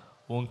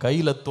உன்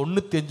கையில்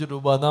 95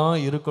 ரூபாய் தான்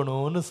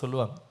இருக்கணும்னு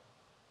சொல்லுவாங்க.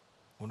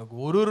 உனக்கு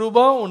 1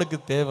 ரூபாய் உனக்கு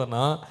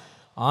தேவைன்னா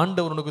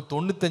ஆண்டவர் உனக்கு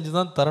 95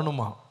 தான்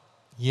தரணுமா.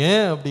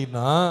 ஏன்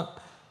அப்படின்னா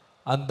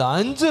அந்த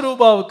 5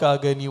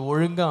 ரூபாவுக்காக நீ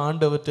ஒழுங்கா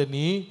ஆண்டவர்கிட்ட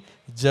நீ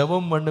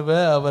ஜெபம் பண்ணுவ,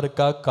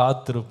 அவருக்காக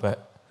காத்திருப்ப.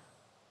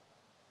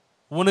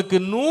 உனக்கு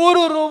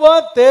 100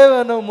 ரூபாய்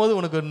தேவைன்னும் போது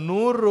உனக்கு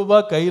 100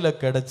 ரூபாய் கையில்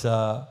கிடைச்சா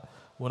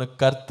உனக்கு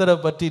கர்த்தரை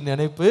பற்றி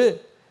நினைப்பு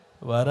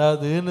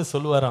வராதுன்னு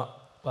சொல்லுவாராம்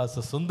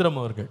பாஸ்டர் சுந்தரம்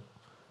அவர்கள்.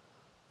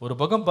 ஒரு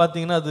பக்கம்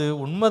பார்த்தீங்கன்னா அது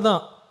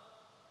உண்மைதான்.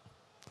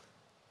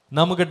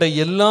 நம்மக்கிட்ட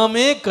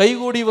எல்லாமே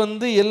கைகூடி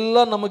வந்து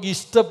எல்லாம் நமக்கு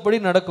இஷ்டப்படி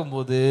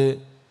நடக்கும்போது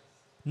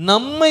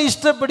நம்ம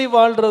இஷ்டப்படி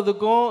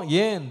வாழ்கிறதுக்கும்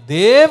ஏன்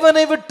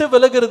தேவனை விட்டு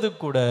விலகிறதுக்கு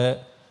கூட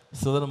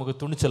நமக்கு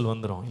துணிச்சல்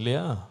வந்துடும்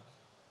இல்லையா.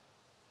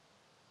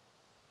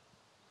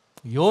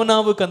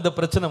 யோனாவுக்கு அந்த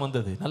பிரச்சனை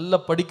வந்தது. நல்லா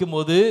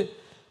படிக்கும்போது,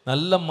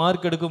 நல்ல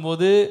மார்க்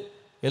எடுக்கும்போது,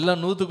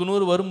 எல்லாம் 100க்கு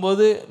 100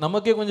 வரும்போது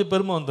நமக்கே கொஞ்சம்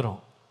பெருமை வந்துடும்.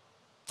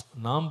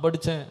 நான்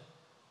படித்தேன்,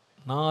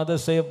 நான் அதை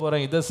செய்ய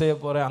போகிறேன், இதை செய்ய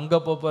போகிறேன், அங்கே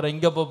போகிறேன்,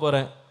 இங்கே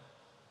போகிறேன்.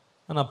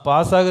 ஆனால்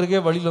பாஸ்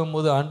ஆகிறதுக்கே வழியில்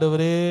வரும்போது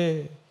ஆண்டவரே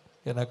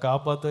என்னை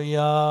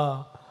காப்பாத்தையா,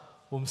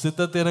 உன்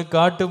சித்தத்தை எனக்கு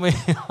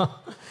காட்டுமையா.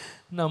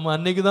 நம்ம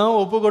அன்னைக்கு தான்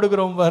ஒப்பு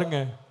கொடுக்குறோம் பாருங்க.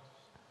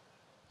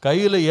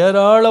 கையில்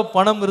ஏராள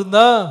பணம்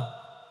இருந்தால்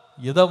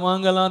இதை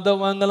வாங்கலாம், அதை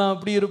வாங்கலாம்,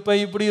 அப்படி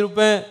இருப்பேன், இப்படி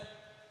இருப்பேன்,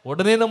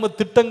 உடனே நம்ம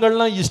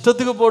திட்டங்கள்லாம்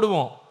இஷ்டத்துக்கு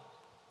போடுவோம்.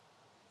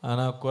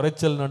 ஆனால்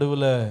குறைச்சல்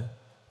நடுவில்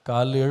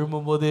காலில்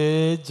எழும்பும் போதே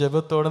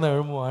ஜெபத்தோடு தான்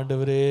எழும்பும்.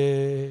 ஆண்டவரே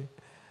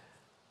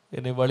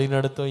என்னை வழி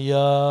நடத்தும்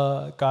ஐயா,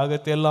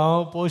 காகத்தை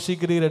எல்லாம்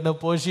போஷிக்கிறீர், என்ன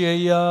போஷி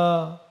ஐயா,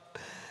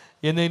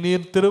 என்னை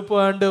நீர் திருப்பு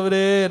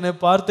ஆண்டவரே, என்னை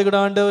பார்த்துக்கிட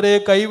ஆண்டவரே,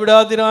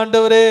 கைவிடாதீர்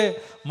ஆண்டவரே.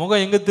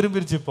 முகம் எங்கே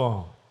திரும்பிருச்சுப்போம்?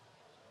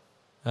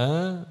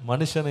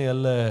 மனுஷனை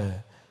அல்ல,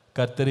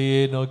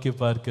 கர்த்தரையே நோக்கி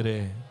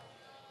பார்க்கிறேன்.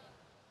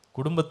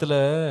 குடும்பத்தில்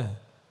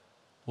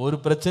ஒரு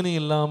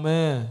பிரச்சனையும்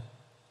இல்லாமல்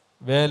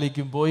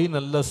வேலைக்கு போய்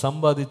நல்லா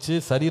சம்பாதிச்சு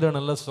சரீரம்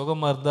நல்லா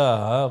சுகமாக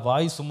இருந்தால்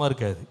வாய் சும்மா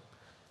இருக்காது.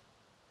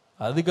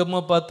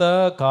 அதுக்கப்புறமா பார்த்தா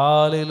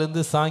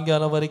காலையிலேருந்து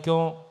சாயங்காலம்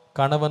வரைக்கும்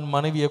கணவன்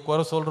மனைவியை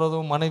குறை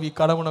சொல்கிறதும், மனைவி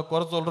கணவனை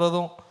குறை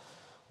சொல்கிறதும்,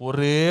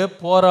 ஒரே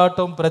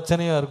போராட்டம்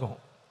பிரச்சனையாக இருக்கும்.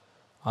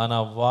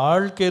 ஆனால்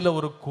வாழ்க்கையில்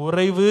ஒரு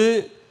குறைவு,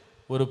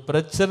 ஒரு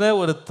பிரச்சனை,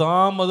 ஒரு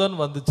தாமதம்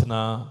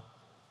வந்துச்சுன்னா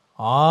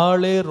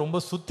ஆளே ரொம்ப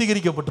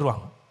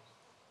சுத்திகரிக்கப்பட்டுருவாங்க.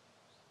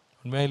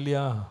 உண்மையா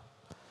இல்லையா?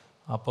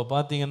 அப்போ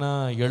பார்த்தீங்கன்னா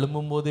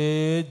எழும்பும் போதே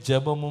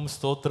ஜெபமும்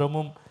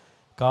ஸ்தோத்திரமும்.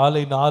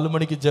 காலை 4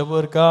 மணிக்கு ஜெபம்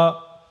இருக்கா,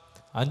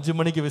 5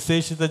 மணிக்கு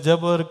விசேஷித்த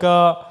ஜெபம் இருக்கா,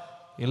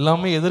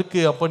 எல்லாமே எதற்கு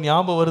அப்போ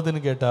ஞாபகம்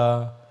வருதுன்னு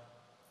கேட்டால்,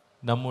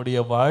 நம்முடைய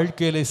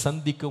வாழ்க்கையில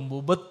சந்திக்கும்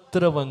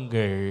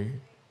உபத்திரவங்கள்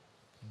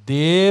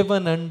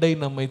தேவன் அண்டை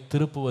நம்மை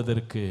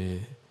திருப்புவதற்கு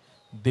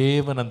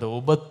தேவன் அந்த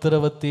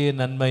உபத்திரவத்தையே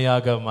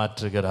நன்மையாக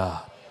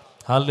மாற்றுகிறார்.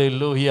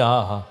 ஹல்லேலூயா.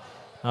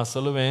 நான்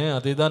சொல்லுவேன்,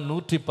 அதுதான்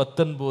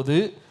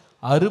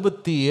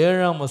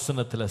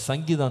 119:67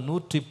 சங்கீதம்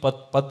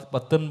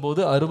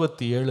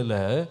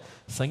 119:67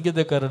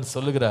 சங்கீதக்காரன்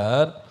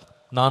சொல்லுகிறார்,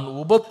 நான்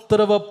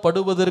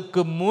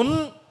உபத்திரவப்படுவதற்கு முன்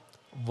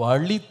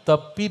வழி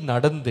தப்பி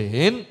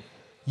நடந்தேன்,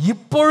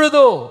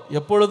 இப்பொழுதோ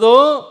எப்பொழுதோ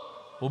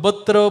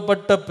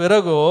உபத்திரவப்பட்ட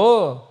பிறகோ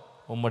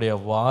உம்முடைய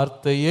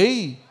வார்த்தையை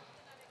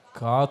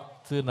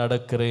காத்து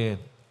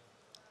நடக்கிறேன்.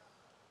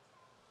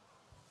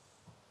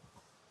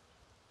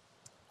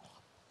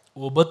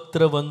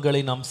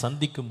 உபத்திரவங்களை நாம்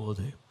சந்திக்கும்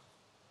போது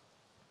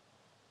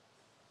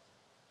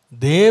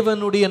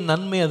தேவனுடைய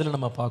நன்மை அதில்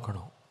நம்ம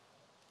பார்க்கணும்.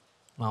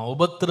 நான்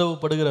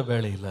உபத்திரவப்படுகிற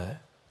வேளையில்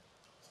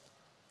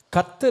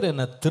கர்த்தர்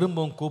என்னை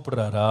திரும்பவும்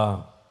கூப்பிடுறாரா,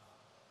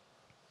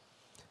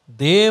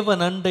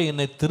 தேவன் அண்டை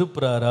என்னை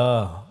திருப்புறாரா,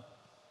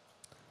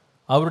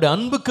 அவருடைய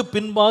அன்புக்கு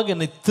பின்பாக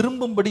என்னை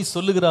திரும்பும்படி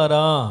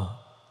சொல்லுகிறாரா.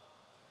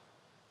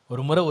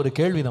 ஒரு முறை ஒரு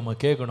கேள்வி நம்ம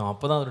கேட்கணும்,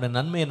 அப்போதான் அவருடைய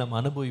நன்மையை நம்ம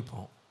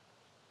அனுபவிப்போம்.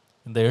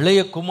 இந்த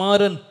இளைய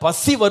குமாரன்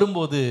பசி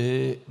வரும்போது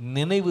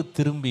நினைவு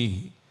திரும்பி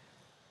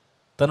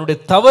தன்னுடைய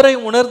தவறை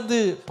உணர்ந்து,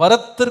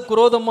 பரத்திற்கு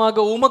விரோதமாக,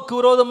 உமக்கு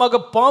விரோதமாக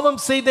பாவம்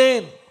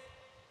செய்தேன்,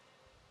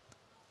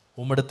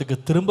 உம்மிடத்துக்கு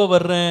திரும்ப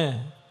வர்றேன்.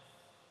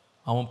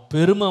 அவன்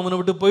பெருமை அவனை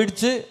விட்டு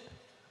போயிடுச்சு,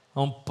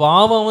 அவன்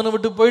பாவம் அவனை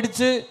விட்டு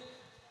போயிடுச்சு,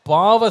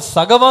 பாவ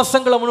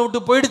சகவாசங்கள் அவனை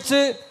விட்டு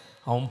போயிடுச்சு,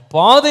 அவன்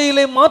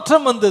பாதையிலே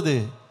மாற்றம் வந்தது.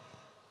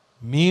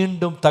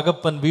 மீண்டும்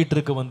தகப்பன்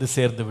வீட்டிற்கு வந்து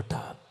சேர்ந்து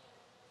விட்டான்.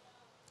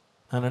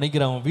 நான்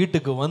நினைக்கிறேன், அவன்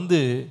வீட்டுக்கு வந்து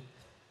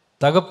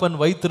தகப்பன்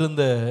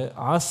வைத்திருந்த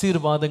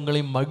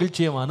ஆசீர்வாதங்களையும்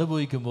மகிழ்ச்சியை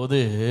அனுபவிக்கும் போது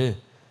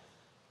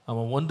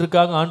அவன்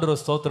ஒன்றுக்காக ஆண்டவரை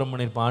ஸ்தோத்திரம்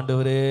பண்ணியிருப்பான்.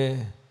 ஆண்டவரே,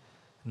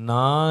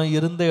 நான்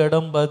இருந்த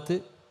இடம் பார்த்து,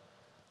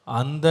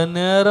 அந்த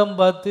நேரம்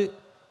பார்த்து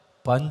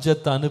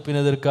பஞ்சத்தை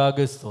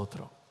அனுப்பினதற்காக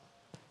ஸ்தோத்திரம்.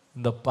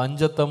 இந்த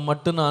பஞ்சத்தை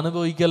மட்டும் நான்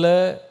அனுபவிக்கலை,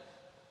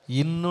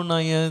 இன்னும்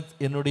நான்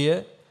என்னுடைய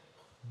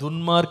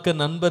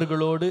துன்மார்க்க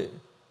நண்பர்களோடு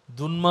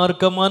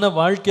துன்மார்க்கமான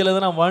வாழ்க்கையில்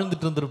தான் நான்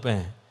வாழ்ந்துட்டு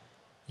இருந்திருப்பேன்.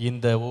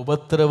 இந்த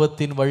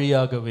உபத்திரவத்தின்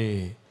வழியாகவே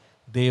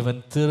தேவன்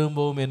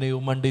திரும்பவும் என்னை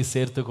உமண்டை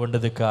சேர்த்து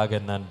கொண்டதுக்காக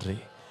நன்றி.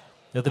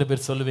 எத்தனை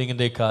பேர் சொல்லுவீங்க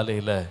இன்றைய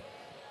காலையில்?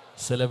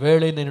 சில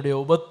வேளை என்னுடைய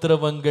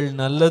உபத்திரவங்கள்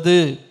நல்லது,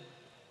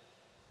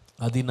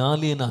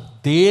 அதனாலே நான்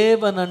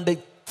தேவன் அண்டை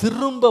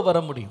திரும்ப வர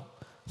முடியும்.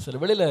 சில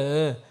வேளையில்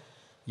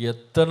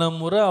எத்தனை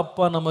முறை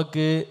அப்பா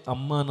நமக்கு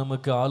அம்மா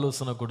நமக்கு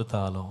ஆலோசனை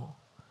கொடுத்தாலும்,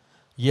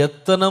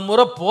 எத்தனை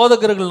முறை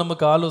போதகர்கள்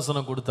நமக்கு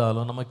ஆலோசனை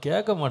கொடுத்தாலும் நம்ம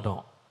கேட்க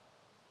மாட்டோம்.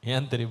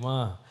 ஏன் தெரியுமா?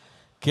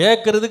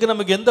 கேட்கறதுக்கு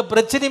நமக்கு எந்த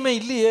பிரச்சனையுமே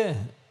இல்லையே.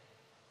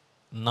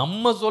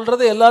 நம்ம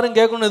சொல்றதை எல்லாரும்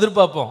கேட்கணும்னு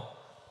எதிர்பார்ப்போம்.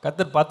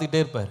 கர்த்தர்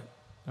பார்த்துக்கிட்டே இருப்பார்.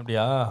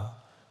 அப்படியா?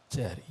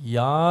 சரி,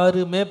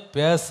 யாருமே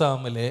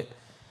பேசாமலே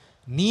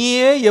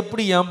நீயே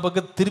எப்படி என்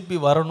பக்கம் திருப்பி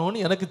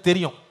வரணும்னு எனக்கு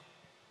தெரியும்.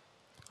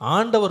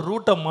 ஆண்டவர்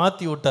ரூட்டை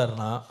மாற்றி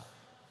விட்டார்னா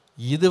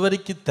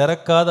இதுவரைக்கும்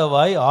திறக்காத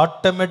வாய்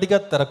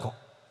ஆட்டோமேட்டிக்காக திறக்கும்.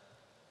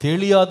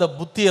 தெளியாத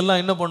புத்தி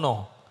எல்லாம் என்ன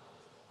பண்ணும்?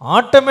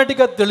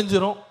 ஆட்டோமேட்டிக்காக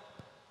தெளிஞ்சிரும்.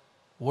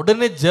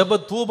 உடனே ஜெப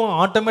தூபம்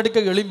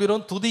ஆட்டோமேட்டிக்காக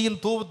எழும்பிடும்.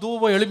 துதியின்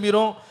தூபம்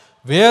எழும்பிடும்.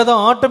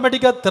 வேதம்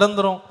ஆட்டோமேட்டிக்காக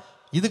திறந்துடும்.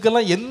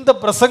 இதுக்கெல்லாம் எந்த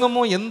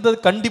பிரசங்கமும் எந்த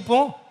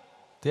கண்டிப்பும்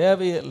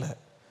தேவையே இல்லை.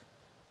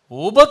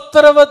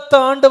 உபத்திரவத்தை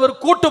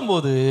ஆண்டவர்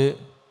கூட்டும்போது,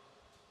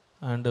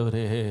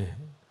 ஆண்டவரே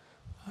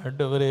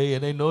ஆண்டவரே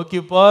என்னை நோக்கி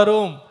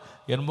பாரும்,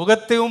 என்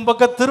முகத்தை உன்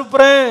பக்கம்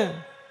திருப்புறேன்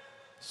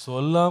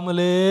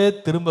சொல்லாமலே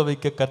திரும்ப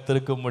வைக்க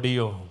கர்த்தருக்கு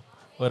முடியும்.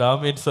 ஒரு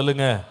ஆமீன்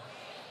சொல்லுங்க.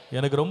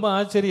 எனக்கு ரொம்ப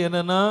ஆச்சரியம்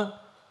என்னன்னா,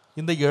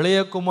 இந்த இளைய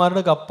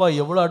குமாரனுக்கு அப்பா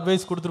எவ்வளோ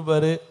அட்வைஸ்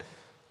கொடுத்துருப்பாரு.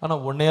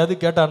 ஆனால் உன்னையாவது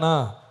கேட்டானா?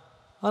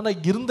 ஆனால்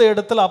இருந்த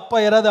இடத்துல அப்பா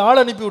யாராவது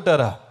ஆள் அனுப்பி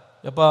விட்டாரா?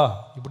 எப்பா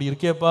இப்படி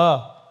இருக்கேப்பா,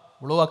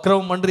 இவ்வளோ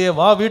அக்கிரமம் பண்ணுறியே,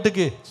 வா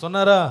வீட்டுக்கு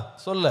சொன்னாரா?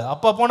 சொல்ல.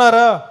 அப்பா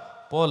போனாரா?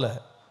 போல.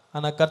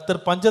 ஆனால்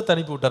கர்த்தர் பஞ்சத்தை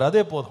அனுப்பி விட்டார்.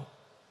 அதே போதும்.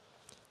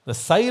 இந்த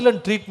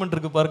சைலண்ட் ட்ரீட்மெண்ட்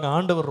இருக்கு பாருங்க.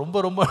 ஆண்டவர் ரொம்ப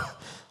ரொம்ப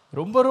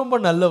ரொம்ப ரொம்ப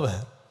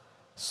நல்லவர்.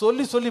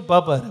 சொல்லி சொல்லி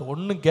பார்ப்பாரு.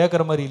 ஒன்றும்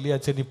கேட்குற மாதிரி இல்லையா?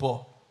 சரி நீ போ,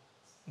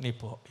 நீ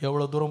போ.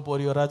 எவ்வளோ தூரம்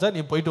போறியோ ராஜா,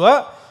 நீ போயிட்டு வா.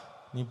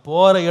 நீ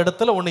போகிற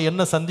இடத்துல உன்னை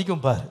என்ன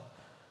சந்திக்கும் பாரு.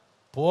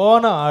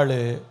 போன ஆள்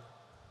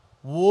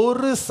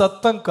ஒரு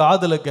சத்தம்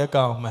காதில்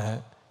கேட்காம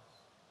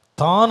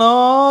தானா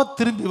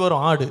திரும்பி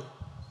வரும் ஆடு.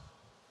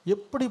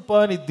 எப்படிப்பா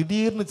நீ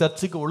திடீர்னு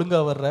சர்ச்சுக்கு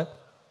ஒழுங்காக வர்ற?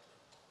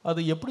 அது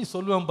எப்படி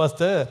சொல்லுவேன்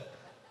பாஸ்டர்?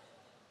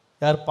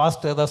 யார்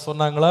பாஸ்டர் ஏதாவது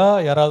சொன்னாங்களா?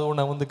 யாராவது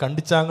உன்னை வந்து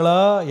கண்டிச்சாங்களா,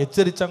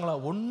 எச்சரிச்சாங்களா?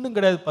 ஒன்றும்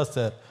கிடையாது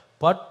பாஸ்டர்.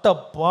 பட்ட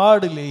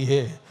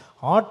பாடுலேயே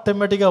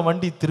ஆட்டோமேட்டிக்காக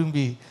வண்டி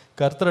திரும்பி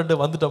கர்த்தரண்டு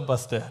வந்துட்டோம்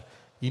பாஸ்டர்.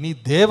 இனி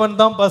தேவன்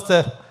தான்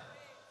பாஸ்டர்,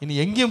 இனி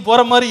எங்கேயும்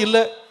போகிற மாதிரி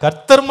இல்லை,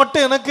 கர்த்தர்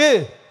மட்டும் எனக்கு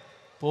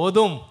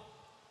போதும்.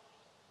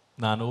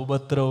 நான்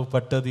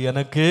உபத்திரவப்பட்டது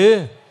எனக்கு.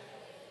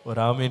 ஒரு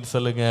ஆமீன்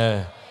சொல்லுங்க.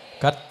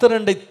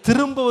 கர்த்தரண்டை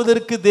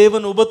திரும்புவதற்கு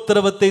தேவன்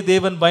உபத்திரவத்தை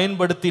தேவன்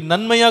பயன்படுத்தி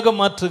நன்மையாக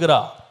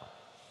மாற்றுகிறார்.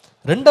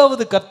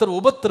 இரண்டாவது, கர்த்தர்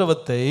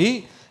உபத்திரவத்தை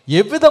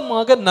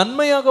எவ்விதமாக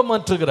நன்மையாக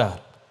மாற்றுகிறார்?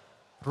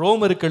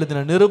 ரோமருக்கு எழுதின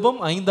நிருபம்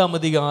 5ஆம்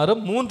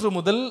அதிகாரம் 3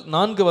 முதல்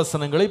 4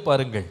 வசனங்களை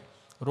பாருங்கள்.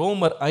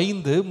 ரோமர்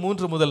 5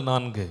 3 முதல்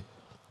 4.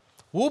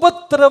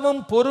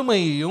 உபத்திரவம்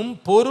பொறுமையையும்,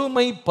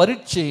 பொறுமை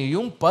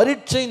பரீட்சையையும்,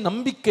 பரீட்சை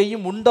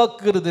நம்பிக்கையும்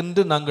உண்டாக்குகிறது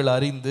என்று நாங்கள்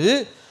அறிந்து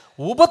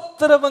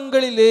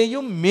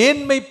உபத்திரவங்களிலேயும்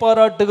மேன்மை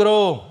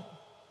பாராட்டுகிறோம்.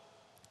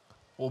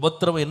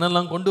 உபத்திரவம்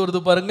என்னெல்லாம் கொண்டு வருது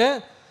பாருங்க.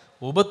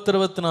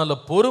 உபத்திரவத்தினால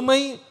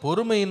பொறுமை,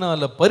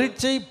 பொறுமையினால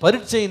பரீட்சை,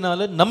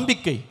 பரீட்சையினால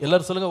நம்பிக்கை.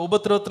 எல்லாரும் சொல்லுங்க,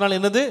 உபத்திரவத்தினால்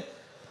என்னது?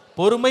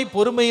 பொறுமை,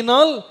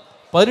 பொறுமையினால்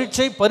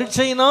பரீட்சை,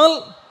 பரீட்சையினால்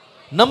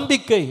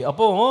நம்பிக்கை.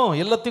 அப்போ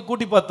எல்லாத்தையும்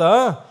கூட்டி பார்த்தா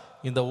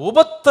இந்த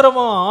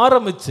உபத்திரவம்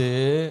ஆரம்பிச்சு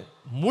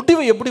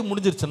முடிவு எப்படி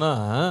முடிஞ்சிருச்சுன்னா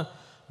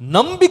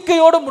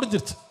நம்பிக்கையோட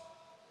முடிஞ்சிருச்சு.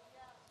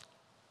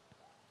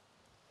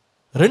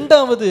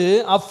 ரெண்டாவது,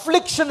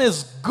 affliction is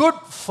good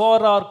for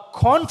our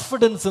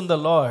confidence in the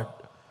Lord.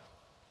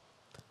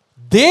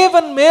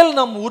 தேவன் மேல்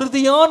நாம்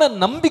உறுதியான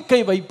நம்பிக்கை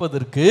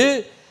வைப்பதற்கு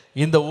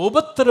இந்த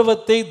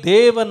உபத்திரவத்தை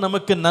தேவன்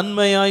நமக்கு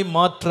நன்மையாய்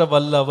மாற்ற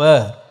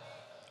வல்லவர்.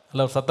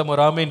 எல்லாம் சத்தம்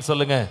ஒரு ஆமீன்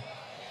சொல்லுங்க.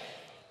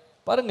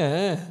 பாருங்க,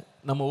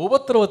 நம்ம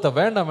உபத்திரவத்தை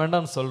வேண்டாம்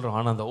வேண்டாம்னு சொல்றோம்.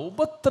 ஆனால் அந்த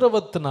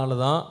உபத்திரவத்தினால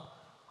தான்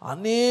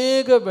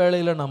அநேக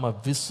வேளையில் நம்ம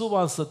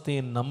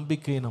விசுவாசத்தையும்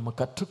நம்பிக்கையும் நம்ம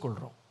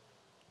கற்றுக்கொள்றோம்.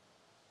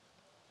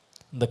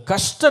 இந்த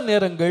கஷ்ட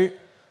நேரங்கள்,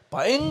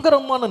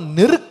 பயங்கரமான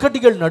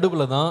நெருக்கடிகள்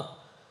நடுவில் தான்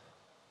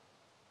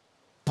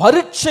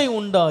பரீட்சை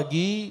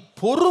உண்டாகி,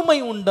 பொறுமை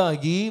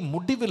உண்டாகி,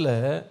 முடிவில்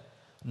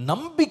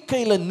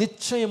நம்பிக்கையில்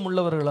நிச்சயம்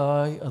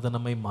உள்ளவர்களாய் அதை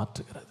நம்மை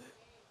மாற்றுகிறது.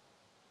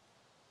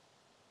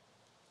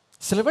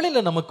 சில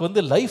வேளையில் நமக்கு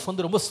வந்து லைஃப்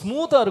வந்து ரொம்ப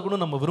ஸ்மூத்தாக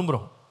இருக்கணும்னு நம்ம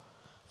விரும்புகிறோம்.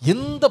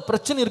 எந்த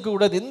பிரச்சனை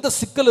இருக்கக்கூடாது, எந்த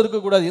சிக்கல்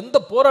இருக்கக்கூடாது, எந்த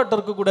போராட்டம்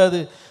இருக்கக்கூடாது,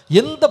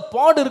 எந்த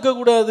பாடு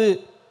இருக்கக்கூடாது,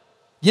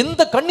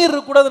 எந்த கண்ணீர்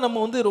இருக்கக்கூடாது.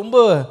 நம்ம வந்து ரொம்ப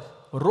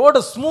ரோடை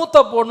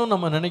ஸ்மூத்தாக போடணும்னு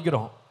நம்ம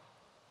நினைக்கிறோம்.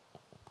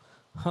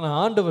 ஆனால்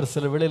ஆண்டவர்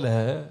சில வேளையில்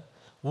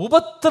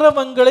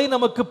உபத்திரவங்களை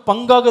நமக்கு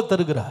பங்காக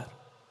தருகிறார்.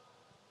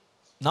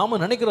 நாம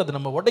நினைக்கிறது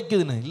நம்ம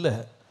உடைக்குதுன்னு இல்லை.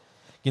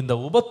 இந்த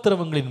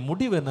உபத்திரவங்களின்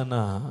முடிவு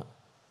என்னன்னா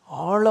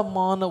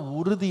ஆழமான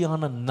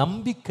உறுதியான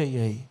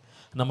நம்பிக்கையை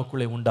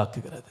நமக்குள்ளே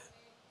உண்டாக்குகிறது.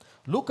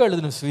 லூக்கா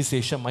எழுதின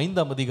சுவிசேஷம்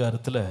 5ஆம்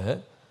அதிகாரத்தில்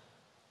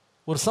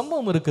ஒரு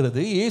சம்பவம்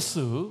இருக்கிறது.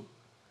 இயேசு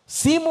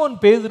சீமோன்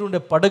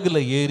பேதுருடைய படகுல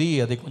ஏறி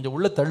அதை கொஞ்சம்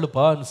உள்ள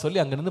தள்ளுப்பான்னு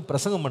சொல்லி அங்கிருந்து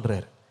பிரசங்கம்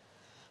பண்றாரு.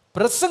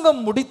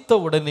 பிரசங்கம் முடித்த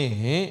உடனே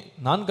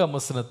 4ஆம்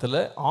வசனத்தில்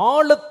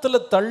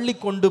ஆழத்தில் தள்ளி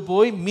கொண்டு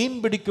போய் மீன்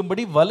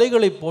பிடிக்கும்படி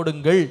வலைகளை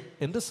போடுங்கள்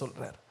என்று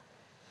சொல்றார்.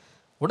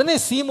 உடனே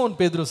சீமோன்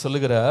பேதுரு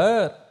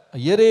சொல்லுகிறார்,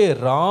 ஐயரே,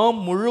 ராம்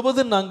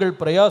முழுவதும் நாங்கள்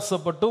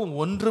பிரயாசப்பட்டும்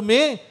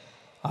ஒன்றுமே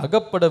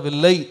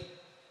அகப்படவில்லை.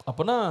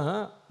 அப்போனா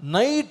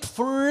நைட்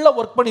ஃபுல்லாக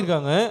ஒர்க்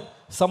பண்ணியிருக்காங்க,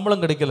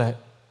 சம்பளம் கிடைக்கல.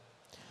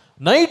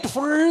 நைட்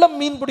ஃபுல்லாக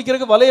மீன்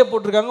பிடிக்கிறதுக்கு வலையை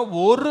போட்டிருக்காங்க,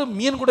 ஒரு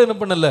மீன் கூட என்ன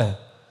பண்ணலை,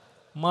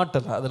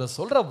 மாட்டலை. அதில்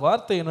சொல்கிற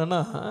வார்த்தை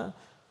என்னென்னா,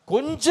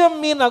 கொஞ்சம்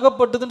மீன்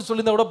அகப்பட்டதுன்னு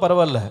சொல்லியிருந்தா கூட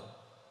பரவாயில்ல,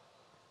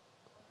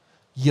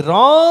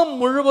 இராம்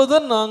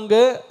முழுவதும்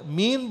நாங்கள்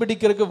மீன்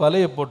பிடிக்கிறதுக்கு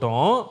வலையை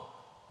போட்டோம்,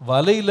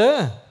 வலையில்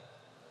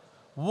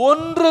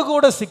ஒன்று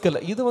கூட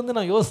சிக்கலை. இது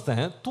நான்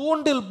யோசித்தேன்,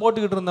 தூண்டில்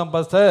போட்டுக்கிட்டு இருந்தேன்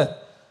பாஸ்டர்,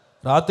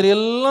 ராத்திரி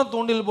எல்லாம்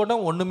தூண்டில்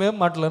போட்டேன், ஒன்றுமே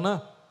மாட்டலைன்னா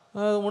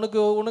உனக்கு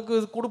உனக்கு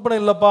கொடுப்பனை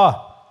இல்லைப்பா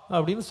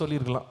அப்படின்னு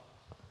சொல்லியிருக்கலாம்.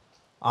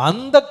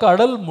 அந்த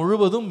கடல்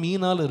முழுவதும்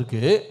மீனால்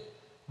இருக்குது.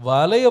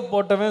 வலையை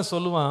போட்டவன்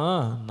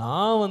சொல்லுவான்,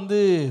 நான்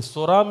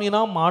சுறா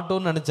மீனாக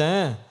மாட்டோன்னு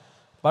நினச்சேன்,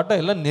 பார்த்தா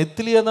எல்லாம்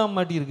நெத்திலியே தான்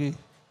மாட்டியிருக்கு,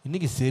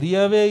 இன்றைக்கி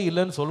சரியாகவே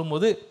இல்லைன்னு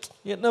சொல்லும்போது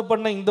என்ன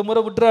பண்ண, இந்த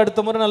முறை விட்டுற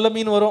அடுத்த முறை நல்ல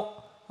மீன் வரும்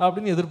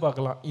அப்படின்னு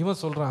எதிர்பார்க்கலாம்.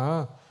 இவன் சொல்கிறான்,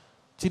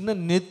 சின்ன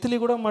நெத்திலி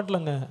கூட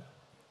மாட்டலங்க.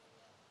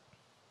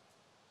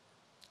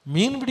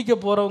 மீன் பிடிக்க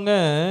போகிறவங்க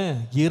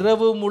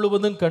இரவு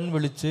முழுவதும் கண்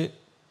விழிச்சு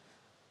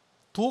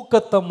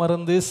தூக்கத்தை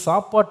மறந்து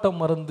சாப்பாட்டை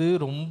மறந்து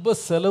ரொம்ப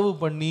செலவு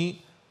பண்ணி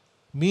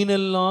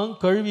மீனெல்லாம்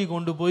கழுவி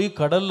கொண்டு போய்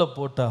கடலில்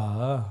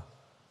போட்டால்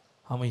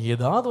அவன்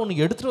ஏதாவது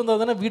ஒன்று எடுத்துகிட்டு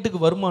வந்தால் தானே வீட்டுக்கு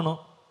வருமானம்.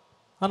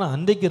 ஆனால்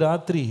அன்றைக்கு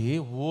ராத்திரி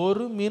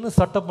ஒரு மீன்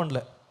சட்டை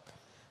பண்ணல.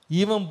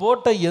 இவன்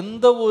போட்ட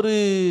எந்த ஒரு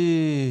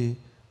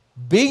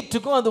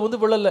பெயிட்டுக்கும் அது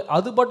விழலை.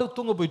 அது பாட்டுக்கு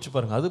தூங்க போயிடுச்சு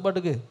பாருங்க. அது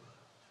பாட்டுக்கு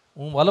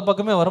உன் வலை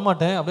பக்கமே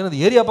வரமாட்டேன் அப்படின்னு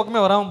அது ஏரியா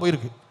பக்கமே வராமல்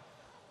போயிருக்கு.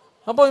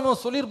 அப்போ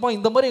இவன் சொல்லியிருப்பான்,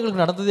 இந்த மாதிரி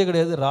எங்களுக்கு நடந்ததே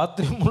கிடையாது,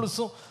 ராத்திரி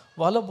முழுசும்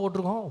வலை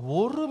போட்டிருக்கோம்,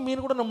 ஒரு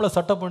மீன் கூட நம்மளை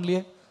சட்டை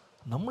பண்ணலையே,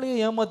 நம்மளையே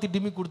ஏமாற்றி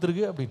டிமி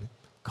கொடுத்துருக்கு அப்படின்னு.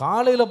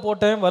 காலையில்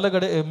போட்டேன் வலை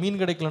மீன்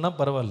கிடைக்கலன்னா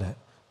பரவாயில்ல,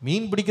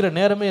 மீன் பிடிக்கிற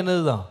நேரமே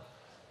என்னது தான்,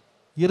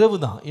 இரவு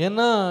தான்.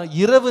 ஏன்னா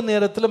இரவு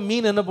நேரத்தில்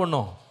மீன் என்ன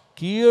பண்ணும்,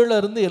 கீழே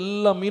இருந்து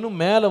எல்லா மீனும்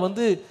மேலே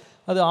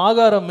அது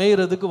ஆகாரம்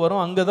மேய்கிறதுக்கு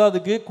வரும், அங்கே தான்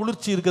அதுக்கு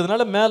குளிர்ச்சி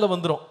இருக்கிறதுனால மேலே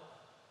வந்துடும்.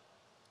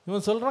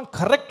 இவன் சொல்கிறான்,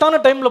 கரெக்டான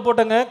டைமில்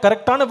போட்டேங்க,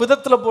 கரெக்டான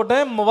விதத்தில்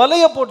போட்டேன்,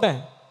 வலையை போட்டேன்,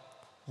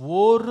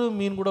 ஒரு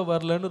மீன் கூட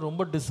வரலன்னு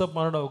ரொம்ப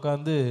டிஸப்பாயிண்டாக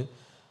உட்காந்து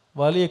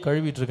வலையை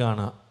கழுவிட்டு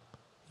இருக்கானா.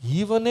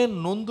 இவனே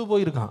நொந்து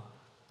போயிருக்கான்.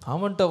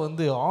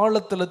 அவன்கிட்ட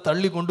ஆழத்தில்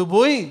தள்ளி கொண்டு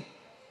போய்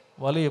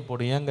வலையை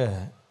போடு. ஏங்க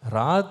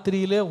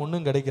ராத்திரியிலே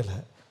ஒன்றும் கிடைக்கல,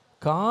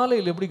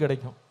 காலையில் எப்படி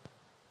கிடைக்கும்?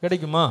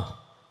 கிடைக்குமா?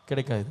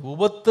 கிடைக்காது.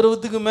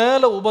 உபத்திரவத்துக்கு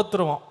மேலே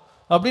உபத்திரவம்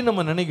அப்படின்னு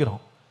நம்ம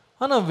நினைக்கிறோம்.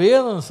 ஆனால்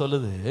வேதம்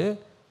சொல்லுது,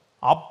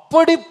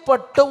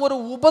 அப்படிப்பட்ட ஒரு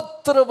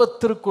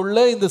உபத்திரவத்திற்குள்ள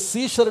இந்த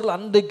சீஷர்கள்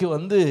அன்றைக்கு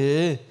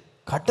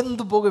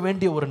கடந்து போக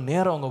வேண்டிய ஒரு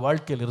நேரம் அவங்க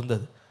வாழ்க்கையில்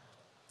இருந்தது.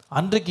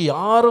 அன்றைக்கு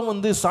யாரும்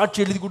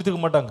சாட்சி எழுதி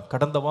கொடுத்துருக்க மாட்டாங்க.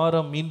 கடந்த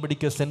வாரம் மீன்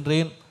பிடிக்க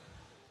சென்றேன்,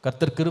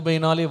 கர்த்தர்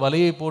கிருபையினாலே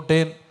வலையை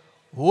போட்டேன்,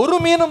 ஒரு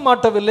மீனும்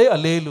மாட்டவில்லை,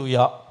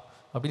 அல்லேலூயா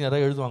அப்படின்னு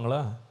யாராவது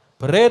எழுதுவாங்களா?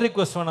 ப்ரேயர்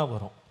ரிக்வெஸ்ட் வேணால்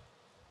வரும்,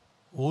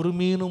 ஒரு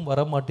மீனும்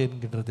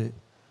வரமாட்டேன்கின்றது,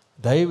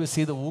 தயவு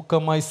செய்து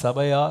ஊக்கமாய்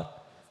சபையார்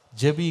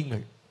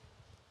ஜெபியுங்கள்,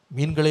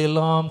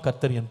 மீன்களையெல்லாம்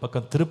கர்த்தர் என்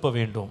பக்கம் திருப்ப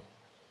வேண்டும்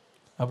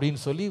அப்படின்னு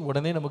சொல்லி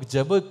உடனே நமக்கு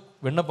ஜெப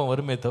விண்ணப்பம்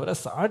வருமே தவிர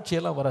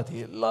சாட்சியெல்லாம் வராது.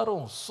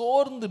 எல்லாரும்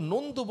சோர்ந்து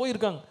நொந்து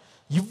போயிருக்காங்க.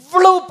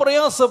 இவ்வளவு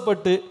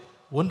பிரயாசப்பட்டு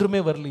ஒன்றுமே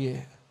வரலையே,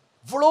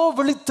 இவ்வளோ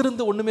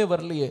விழித்திருந்து ஒன்றுமே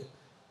வரலையே.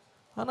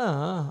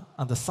 ஆனால்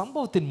அந்த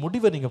சம்பவத்தின்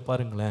முடிவை நீங்கள்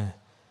பாருங்களேன்.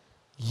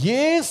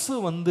 இயேசு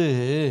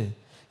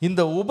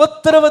இந்த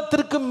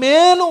உபத்திரவத்திற்கு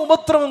மேலும்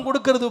உபத்திரவம்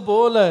கொடுக்கறது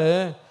போல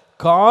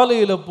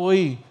காலையில்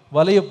போய்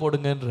வலையை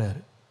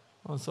போடுங்கன்றார்.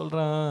 அவன்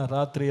சொல்கிறான்,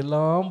 ராத்திரி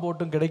எல்லாம்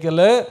போட்டும்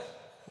கிடைக்கல,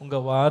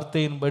 உங்கள்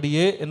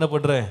வார்த்தையின்படியே என்ன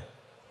பண்ணுறேன்,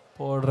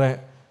 போடுறேன்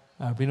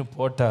அப்படின்னு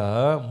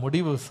போட்டால்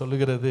முடிவு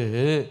சொல்லுகிறது,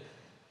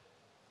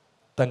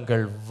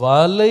 தங்கள்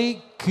வலை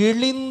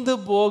கிழிந்து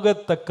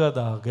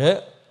போகத்தக்கதாக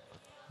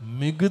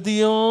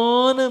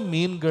மிகுதியான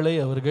மீன்களை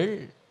அவர்கள்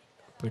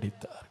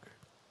பிடித்தார்கள்.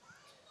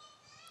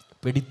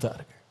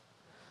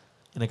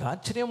 எனக்கு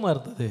ஆச்சரியமாக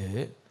இருந்தது,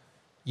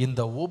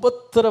 இந்த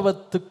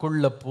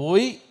உபத்திரவத்துக்குள்ள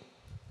போய்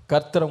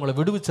கர்த்தர் அவங்களை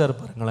விடுவிச்சார்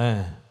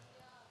பாருங்களேன்.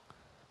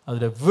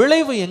 அதில்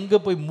விளைவு எங்கே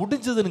போய்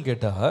முடிஞ்சதுன்னு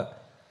கேட்டால்,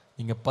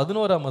 நீங்கள்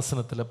 11ஆம்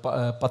வசனத்தில்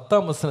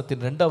 10ஆம்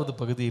வசனத்தின் 2வது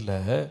பகுதியில்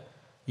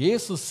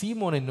இயேசு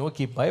சீமோனை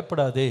நோக்கி,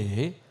 பயப்படாதே,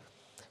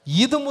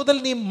 இது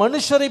முதல் நீ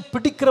மனுஷரை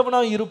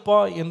பிடிக்கிறவனாக இருப்பா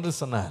என்று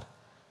சொன்னார்.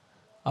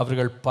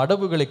 அவர்கள்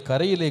படகுகளை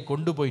கரையிலே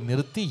கொண்டு போய்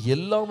நிறுத்தி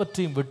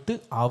எல்லாவற்றையும் விட்டு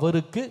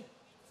அவருக்கு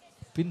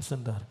பின்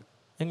சென்றார்கள்.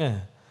 ஏங்க,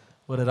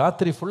 ஒரு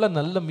ராத்திரி ஃபுல்லாக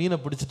நல்ல மீனை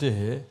பிடிச்சிட்டு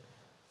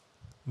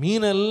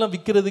மீனெல்லாம்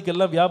விற்கிறதுக்கு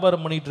எல்லாம்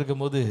வியாபாரம் பண்ணிகிட்டு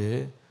இருக்கும்போது,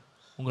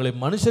 உங்களை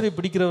மனுஷரை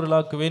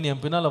பிடிக்கிறவர்களாக்குவேன்,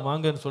 என் பின்னால்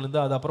வாங்கன்னு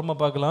சொல்லியிருந்தா அது அப்புறமா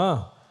பார்க்கலாம்,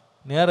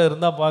 நேரம்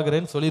இருந்தால்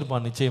பார்க்குறேன்னு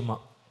சொல்லியிருப்பான்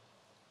நிச்சயமாக.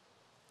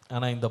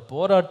 ஆனால் இந்த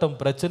போராட்டம்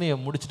பிரச்சனையை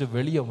முடிச்சுட்டு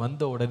வெளியே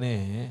வந்த உடனே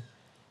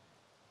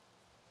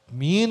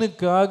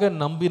மீனுக்காக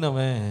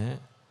நம்பினவன்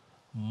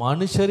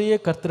மனுஷரையே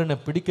கர்த்தரனை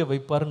பிடிக்க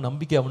வைப்பாருன்னு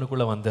நம்பிக்கை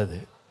அவனுக்குள்ளே வந்தது.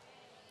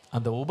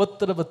 அந்த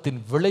உபத்திரவத்தின்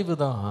விளைவு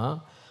தான்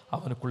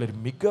அவனுக்குள்ளே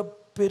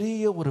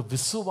மிகப்பெரிய ஒரு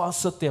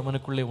விசுவாசத்தை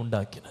அவனுக்குள்ளே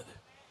உண்டாக்கினது.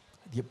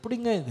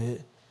 எப்படிங்க இது,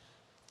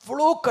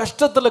 இவ்வளோ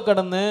கஷ்டத்தில்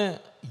கடந்தேன்,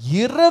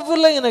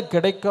 இரவில் எனக்கு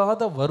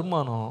கிடைக்காத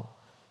வருமானம்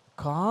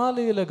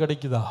காலையில்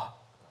கிடைக்குதா,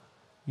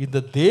 இந்த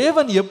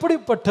தேவன்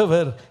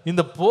எப்படிப்பட்டவர்,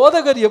 இந்த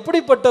போதகர்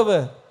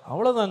எப்படிப்பட்டவர்.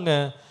 அவ்வளோதாங்க.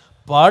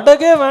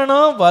 படகே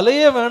வேணாம்,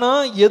 வலையே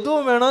வேணாம்,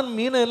 எதுவும் வேணாம்,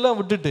 மீனை எல்லாம்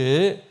விட்டுட்டு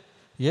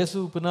இயேசு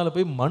பின்னால்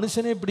போய்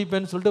மனுஷனே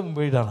பிடிப்பேன்னு சொல்லிட்டு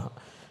போயிட்டானான்.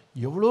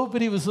 எவ்வளோ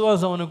பெரிய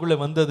விசுவாசம் அவனுக்குள்ளே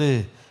வந்தது.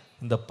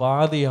 இந்த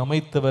பாதை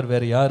அமைத்தவர்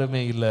வேற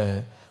யாருமே இல்லை,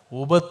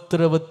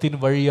 உபத்திரவத்தின்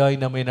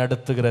வழியாய் நம்மை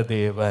நடத்துகிற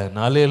தேவன்.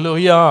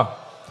 அல்லேலூயா.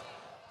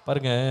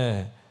 பாருங்க,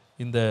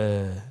 இந்த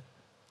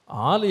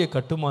ஆலய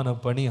கட்டுமான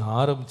பணி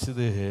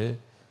ஆரம்பிச்சது,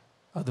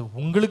 அது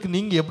உங்களுக்கு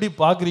நீங்கள் எப்படி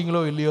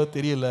பார்க்குறீங்களோ இல்லையோ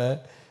தெரியல.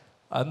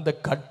 அந்த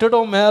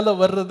கட்டடம் மேலே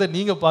வர்றதை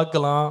நீங்கள்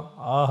பார்க்கலாம்.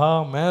 ஆஹா,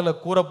 மேலே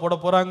கூரை போட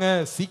போகிறாங்க,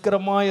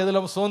 சீக்கிரமாக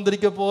எதில்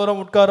சுதந்திரிக்க போகிறோம்,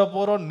 உட்கார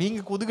போகிறோம்,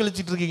 நீங்கள்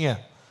குதுகலிச்சிட்டு இருக்கீங்க.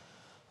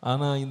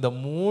 ஆனால் இந்த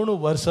 3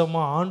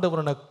 வருஷமாக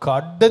ஆண்டவர் என்னை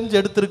கடைஞ்சு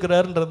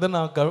எடுத்திருக்கிறாருன்றதை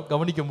நான்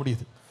கவனிக்க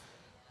முடியுது.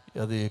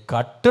 அது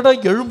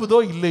கட்டடம் எழும்புதோ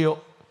இல்லையோ,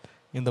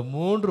 இந்த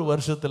 3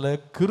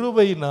 வருஷத்தில்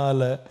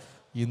கிருபையினால்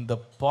இந்த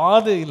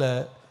பாதையில்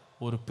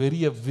ஒரு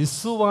பெரிய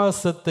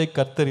விசுவாசத்தை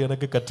கர்த்தர்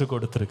எனக்கு கற்றுக்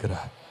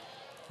கொடுத்திருக்கிறார்.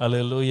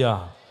 அல்லேலூயா.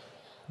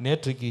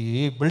 நேற்றுக்கு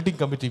பில்டிங்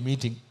கமிட்டி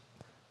மீட்டிங்.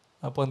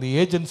 அப்போ அந்த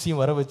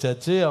ஏஜென்சியும் வர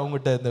வச்சாச்சு.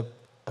 அவங்ககிட்ட இந்த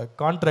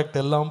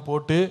கான்ட்ராக்ட் எல்லாம்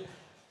போட்டு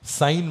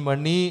சைன்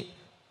பண்ணி,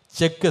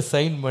 செக்கை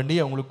சைன் பண்ணி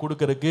அவங்களுக்கு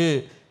கொடுக்கறதுக்கு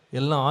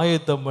எல்லாம்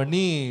ஆயத்தம்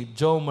பண்ணி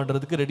ஜெபம்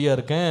பண்ணுறதுக்கு ரெடியாக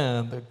இருக்கேன்.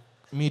 அந்த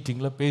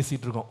மீட்டிங்கில்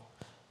பேசிகிட்டு இருக்கோம்.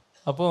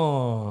 அப்போ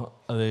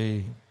அதை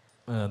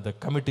அந்த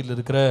கமிட்டியில்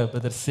இருக்கிற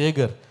பிரதர்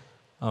சேகர்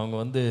அவங்க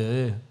வந்து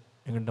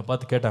எங்கிட்ட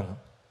பார்த்து கேட்டாங்க,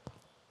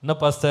 என்ன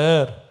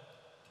பாஸ்டர்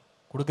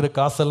கொடுக்குற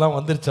காசெல்லாம்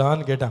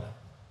வந்துருச்சான்னு கேட்டாங்க.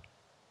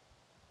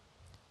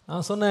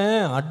 நான் சொன்னேன்,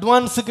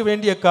 அட்வான்ஸுக்கு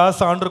வேண்டிய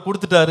காசு ஆண்டவர்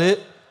கொடுத்துட்டாரு.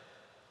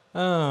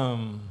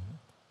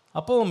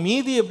 அப்போ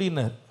மீதி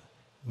எப்படின்னார்,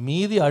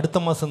 மீதி அடுத்த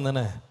மாதம்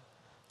தானே,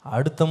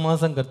 அடுத்த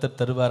மாதம் கர்த்தர்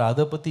தருவார்,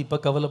 அதை பற்றி இப்போ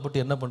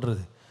கவலைப்பட்டு என்ன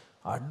பண்ணுறது,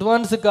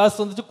 அட்வான்ஸு காசு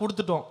வந்துச்சு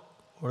கொடுத்துட்டோம்.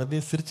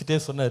 உடனே சிரிச்சுட்டே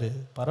சொன்னார்,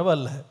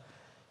 பரவாயில்ல,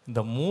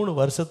 இந்த 3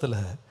 வருஷத்தில்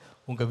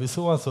உங்கள்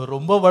விசுவாசம்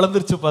ரொம்ப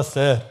வளர்ந்துருச்சு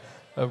பாஸ்டர்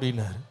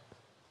அப்படின்னாரு.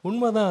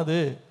 உண்மைதான். அது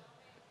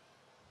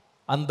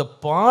அந்த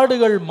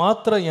பாடுகள்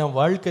மாத்திரம் என்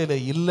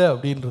வாழ்க்கையில் இல்லை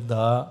அப்படின்னு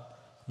இருந்தா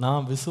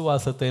நான்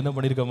விசுவாசத்தை என்ன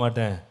பண்ணியிருக்க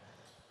மாட்டேன்,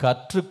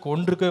 கற்று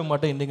கொண்டிருக்கவே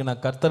மாட்டேன். இன்றைக்கி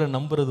நான் கர்த்தரை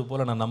நம்புறது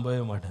போல் நான்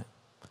நம்பவே மாட்டேன்.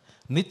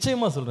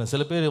 நிச்சயமாக சொல்கிறேன்.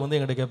 சில பேர் வந்து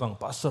என்கிட்ட கேட்பாங்க,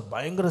 பாஸ்டர்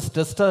பயங்கர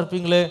ஸ்ட்ரெஸ்டாக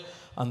இருப்பீங்களே,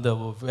 அந்த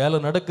வேலை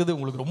நடக்குது,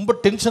 உங்களுக்கு ரொம்ப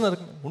டென்ஷனாக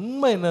இருக்கு.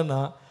 உண்மை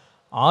என்னென்னா,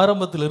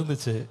 ஆரம்பத்தில்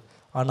இருந்துச்சு.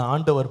 ஆனால்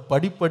ஆண்டவர்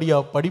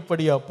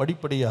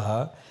படிப்படியாக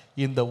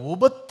இந்த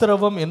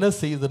உபத்திரவம் என்ன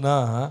செய்யுதுன்னா,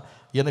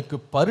 எனக்கு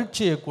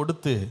பரீட்சையை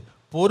கொடுத்து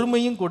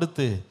பொறுமையும்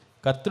கொடுத்து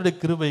கர்த்தருடைய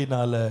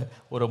கிருபையினால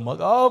ஒரு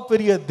மகா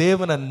பெரிய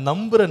தேவனை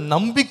நம்புகிற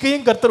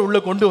நம்பிக்கையும் கர்த்தர் உள்ளே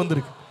கொண்டு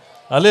வந்திருக்கு.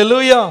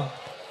 அல்லேலூயா.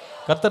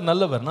 கர்த்தர்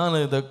நல்லவர். நான்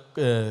இந்த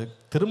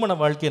திருமண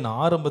வாழ்க்கையின்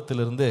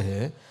ஆரம்பத்திலிருந்து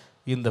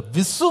இந்த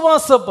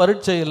விசுவாச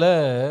பரீட்சையில்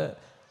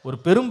ஒரு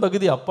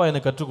பெரும்பகுதி அப்பா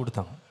எனக்கு கற்றுக்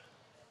கொடுத்தாங்க.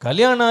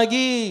 கல்யாணம்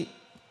ஆகி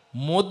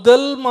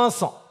முதல்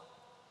மாதம்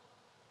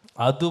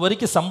அது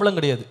வரைக்கும் சம்பளம்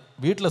கிடையாது,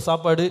 வீட்டில்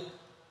சாப்பாடு,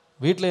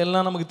 வீட்டில்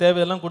எல்லாம் நமக்கு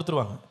தேவையெல்லாம்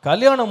கொடுத்துருவாங்க.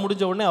 கல்யாணம்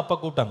முடிஞ்ச உடனே அப்பா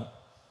கூப்பிட்டாங்க,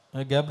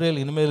 கேப்ரியல்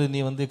இனிமேல் நீ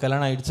வந்து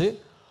கல்யாணம் ஆகிடுச்சு,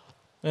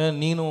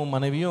 நீனும்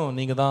மனைவியும்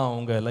நீங்கள் தான்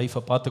உங்கள்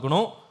லைஃப்பை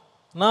பார்த்துக்கணும்,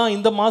 நான்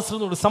இந்த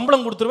மாதத்துலேருந்து ஒரு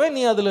சம்பளம் கொடுத்துருவேன்,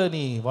 நீ அதில்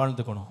நீ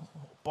வாழ்ந்துக்கணும்.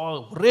 அப்பா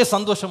ஒரே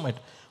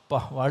சந்தோஷமாயிட்டு, அப்பா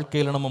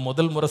வாழ்க்கையில் நம்ம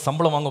முதல் முறை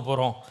சம்பளம் வாங்க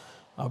போகிறோம்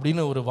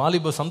அப்படின்னு ஒரு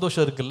வாலிப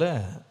சந்தோஷம் இருக்குல்ல.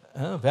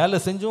 வேலை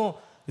செஞ்சும்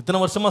இத்தனை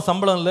வருஷமாக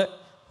சம்பளம் இல்லை,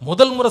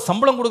 முதல் முறை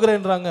சம்பளம்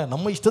கொடுக்குறேன்றாங்க,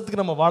 நம்ம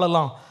இஷ்டத்துக்கு நம்ம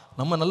வாழலாம்,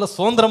 நம்ம நல்ல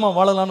சுதந்திரமாக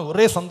வாழலான்னு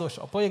ஒரே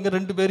சந்தோஷம். அப்போ எங்கள்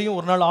 2 பேரையும்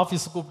ஒரு நாள்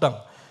ஆஃபீஸுக்கு கூப்பிட்டாங்க.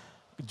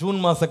 ஜூன்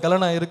மாதம்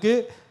கல்யாணம்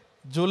இருக்குது,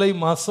 ஜூலை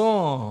மாதம்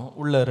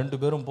உள்ள 2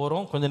 பேரும்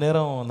போகிறோம். கொஞ்சம்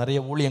நேரம் நிறைய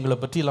ஊழியங்களை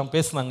பற்றி எல்லாம்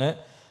பேசினாங்க.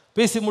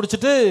 பேசி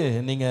முடிச்சுட்டு,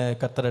 நீங்கள்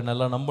கர்த்தரை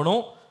நல்லா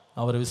நம்பணும்,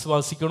 அவரை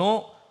விசுவாசிக்கணும்,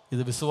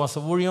 இது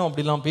விசுவாச ஊழியம்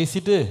அப்படிலாம்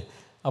பேசிட்டு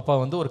அப்பா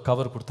வந்து ஒரு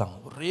கவர் கொடுத்தாங்க.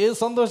 ஒரே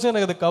சந்தோஷம்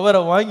எனக்கு. அந்த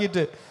கவரை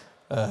வாங்கிட்டு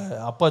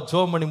அப்பா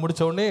ஜோம் பண்ணி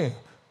முடித்த உடனே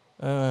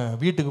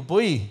வீட்டுக்கு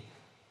போய்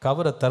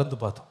கவரை திறந்து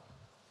பார்த்தோம்.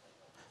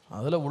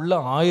 அதில் உள்ள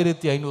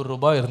 1500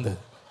 ரூபாய் இருந்தது.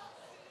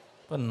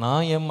 இப்போ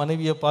நான் என்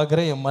மனைவியை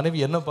பார்க்குறேன், என் மனைவி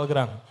என்ன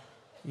பார்க்குறாங்க,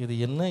 இது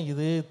என்ன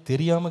இது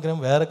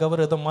தெரியாமல் வேறு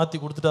கவர் எதை மாற்றி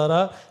கொடுத்துட்டாரா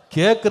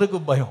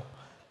கேட்குறதுக்கு பயம்,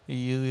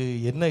 இது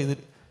என்ன இது.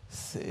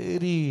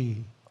 சரி,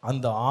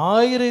 அந்த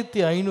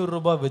 1500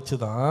 ரூபாய் வச்சு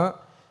தான்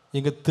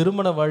எங்கள்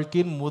திருமண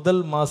வாழ்க்கையின்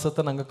முதல்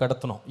மாதத்தை நாங்கள்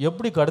கடத்தினோம்.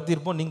 எப்படி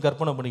கடத்தியிருப்போம் நீங்கள்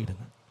கற்பனை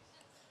பண்ணிக்கிடுங்க.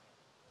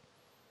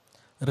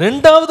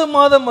 2வது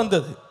மாதம்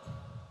வந்தது,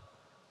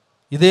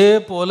 இதே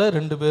போல்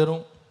 2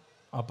 பேரும்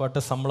அப்பாட்ட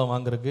சம்பளம்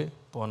வாங்குறதுக்கு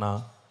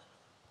போனால்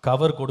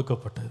கவர்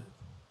கொடுக்கப்பட்டது.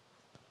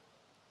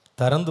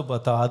 திறந்து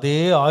பார்த்தா அதே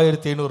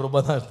 1500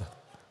 ரூபாய் தான் இருந்தது.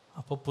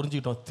 அப்போ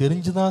புரிஞ்சுக்கிட்டோம்,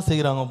 தெரிஞ்சு தான்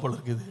செய்கிறாங்க போல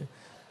இருக்குது.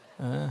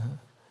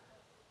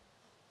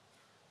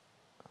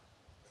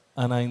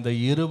 ஆனால் இந்த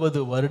 20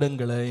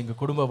 வருடங்களை எங்கள்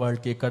குடும்ப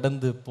வாழ்க்கையை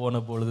கடந்து போன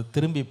பொழுது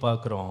திரும்பி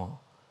பார்க்குறோம்,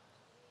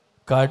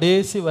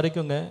 கடைசி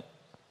வரைக்குங்க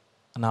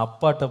நான்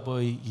அப்பாட்ட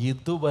போய்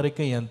இது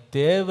வரைக்கும் என்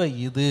தேவை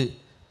இது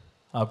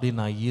அப்படின்னு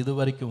நான் இது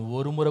வரைக்கும்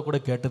ஒரு முறை கூட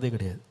கேட்டதே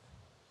கிடையாது.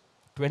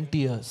 20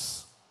 years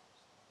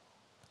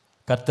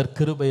கர்த்தர்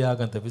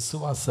கிருபையாக அந்த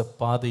விசுவாச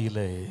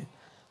பாதையில்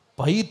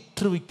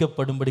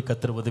பயிற்றுவிக்கப்படும்படி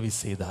கர்த்தர் உதவி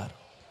செய்தார்.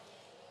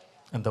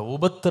 அந்த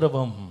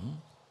உபத்திரவம்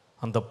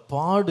அந்த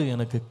பாடு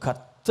எனக்கு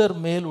கர்த்தர்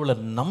மேல் உள்ள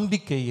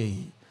நம்பிக்கையை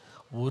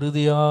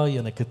உறுதியாக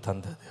எனக்கு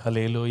தந்தது.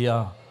 ஹல்லேலூயா.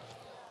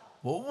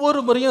 ஒவ்வொரு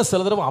முறையும்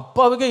சில தடவை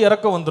அப்பாவுக்கே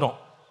இறக்கம் வந்துடும்.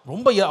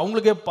 ரொம்ப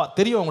அவங்களுக்கே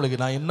தெரியும்,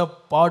 அவங்களுக்கு நான் என்ன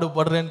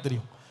பாடுபடுறேன்னு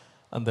தெரியும்.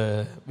 அந்த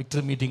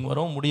விக்டரி மீட்டிங்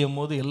வரும், முடியும்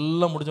போது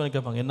எல்லாம் முடிஞ்சவங்க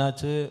கேட்பாங்க,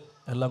 என்னாச்சு,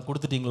 எல்லாம்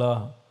கொடுத்துட்டிங்களா?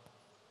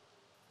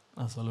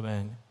 நான்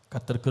சொல்லுவேன்,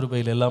 கர்த்தர்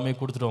கிருபையில் எல்லாமே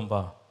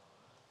கொடுத்துட்டோம்ப்பா.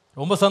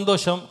 ரொம்ப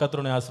சந்தோஷம்,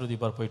 கர்த்தருடைய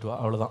ஆசீர்வதிப்பார், போயிட்டு வா,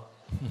 அவ்வளோதான்.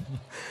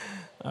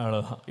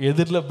 அவ்வளோதான்.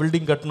 எதிரில்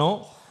பில்டிங் கட்டணும்.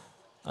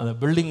 அந்த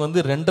பில்டிங் வந்து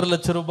 2.5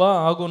 லட்சம் ரூபாய்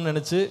ஆகும்னு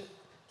நினச்சி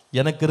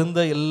எனக்கு இருந்த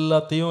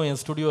எல்லாத்தையும், என்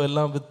ஸ்டுடியோ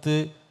எல்லாம் விற்று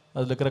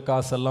அதில் இருக்கிற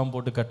காசெல்லாம்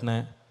போட்டு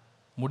கட்டினேன்.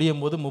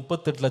 முடியும் போது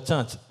 38 லட்சம்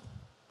ஆச்சு.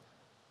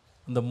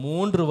 அந்த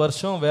 3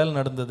 வருஷம் வேலை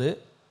நடந்தது.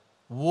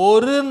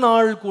 ஒரு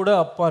நாள் கூட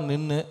அப்பா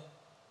நின்று,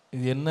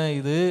 இது என்ன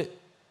இது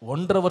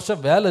 1.5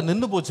 வருஷம் வேலை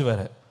நின்று போச்சு.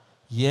 வேற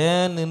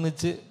ஏன்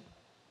நின்றுச்சு,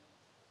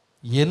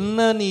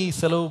 என்ன நீ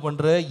செலவு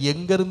பண்ணுற,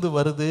 எங்கேருந்து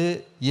வருது,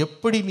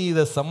 எப்படி நீ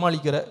இதை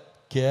சமாளிக்கிற,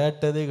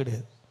 கேட்டதே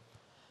கிடையாது.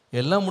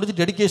 எல்லாம் முடிச்சு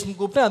டெடிக்கேஷன்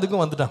கூப்பிட்டேன்,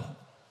 அதுக்கும் வந்துட்டாங்க.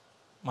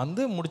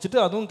 வந்து முடிச்சுட்டு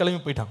அதுவும்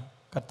கிளம்பி போயிட்டாங்க.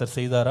 கர்த்தர்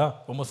செய்தாரா,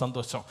 ரொம்ப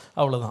சந்தோஷம்,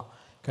 அவ்வளோதான்,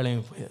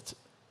 கிளம்பி போயாச்சு.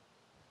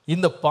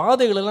 இந்த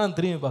பாதைகளெல்லாம்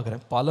திரும்பி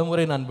பார்க்குறேன். பல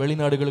முறை நான்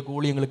வெளிநாடுகளுக்கு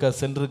ஊழியங்களுக்காக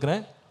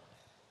சென்றிருக்கிறேன்.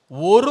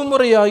 ஒரு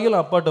முறையாகில்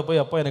அப்பாட்ட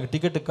போய், அப்பா எனக்கு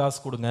டிக்கெட்டு காசு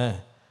கொடுங்க,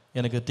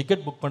 எனக்கு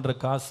டிக்கெட் புக் பண்ணுற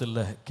காசு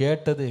இல்லை,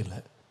 கேட்டதே இல்லை.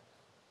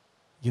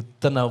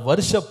 இத்தனை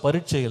வருஷ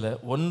பரீட்சையில்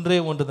ஒன்றே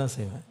ஒன்று தான்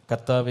செய்வேன்,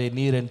 கர்த்தாவே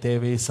நீர் என்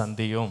தேவையை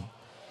சந்தியும்.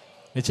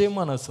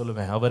 நிச்சயமாக நான்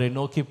சொல்லுவேன், அவரை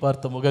நோக்கி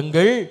பார்த்த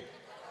முகங்கள்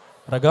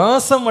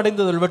பிரகாசம்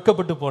அடைந்ததில்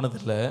வெட்கப்பட்டு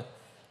போனதில்லை.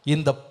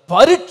 இந்த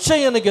பரீட்சை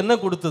எனக்கு என்ன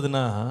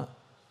கொடுத்ததுன்னா,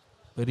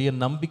 பெரிய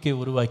நம்பிக்கை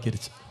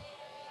உருவாக்கிருச்சு.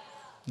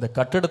 இந்த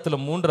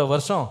கட்டடத்தில் 3.5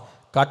 வருஷம்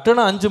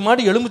கட்டணம் 5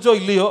 மாடி எழும்புச்சோ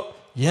இல்லையோ,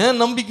 ஏன்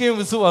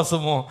நம்பிக்கையும்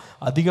விசுவாசமும்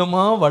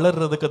அதிகமாக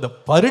வளர்றதுக்கு அந்த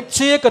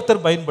பரீட்சையை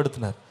கர்த்தர்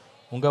பயன்படுத்தினார்.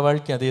 உங்கள்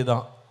வாழ்க்கை அதே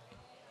தான்.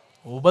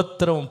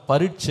 உபத்திரவம்,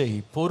 பரீட்சை,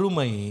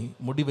 பொறுமை,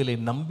 முடிவிலே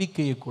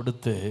நம்பிக்கையை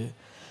கொடுத்து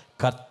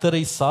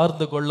கர்த்தரை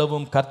சார்ந்து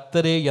கொள்ளவும்,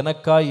 கர்த்தரே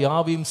எனக்காய்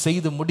யாவையும்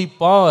செய்து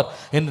முடிப்பார்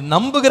என்று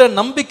நம்புகிற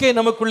நம்பிக்கை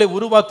நமக்குள்ளே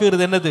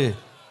உருவாக்குகிறது. என்னது?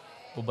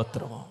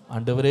 உபத்திரவம்.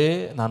 ஆண்டவரே,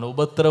 நான்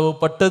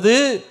உபத்திரவப்பட்டது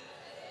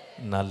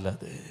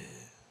நல்லது,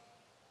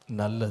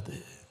 நல்லது.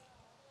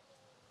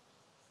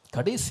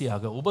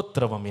 கடைசியாக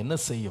உபத்திரவம் என்ன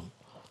செய்யும்?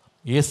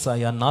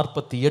 ஏசாயா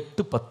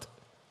 48:10,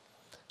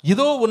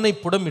 இதோ உன்னை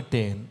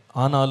புடமிட்டேன்,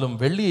 ஆனாலும்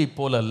வெள்ளியைப்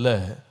போல அல்ல,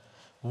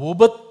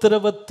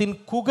 உபத்திரவத்தின்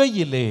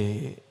குகையிலே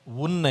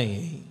உன்னை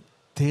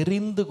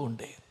தெரிந்து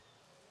கொண்டேன்.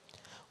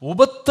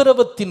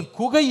 உபத்திரவத்தின்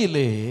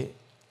குகையிலே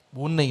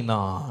உன்னை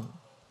நான்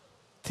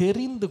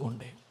தெரிந்து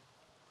கொண்டேன்.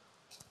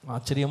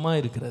 ஆச்சரியமா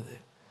இருக்கிறது.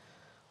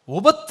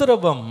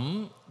 உபத்திரவம்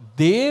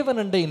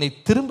தேவனண்டை என்னை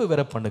திரும்ப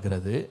வர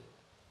பண்ணுகிறது.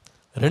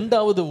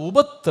 2வது,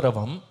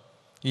 உபத்திரவம்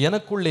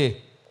எனக்குள்ளே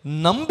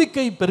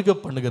நம்பிக்கை பெருக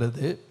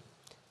பண்ணுகிறது.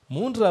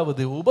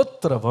 3வது,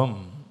 உபத்திரவம்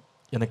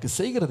எனக்கு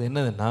செய்கிறது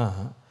என்னதுன்னா,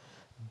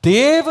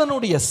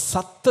 தேவனுடைய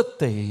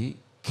சத்தத்தை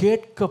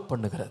கேட்க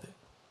பண்ணுகிறது.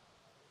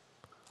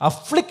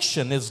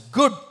 Affliction is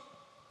good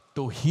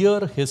to hear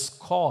his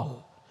call.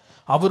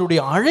 அவருடைய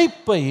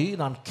அழைப்பை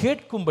நான்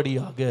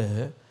கேட்கும்படியாக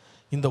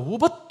இந்த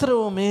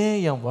உபத்திரவமே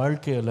என்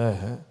வாழ்க்கையில்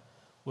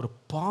ஒரு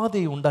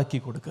பாதையை உண்டாக்கி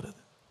கொடுக்கிறது.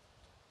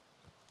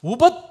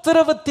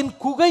 உபத்திரவத்தின்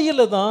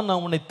குகையில் தான்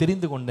நான் உன்னை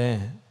தெரிந்து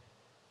கொண்டேன்.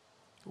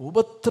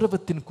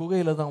 உபத்திரவத்தின்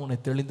குகையில் தான் உன்னை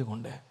தெளிந்து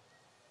கொண்டேன்.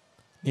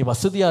 நீ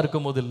வசதியாக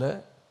இருக்கும் போதில்லை,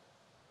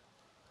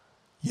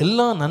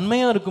 எல்லாம்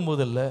நன்மையாக இருக்கும்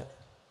போதில்லை,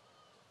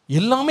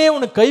 எல்லாமே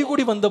உனக்கு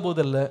கைகூடி வந்த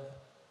போதில்லை,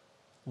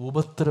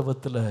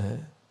 உபத்திரவத்தில்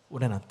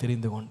உன்னை நான்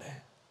தெரிந்து கொண்டேன்.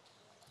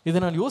 இதை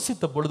நான்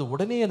யோசித்த பொழுது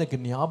உடனே எனக்கு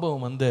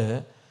ஞாபகம் வந்த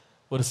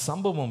ஒரு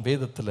சம்பவம்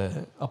வேதத்தில்,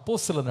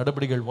 அப்போஸ்தலர்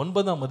நடபடிகள்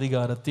 9ஆம்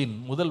அதிகாரத்தின்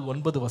முதல்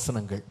 9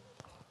 வசனங்கள்.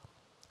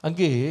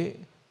 அங்கே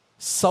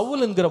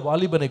சவுல் என்கிற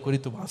வாலிபனை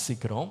குறித்து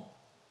வாசிக்கிறோம்.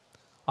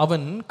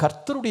 அவன்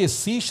கர்த்தருடைய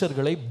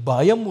சீஷர்களை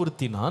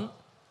பயமுறுத்தினான்,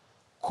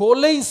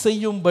 கொலை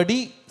செய்யும்படி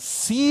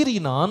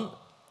சீறினான்,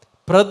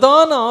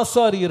 பிரதான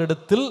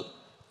ஆசாரியரிடத்தில்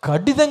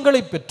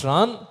கடிதங்களை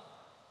பெற்றான்.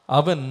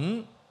 அவன்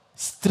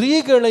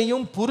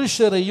ஸ்திரீகளையும்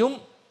புருஷரையும்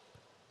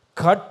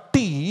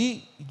கட்டி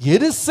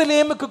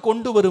எருசலேமுக்கு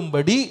கொண்டு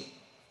வரும்படி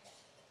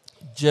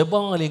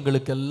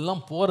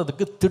ஜெபாலயங்களுக்கெல்லாம்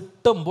போறதுக்கு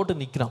திட்டம் போட்டு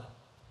நிற்கிறான்.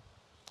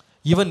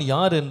 இவன்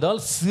யார் என்றால்,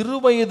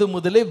 சிறுவயது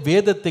முதலே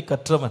வேதத்தை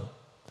கற்றவன்,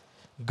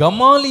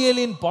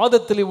 கமாலியலின்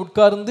பாதத்திலே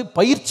உட்கார்ந்து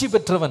பயிற்சி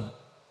பெற்றவன்,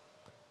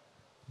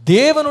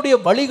 தேவனுடைய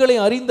வழிகளை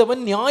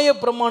அறிந்தவன், நியாய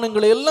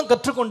பிரமாணங்களை எல்லாம்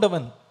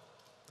கற்றுக்கொண்டவன்,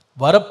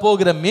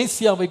 வரப்போகிற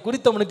மேசியாவை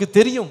குறித்து அவனுக்கு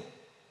தெரியும்.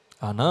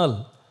 ஆனால்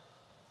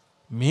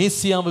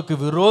மேசியாவுக்கு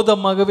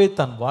விரோதமாகவே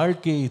தன்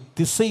வாழ்க்கையை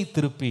திசை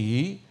திருப்பி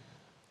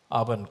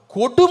அவன்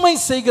கொடுமை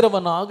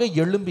செய்கிறவனாக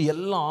எழும்பி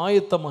எல்லாம்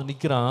ஆயத்தமாக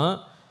நிற்கிறான்.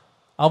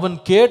 அவன்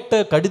கேட்ட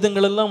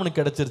கடிதங்கள் எல்லாம் அவனுக்கு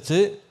கிடைச்சிருச்சு.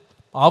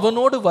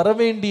 அவனோடு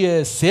வரவேண்டிய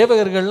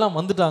சேவகர்கள்லாம்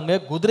வந்துட்டாங்க,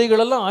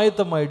 குதிரைகளெல்லாம்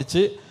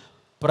ஆயத்தமாயிடுச்சு.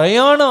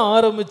 பிரயாணம்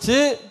ஆரம்பித்து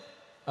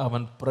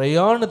அவன்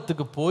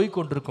பிரயாணத்துக்கு போய்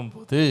கொண்டிருக்கும்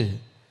போது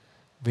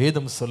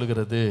வேதம்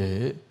சொல்லுகிறது,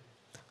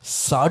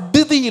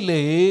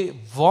 சடுதியிலே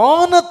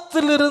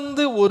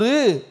வானத்திலிருந்து ஒரு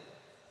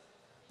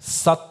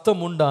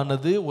சத்தம்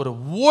உண்டானது, ஒரு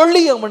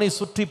ஒளி அவனை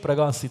சுற்றி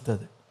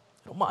பிரகாசித்தது.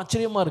 ரொம்ப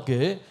ஆச்சரியமா இருக்கு.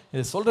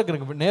 இது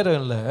சொல்றதுக்கு நேரம்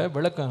இல்லை,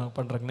 விளக்கம்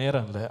பண்றதுக்கு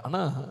நேரம் இல்லை.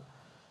 ஆனா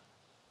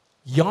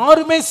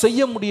யாருமே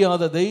செய்ய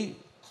முடியாததை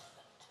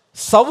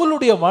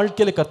சவுலுடைய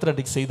வாழ்க்கையில கர்த்தர்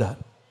அன்றைக்கு செய்தார்.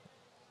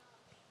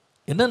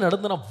 என்ன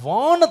நடந்ததுன்னா,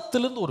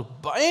 வானத்திலிருந்து ஒரு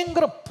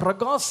பயங்கர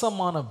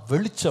பிரகாசமான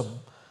வெளிச்சம்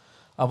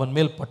அவன்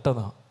மேல்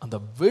பட்டதான். அந்த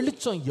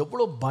வெளிச்சம்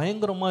எவ்வளவு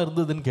பயங்கரமா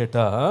இருந்ததுன்னு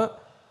கேட்டா,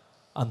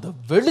 அந்த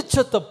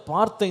வெளிச்சத்தை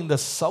பார்த்த இந்த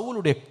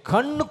சவுலுடைய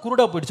கண்ணு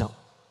குருடா போயிடுச்சான்.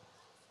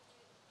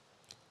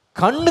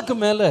 கண்ணுக்கு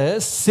மேல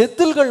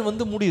செதில்கள்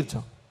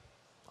மூடிடுச்சான்.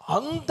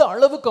 அந்த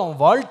அளவுக்கு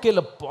அவன்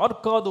வாழ்க்கையில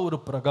பார்க்காத ஒரு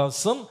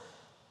பிரகாசம்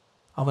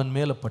அவன்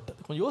மேல பட்டது.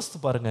 கொஞ்சம் யோசித்து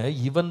பாருங்க,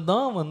 இவன்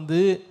தான்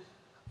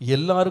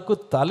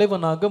எல்லாருக்கும்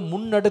தலைவனாக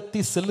முன்னடத்தி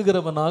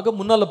செல்லுகிறவனாக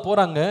முன்னால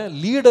போறாங்க.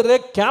 லீடரே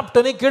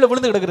கேப்டனே கீழே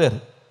விழுந்து கிடக்கிறாரு.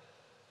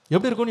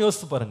 எப்படி இருக்கும்னு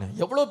யோசித்து பாருங்க.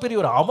 எவ்வளோ பெரிய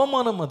ஒரு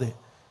அவமானம் அது,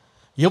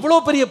 எவ்வளோ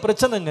பெரிய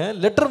பிரச்சனைங்க.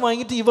 லெட்டர்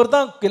வாங்கிட்டு இவர்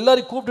தான்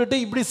எல்லாரையும் கூப்பிட்டுட்டு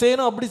இப்படி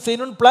செய்யணும் அப்படி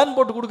செய்யணும்னு பிளான்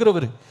போட்டு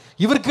கொடுக்குறவர்,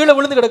 இவர் கீழே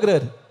விழுந்து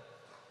கிடக்கிறாரு.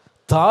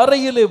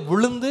 தாரையிலே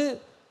விழுந்து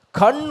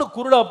கண்ணு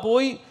குருடா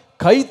போய்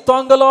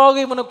கைத்தாங்கலாக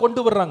இவனை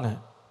கொண்டு வர்றாங்க.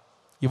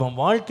 இவன்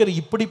வாழ்க்கையில்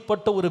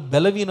இப்படிப்பட்ட ஒரு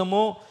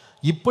பலவீனமோ,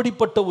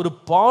 இப்படிப்பட்ட ஒரு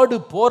பாடு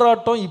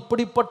போராட்டம்,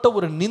 இப்படிப்பட்ட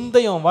ஒரு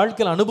நிந்தை அவன்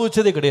வாழ்க்கையில்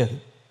அனுபவிச்சதே கிடையாது.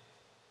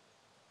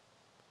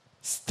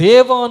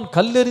 ஸ்தேவான்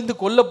கல்லெறிந்து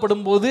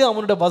கொல்லப்படும் போது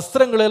அவனுடைய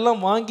வஸ்திரங்களை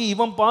எல்லாம் வாங்கி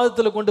இவன்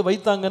பாதத்தில் கொண்டு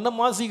வைத்தாங்கன்னா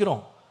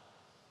வாசிக்கிறோம்.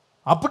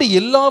 அப்படி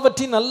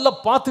எல்லாவற்றையும் நல்லா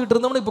பார்த்துக்கிட்டு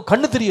இருந்தவன இப்போ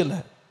கண்ணு தெரியல,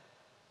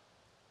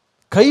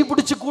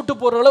 கைப்பிடிச்சு கூட்டு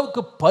போற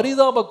அளவுக்கு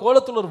பரிதாப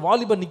கோலத்தில் ஒரு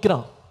வாலிபன்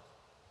நிற்கிறான்.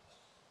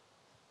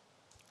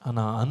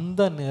 ஆனா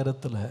அந்த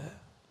நேரத்தில்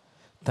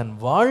தன்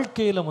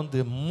வாழ்க்கையில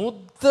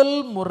முதல்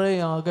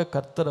முறையாக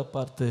கர்த்தரை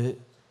பார்த்து,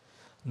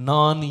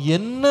 நான்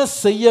என்ன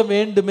செய்ய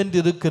வேண்டும் என்று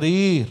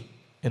இருக்கிறீர்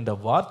என்ற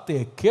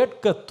வார்த்தையை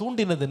கேட்க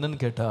தூண்டினது என்னன்னு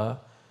கேட்டா,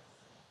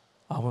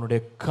 அவனுடைய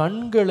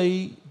கண்களை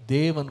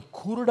தேவன்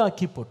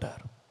குருடாக்கி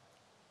போட்டார்.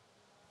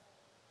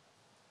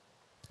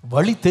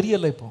 வழி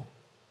தெரியல, இப்போ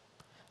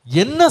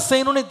என்ன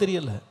செய்யணும்னே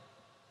தெரியல,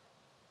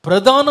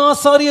 பிரதான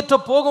ஆசாரியற்ற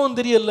போகவும்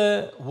தெரியல,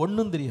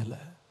 ஒன்றும் தெரியல.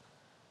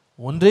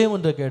 ஒன்றே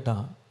ஒன்றை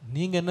கேட்டான்,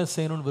 நீங்க என்ன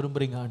செய்யணும்னு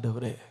விரும்புறீங்க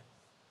ஆண்டவரே,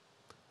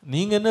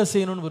 நீங்க என்ன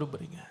செய்யணும்னு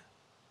விரும்புறீங்க?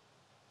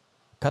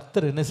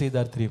 கர்த்தர் என்ன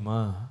செய்தார்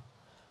தெரியுமா?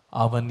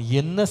 அவன்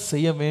என்ன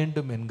செய்ய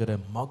வேண்டும் என்கிற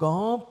மகா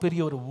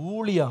பெரிய ஒரு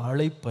ஊழிய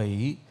அழைப்பை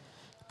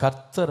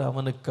கர்த்தர்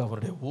அவனுக்கு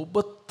அவருடைய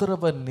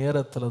உபத்திரவ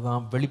நேரத்தில்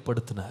தான்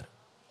வெளிப்படுத்தினார்.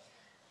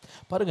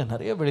 பாருங்க,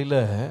 நிறைய வழியில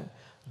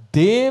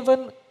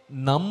தேவன்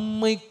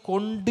நம்மை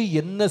கொண்டு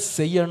என்ன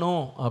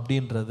செய்யணும்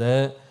அப்படின்றத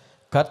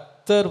கர்த்தர்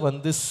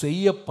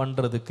செய்ய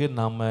பண்றதுக்கு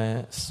நாம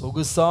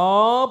சொகுசா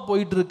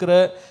போயிட்டு இருக்கிற,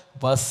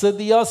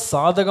 வசதியா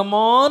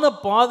சாதகமான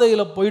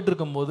பாதையில போயிட்டு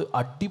இருக்கும் போது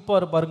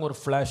அடிப்பாரு பாருங்க ஒரு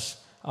ஃபிளாஷ்,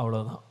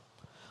 அவ்வளவுதான்.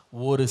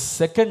 ஒரு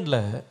செகண்ட்ல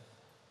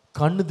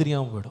கண்ணு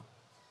தெரியாம போயிடும்,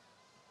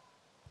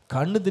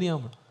 கண்ணு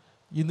தெரியாம.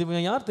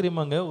 இது யார்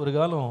தெரியுமாங்க? ஒரு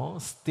காலம்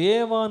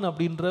ஸ்தேவான்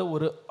அப்படின்ற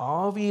ஒரு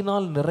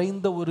ஆவியினால்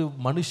நிறைந்த ஒரு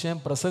மனுஷன்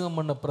பிரசங்கம்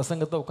பண்ண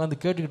பிரசங்கத்தை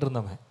உட்காந்து கேட்டுக்கிட்டு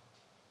இருந்தவன்.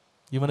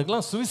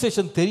 இவனுக்கெல்லாம்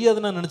சுவிசேஷம்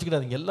தெரியாதுன்னு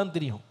நினைச்சுக்கிட்டாங்க, எல்லாம்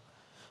தெரியும்.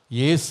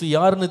 இயேசு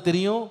யாருன்னு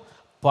தெரியும்,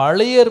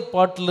 பழைய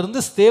ஏற்பாட்டிலிருந்து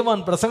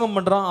ஸ்தேவான் பிரசங்கம்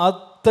பண்றான்,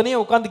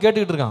 அத்தனையும் உட்காந்து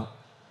கேட்டுக்கிட்டு இருக்கான்.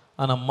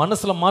 ஆனா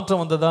மனசுல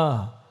மாற்றம் வந்ததா?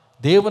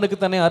 தேவனுக்கு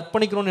தன்னை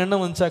அர்ப்பணிக்கணும்னு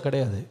எண்ணம் வந்துச்சா?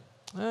 கிடையாது.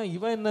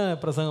 இவன் என்ன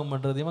பிரசங்கம்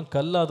பண்றது, இவன்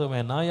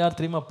கல்லாதவன், நான் யார்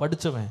தெரியுமா,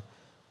 படித்தவன்,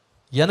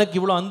 எனக்கு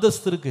இவ்வளோ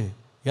அந்தஸ்து இருக்கு,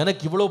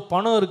 எனக்கு இவ்வளோ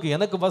பணம் இருக்கு,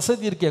 எனக்கு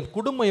வசதி இருக்கு, என்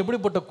குடும்பம்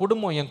எப்படிப்பட்ட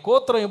குடும்பம், என்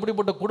கோத்திரம்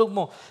எப்படிப்பட்ட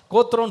குடும்பம்,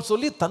 கோத்திரம்னு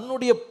சொல்லி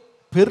தன்னுடைய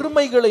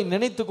பெருமைகளை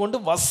நினைத்து கொண்டு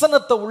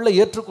வசனத்தை உள்ள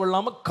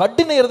ஏற்றுக்கொள்ளாம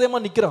கடின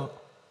இருதயமா நிற்கிறான்.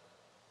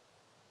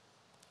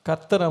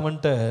 கர்த்தர்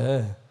அவன்கிட்ட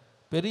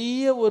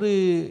பெரிய ஒரு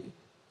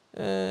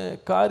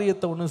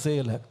காரியத்தை ஒன்றும்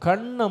செய்யலை,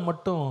 கண்ணை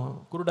மட்டும்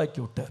குருடாக்கி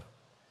விட்டார்,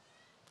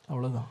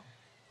 அவ்வளோதான்.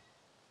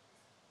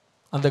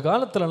 அந்த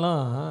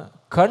காலத்துலலாம்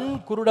கண்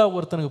குருடா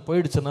ஒருத்தனுக்கு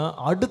போயிடுச்சுன்னா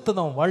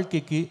அடுத்தது அவன்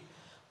வாழ்க்கைக்கு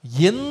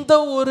எந்த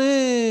ஒரு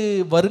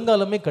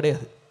வருங்காலமே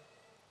கிடையாது,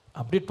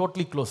 அப்படியே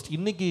டோட்டலி க்ளோஸ்ட்.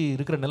 இன்றைக்கி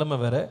இருக்கிற நிலைமை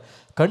வேறு.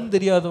 கண்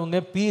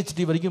தெரியாதவங்க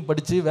பிஹெச்டி வரைக்கும்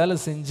படித்து வேலை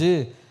செஞ்சு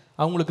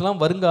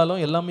அவங்களுக்கெல்லாம்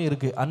வருங்காலம் எல்லாமே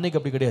இருக்குது. அன்னைக்கு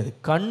அப்படி கிடையாது.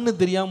 கண்ணு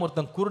தெரியாமல்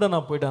ஒருத்தன் குருடனா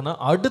போயிட்டான்னா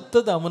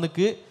அடுத்தது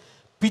அவனுக்கு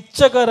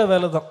பிச்சைக்கார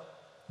வேலை தான்.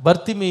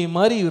 பர்த்திமை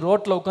மாதிரி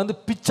ரோட்டில் உட்காந்து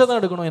பிச்சை தான்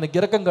எடுக்கணும், எனக்கு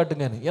இறக்கம்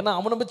காட்டுங்கன்னு. ஏன்னா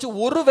அவனை வச்சு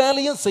ஒரு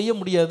வேலையும் செய்ய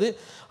முடியாது.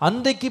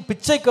 அன்றைக்கு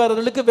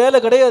பிச்சைக்காரர்களுக்கு வேலை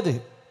கிடையாது,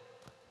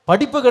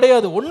 படிப்பு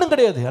கிடையாது, ஒன்றும்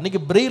கிடையாது.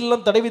 அன்றைக்கி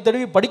பிரெயிலெலாம் தடவி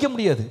தடவி படிக்க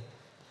முடியாது.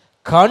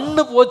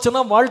 கண்ணு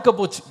போச்சுன்னா வாழ்க்கை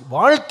போச்சு,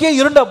 வாழ்க்கையே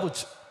இருண்டா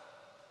போச்சு.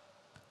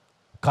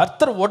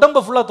 கர்த்தர்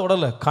உடம்பை ஃபுல்லாக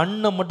தொடலை,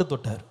 கண்ணை மட்டும்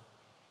தொட்டார்.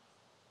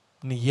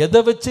 நீ எதை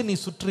வச்சு நீ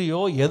சுற்றியோ,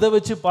 எதை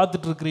வச்சு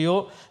பார்த்துட்டு இருக்கிறியோ,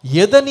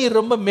 எதை நீ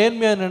ரொம்ப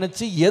மேன்மையாக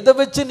நினச்சி எதை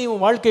வச்சு நீ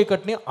உன் வாழ்க்கையை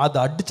கட்டினியோ அதை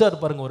அடிச்சாரு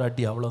பாருங்க, ஒரு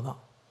அடி, அவ்வளோதான்.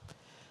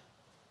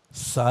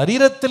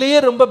 சரீரத்திலேயே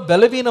ரொம்ப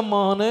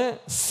பலவீனமான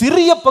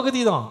சிறிய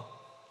பகுதி தான்,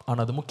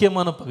 ஆனால் அது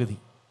முக்கியமான பகுதி.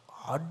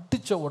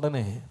 அடித்த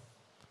உடனே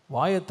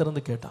வாயை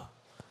திறந்து கேட்டான்,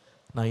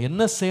 நான்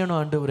என்ன செய்யணும்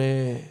ஆண்டவரே?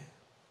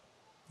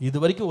 இது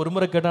வரைக்கும் ஒரு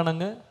முறை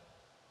கேட்டானாங்க,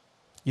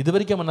 இது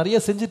வரைக்கும் அவன் நிறைய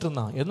செஞ்சிட்டு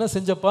இருந்தான். என்ன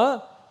செஞ்சப்பா?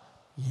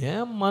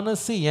 என்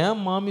மனசு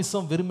என்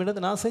மாமிசம் விரும்பினது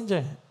நான்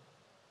செஞ்சேன்.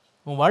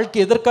 உன் வாழ்க்கை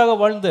எதற்காக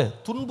வாழ்ந்த?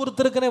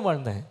 துன்புறுத்திருக்கனே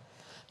வாழ்ந்தேன்.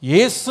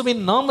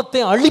 இயேசுவின்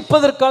நாமத்தை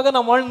அழிப்பதற்காக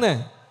நான்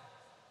வாழ்ந்தேன்.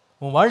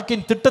 உன்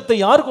வாழ்க்கையின் திட்டத்தை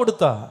யார்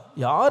கொடுத்தா?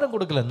 யாரும்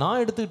கொடுக்கல,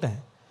 நான் எடுத்துக்கிட்டேன்.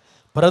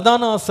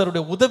 பிரதான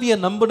ஆசாரியருடைய உதவியை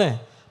நம்பினேன்,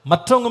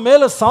 மற்றவங்க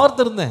மேல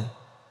சார்ந்திருந்தேன்.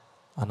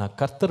 ஆனா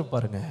கர்த்தர்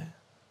பாருங்க,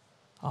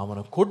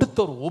 அவனை கொடுத்த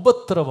ஒரு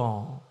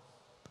உபத்திரவம்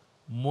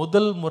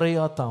முதல்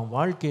முறையா தான்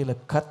வாழ்க்கையில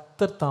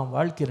கர்த்தர் தான்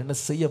வாழ்க்கையில் என்ன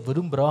செய்ய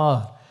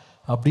விரும்புறார்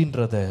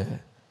அப்படின்றத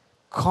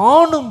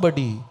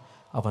காணும்படி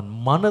அவன்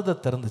மனதை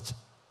திறந்துச்சு.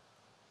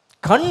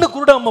 கண்ணு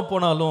கூடாம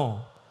போனாலும்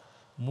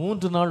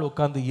 3 நாள்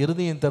உட்கார்ந்து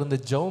இருதயம் திறந்து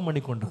ஜெபம்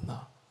பண்ணி கொண்டு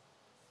வந்தான்.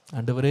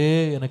 ஆண்டவரே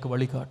எனக்கு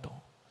வழிகாட்டும்.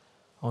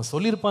 அவன்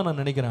சொல்லியிருப்பான்,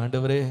 நான் நினைக்கிறேன்,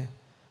 ஆண்டவரே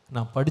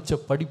நான் படித்த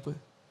படிப்பு,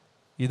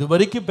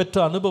 இதுவரைக்கும் பெற்ற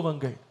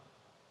அனுபவங்கள்,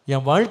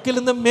 என் வாழ்க்கையில்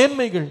இருந்த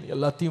மேன்மைகள்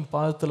எல்லாத்தையும்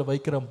பாதத்தில்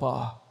வைக்கிறேன்ப்பா,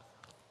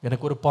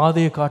 எனக்கு ஒரு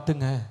பாதையை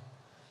காட்டுங்க.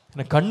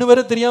 எனக்கு கண்ணு வேற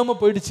தெரியாமல்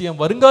போயிடுச்சு,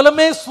 என்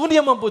வருங்காலமே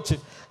சூன்யமாக போச்சு,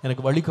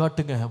 எனக்கு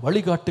வழிகாட்டுங்க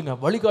வழிகாட்டுங்க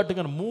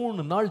வழிகாட்டுங்க.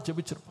 3 நாள்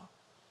ஜெபிச்சிருப்பான்.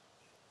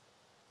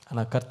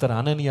 ஆனால் கர்த்தர்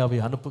அனனியாவை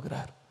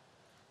அனுப்புகிறார்.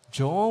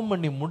 ஜெபம்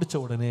பண்ணி முடித்த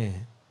உடனே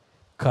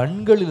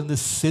கண்களிலிருந்து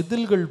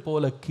செதில்கள்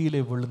போல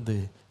கீழே விழுந்து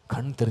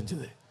கண்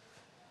தெரிஞ்சது.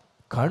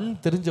 கண்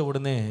தெரிஞ்ச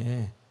உடனே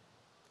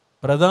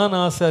பிரதான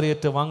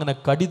ஆசாரியர்கிட்ட வாங்கின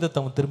கடிதத்தை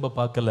அவன் திரும்ப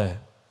பார்க்கல.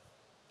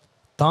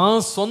 தான்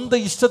சொந்த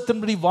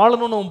இஷ்டத்தின்படி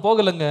வாழணும்னு அவன்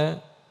போகலைங்க.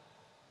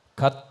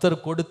 கர்த்தர்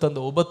கொடுத்த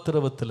அந்த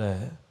உபத்திரவத்தில்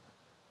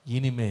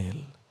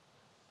இனிமேல்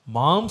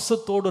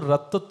மாம்சத்தோடு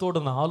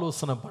ரத்தத்தோடு நான்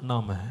ஆலோசனை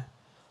பண்ணாம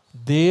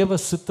தேவ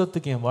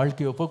சித்தத்துக்கு என்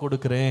வாழ்க்கையை ஒப்பு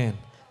கொடுக்கிறேன்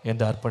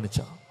என்று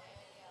அர்ப்பணிச்சான்.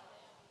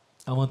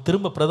 அவன்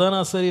திரும்ப பிரதான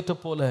ஆசாரியர்கிட்ட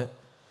போல,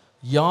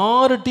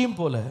 யார்கிட்டையும்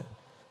போல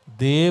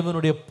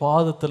தேவனுடைய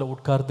பாதத்தில்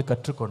உட்கார்ந்து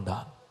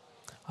கற்றுக்கொண்டான்.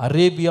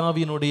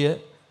 அரேபியாவினுடைய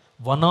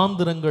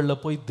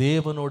வனாந்திரங்களில் போய்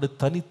தேவனோடு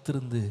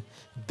தனித்திருந்து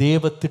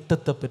தேவ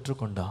திட்டத்தை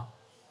பெற்றுக்கொண்டான்.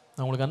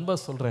 நான் உங்களுக்கு அன்பா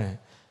சொல்கிறேன்,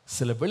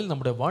 சில வேளை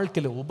நம்முடைய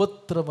வாழ்க்கையில்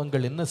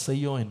உபத்திரவங்கள் என்ன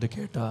செய்யும் என்று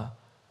கேட்டால்,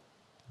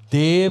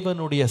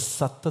 தேவனுடைய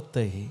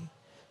சத்தத்தை,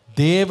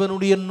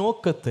 தேவனுடைய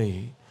நோக்கத்தை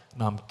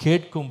நாம்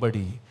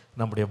கேட்கும்படி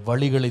நம்முடைய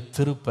வழிகளை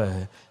திருப்ப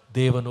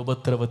தேவன்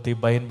உபத்திரவத்தை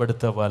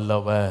பயன்படுத்த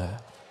வல்லவர்.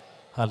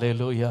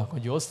 ஹல்லேலூயா.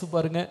 கொஞ்சம் யோசித்து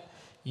பாருங்க,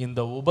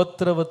 இந்த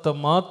உபத்திரவத்தை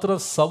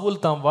மாத்திரம்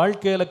சவுல் தான்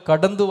வாழ்க்கையில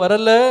கடந்து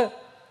வரல,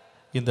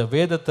 இந்த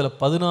வேதத்தில்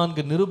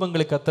 14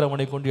 நிருபங்களை கர்த்தர்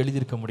அவனை கொண்டு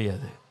எழுதியிருக்க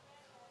முடியாது.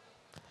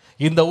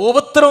 இந்த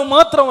உபத்திரவம்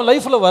மாத்திரம் அவன்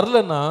லைஃப்ல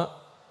வரலன்னா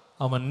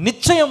அவன்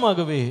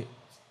நிச்சயமாகவே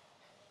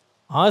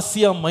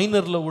ஆசியா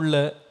மைனர்ல உள்ள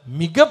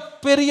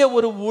மிகப்பெரிய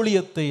ஒரு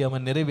ஊழியத்தை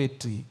அவன்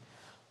நிறைவேற்றி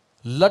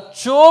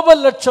லட்சோப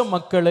லட்சம்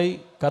மக்களை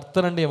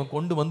கர்த்தரண்டை அவன்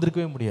கொண்டு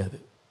வந்திருக்கவே முடியாது.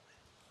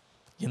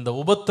 இந்த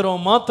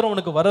உபத்திரவம் மாத்திரம்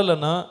அவனுக்கு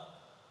வரலன்னா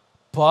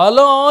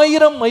பல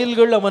ஆயிரம்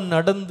மைல்கள் அவன்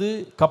நடந்து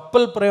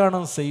கப்பல்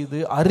பிரயாணம் செய்து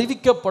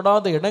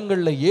அறிவிக்கப்படாத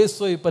இடங்களில்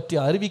இயேசுவை பற்றி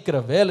அறிவிக்கிற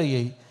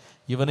வேலையை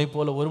இவனை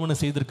போல ஒருவனை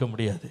செய்திருக்க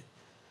முடியாது.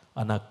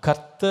 ஆனால்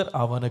கர்த்தர்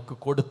அவனுக்கு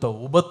கொடுத்த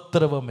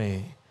உபத்திரவமே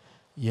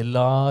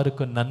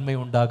எல்லாருக்கும் நன்மை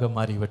உண்டாக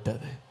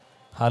மாறிவிட்டது.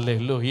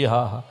 ஹல்லேலூயா.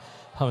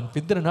 அவன்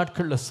பிந்தின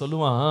நாட்களில்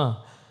சொல்லுவான்,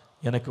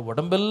 எனக்கு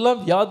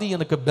உடம்பெல்லாம் வியாதி,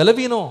 எனக்கு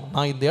பலவீனம்,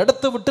 நான் இந்த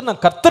இடத்த விட்டு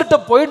நான் கர்த்தர்கிட்ட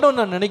போயிடணும்னு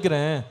நான்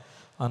நினைக்கிறேன்,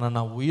 ஆனால்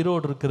நான்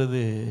உயிரோடு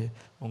இருக்கிறது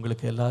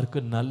உங்களுக்கு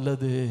எல்லாருக்கும்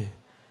நல்லது.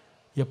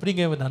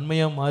 எப்படிங்க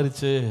நன்மையாக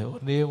மாறிச்சு?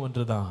 ஒரே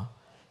ஒன்று தான்,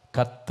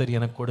 கர்த்தர்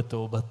எனக்கு கொடுத்த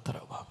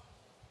உபத்திரவம்.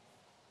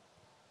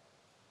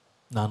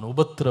 நான்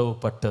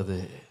உபத்திரவப்பட்டது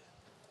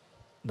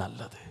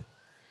நல்லது.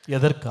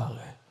 எதற்காக?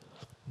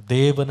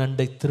 தேவன்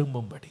அண்டை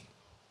திரும்பும்படி.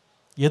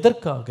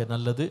 எதற்காக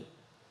நல்லது?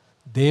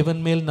 தேவன்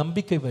மேல்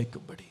நம்பிக்கை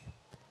வைக்கும்படி.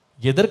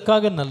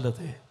 எதற்காக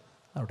நல்லது?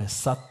 அவருடைய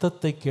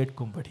சத்தத்தை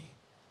கேட்கும்படி.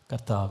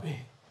 கர்த்தாவே,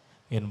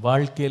 என்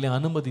வாழ்க்கையில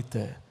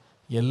அனுமதித்த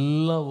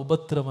எல்லா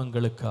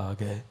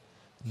உபத்திரவங்களுக்காக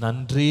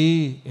நன்றி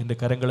என்று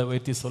கரங்களை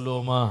வைத்து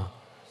சொல்லுவோமா?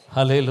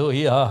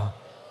 ஹல்லேலூயா.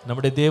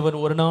 நம்முடைய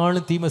தேவன் ஒரு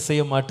நாளும் தீமை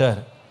செய்ய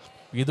மாட்டார்.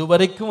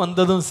 இதுவரைக்கும்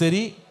வந்ததும்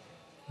சரி,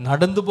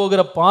 நடந்து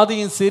போகிற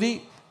பாதையும் சரி,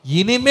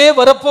 இனிமே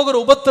வரப்போகிற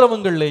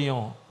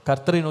உபத்திரவங்கள்லையும்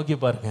கர்த்தரை நோக்கி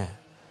பாருங்க.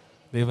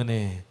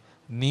 தேவனே,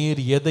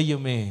 நீர்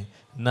எதையுமே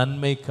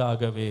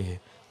நன்மைக்காகவே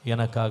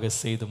எனக்காக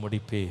செய்து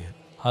முடிப்பீர்.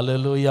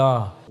 ஹல்லேலூயா.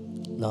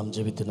 நாம்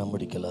ஜெபித்து நாம்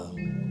முடிக்கலாம்.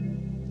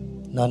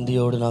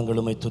 நன்றியோடு நாங்கள்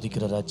உம்மை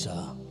துதிக்கிற ராஜா,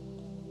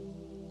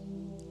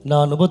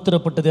 நான்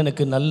உபத்திரப்பட்டது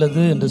எனக்கு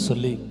நல்லது என்று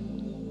சொல்லி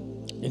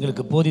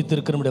எங்களுக்கு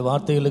போதித்திருக்கிற நம்முடைய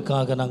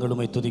வார்த்தைகளுக்காக நாங்கள்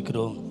உம்மை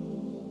துதிக்கிறோம்.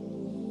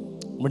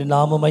 உம்முடைய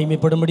நாம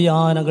மகிமைப்படும்படியா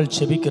நாங்கள்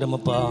செபிக்கிறோம்.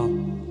 அப்பா,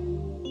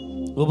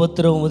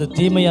 உபத்திரவம் ஒரு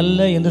தீமை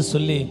அல்ல என்று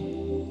சொல்லி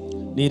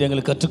நீர்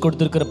எங்களுக்கு கற்றுக்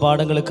கொடுத்திருக்கிற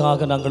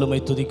பாடங்களுக்காக நாங்கள் உம்மை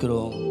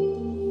துதிக்கிறோம்.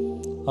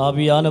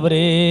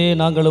 ஆவியானவரே,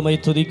 நாங்கள் உம்மை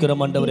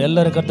துதிக்கிறோம். ஆண்டவர்,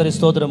 எல்லாரும் கர்த்தரை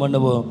ஸ்தோத்திரம்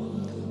பண்ணுவோம்.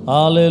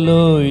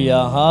 ஹல்லேலூயா,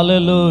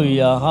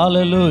 ஹல்லேலூயா,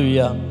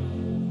 ஹல்லேலூயா.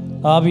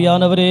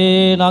 ஆவியானவரே,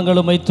 நாங்கள்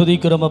உம்மை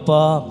துதிக்கிறோம்.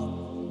 அப்பா,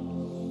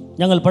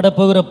 நாங்கள்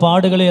படப்போகிற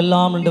பாடுகளை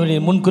எல்லாம் ஆண்டவரே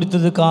முன்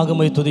குறித்ததுக்காக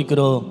உம்மை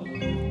துதிக்கிறோம்.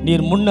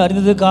 நீர் முன்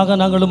அறிந்ததுக்காக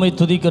நாங்கள் உம்மை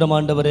துதிக்கிறோம்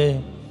ஆண்டவரே.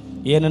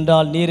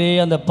 ஏனென்றால் நீரே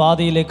அந்த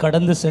பாதையிலே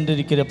கடந்து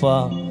சென்றிருக்கிறப்பா.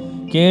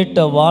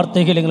 கேட்ட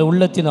வார்த்தைகள் எங்கள்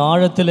உள்ளத்தின்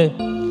ஆழத்தில்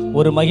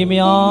ஒரு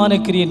மகிமையான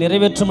கிரியை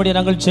நிறைவேற்றும்படி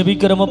நாங்கள்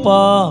செபிக்கிறோமப்பா.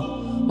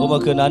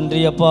 உமக்கு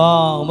நன்றி அப்பா,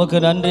 உமக்கு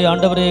நன்றி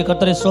ஆண்டவரே.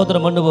 கர்த்தரை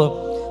ஸ்தோத்திரம் பண்ணுவோம்.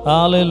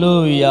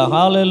 ஹalleluya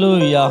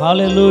ஹalleluya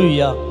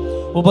ஹalleluya.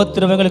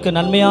 உபத்திரவங்களுக்கு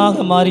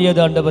நன்மையாக மாறியது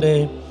ஆண்டவரே.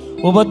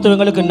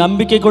 உபத்திரவங்களுக்கு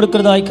நம்பிக்கை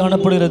கொடுக்கிறதாய்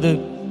காணப்படுகிறது.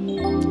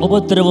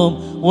 உபத்திரவம்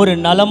ஒரு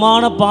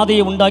நலமான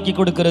பாதையை உண்டாக்கி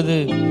கொடுக்கிறது.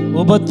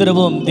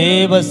 உபத்திரவம்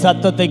தேவ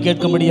சத்தத்தை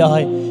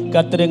கேட்கும்படியாய்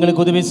கர்த்தர்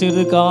எங்களுக்கு உதவி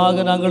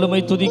செய்வதற்காக நாங்கள்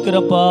உம்மை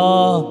துதிக்கிறப்பா.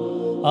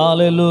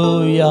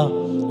 ஹalleluya.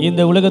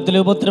 இந்த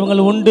உலகத்தில்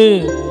உபத்திரவங்கள் உண்டு,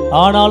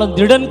 ஆனாலும்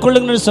திடன்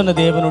கொள்ளுங்கள் சொன்ன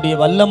தேவனுடைய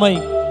வல்லமை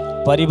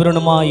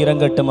பரிபூரணமாய்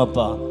இறங்கட்டும்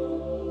அப்பா.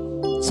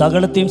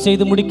 சகலத்தையும்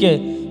செய்து முடிக்க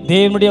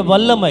தேவனுடைய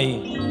வல்லமை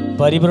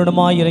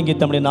பரிபூரணமாய் இறங்கி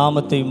தம்முடைய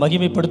நாமத்தை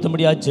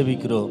மகிமைப்படுத்தும்படியாக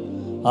ஜெபிக்கிறோம்.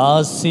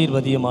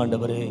 ஆசீர்வதியும்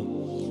ஆண்டவரே.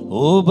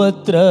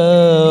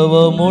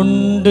 உபத்திரவம்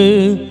உண்டு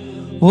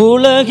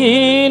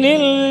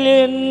உலகினில்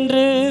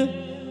என்று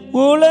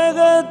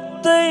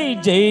உலகத்தை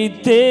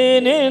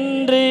ஜெயித்தேன்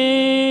என்று.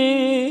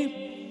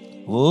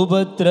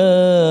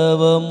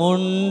 உபத்திரவம்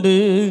உண்டு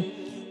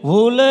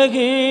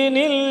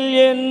உலகினில்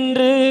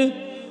என்று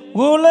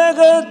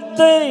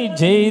உலகத்தை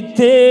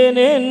ஜெயித்தேன்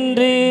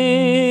என்று.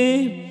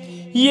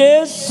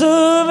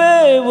 இயேசுவே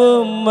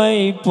உம்மை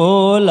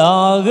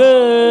போலாக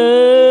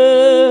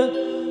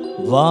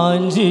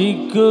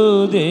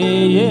வாஞ்சிக்குதே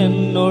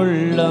என்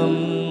உள்ளம்.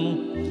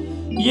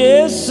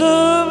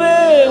 இயேசுவே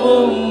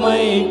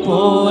உம்மை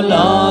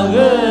போலாக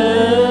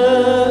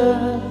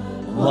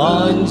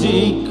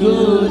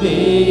வாஞ்சிக்குதே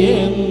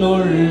என்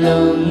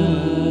உள்ளம்.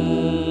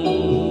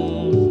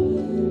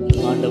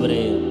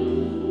 ஆண்டவரே,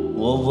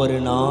 ஒவ்வொரு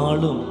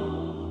நாளும்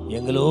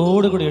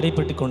எங்களோடு கூட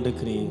இடைப்பட்டு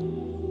கொண்டிருக்கிறீர்.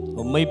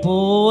 உம்மை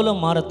போல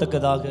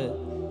மாறத்தக்கதாக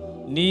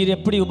நீர்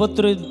எப்படி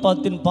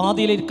உபத்திரவத்தின்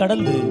பாதையிலே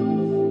கடந்து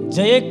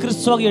ஜெய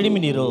கிறிஸ்துவாக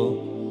எழுமினீரோ,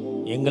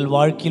 எங்கள்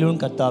வாழ்க்கையிலும்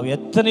கர்த்தாவே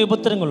எத்தனை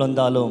உபத்திரங்கள்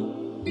வந்தாலும்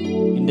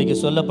இன்றைக்கு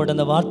சொல்லப்பட்ட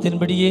அந்த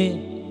வார்த்தையின்படியே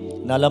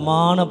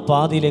நலமான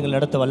பாதையில் எங்கள்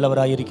நடத்த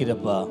வல்லவராக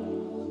இருக்கிறப்பா.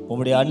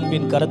 உம்முடைய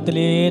அன்பின்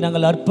கரத்திலே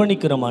நாங்கள்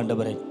அர்ப்பணிக்கிறோம்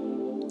ஆண்டவரை.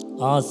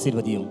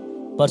 ஆசீர்வதியும்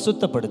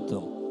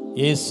பரிசுத்தப்படுத்தும்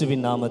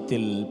இயேசுவின்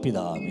நாமத்தில்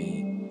பிதாவே,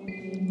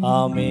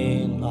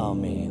 ஆமேன்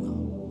ஆமேன்.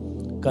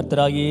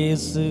 கர்த்தராகிய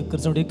இயேசு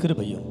கிறிஸ்துவின்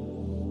கிருபையும்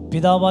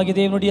பிதாவாகிய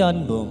தேவனுடைய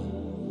அன்பும்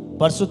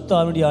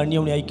பரிசுத்தாவினுடைய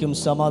அந்யோன்ய ஐக்கியம்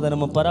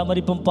சமாதானமும்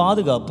பராமரிப்பும்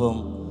பாதுகாப்பும்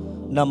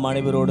நம்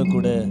அனைவரோடு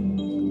கூட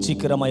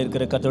சீக்கிரமாக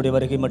இருக்கிற கர்த்தருடைய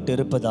வருகை மட்டும்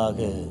இருப்பதாக.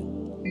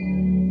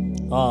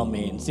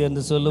 ஆமேன்.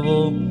 சேர்ந்து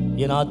சொல்லுவோம்.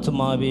 என்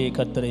ஆத்துமாவே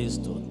கர்த்தரை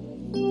ஸ்தோத்திரி,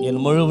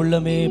 என் முழு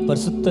உள்ளமே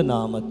பரிசுத்த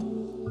நாமத்தை.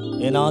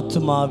 என்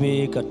ஆத்துமாவே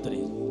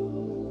கர்த்தரை.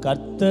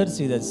 கர்த்தர்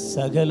செய்த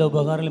சகல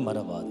உபகாரங்களை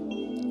மறவாது.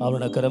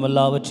 அவருடைய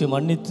கரமெல்லாவற்றையும்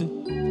மன்னித்து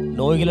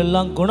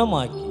நோய்களெல்லாம்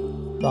குணமாக்கி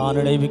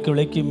தானடைவுக்கு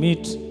விலைக்கு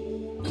மீட்டு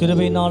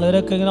கிருபையினால்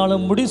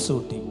இறக்கையினாலும்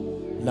முடிசூட்டி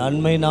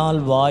நன்மையினால்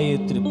வாயை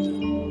திருப்தி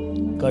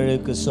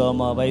கழுக்கு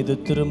சோமா வயது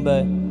திரும்ப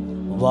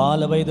வாழ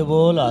வயது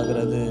போல்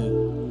ஆகிறது.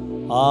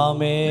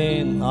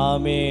 ஆமேன்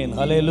ஆமேன்.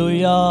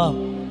 ஹல்லேலூயா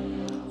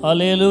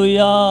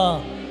ஹல்லேலூயா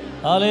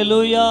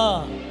ஹல்லேலூயா.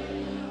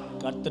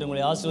 கர்த்தர்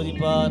உங்களை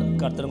ஆசீர்வதிப்பார்.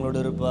 கர்த்தர்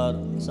உங்களோடு இருப்பார்.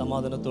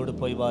 சமாதானத்தோடு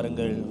போய்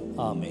வாருங்கள்.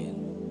 ஆமேன்.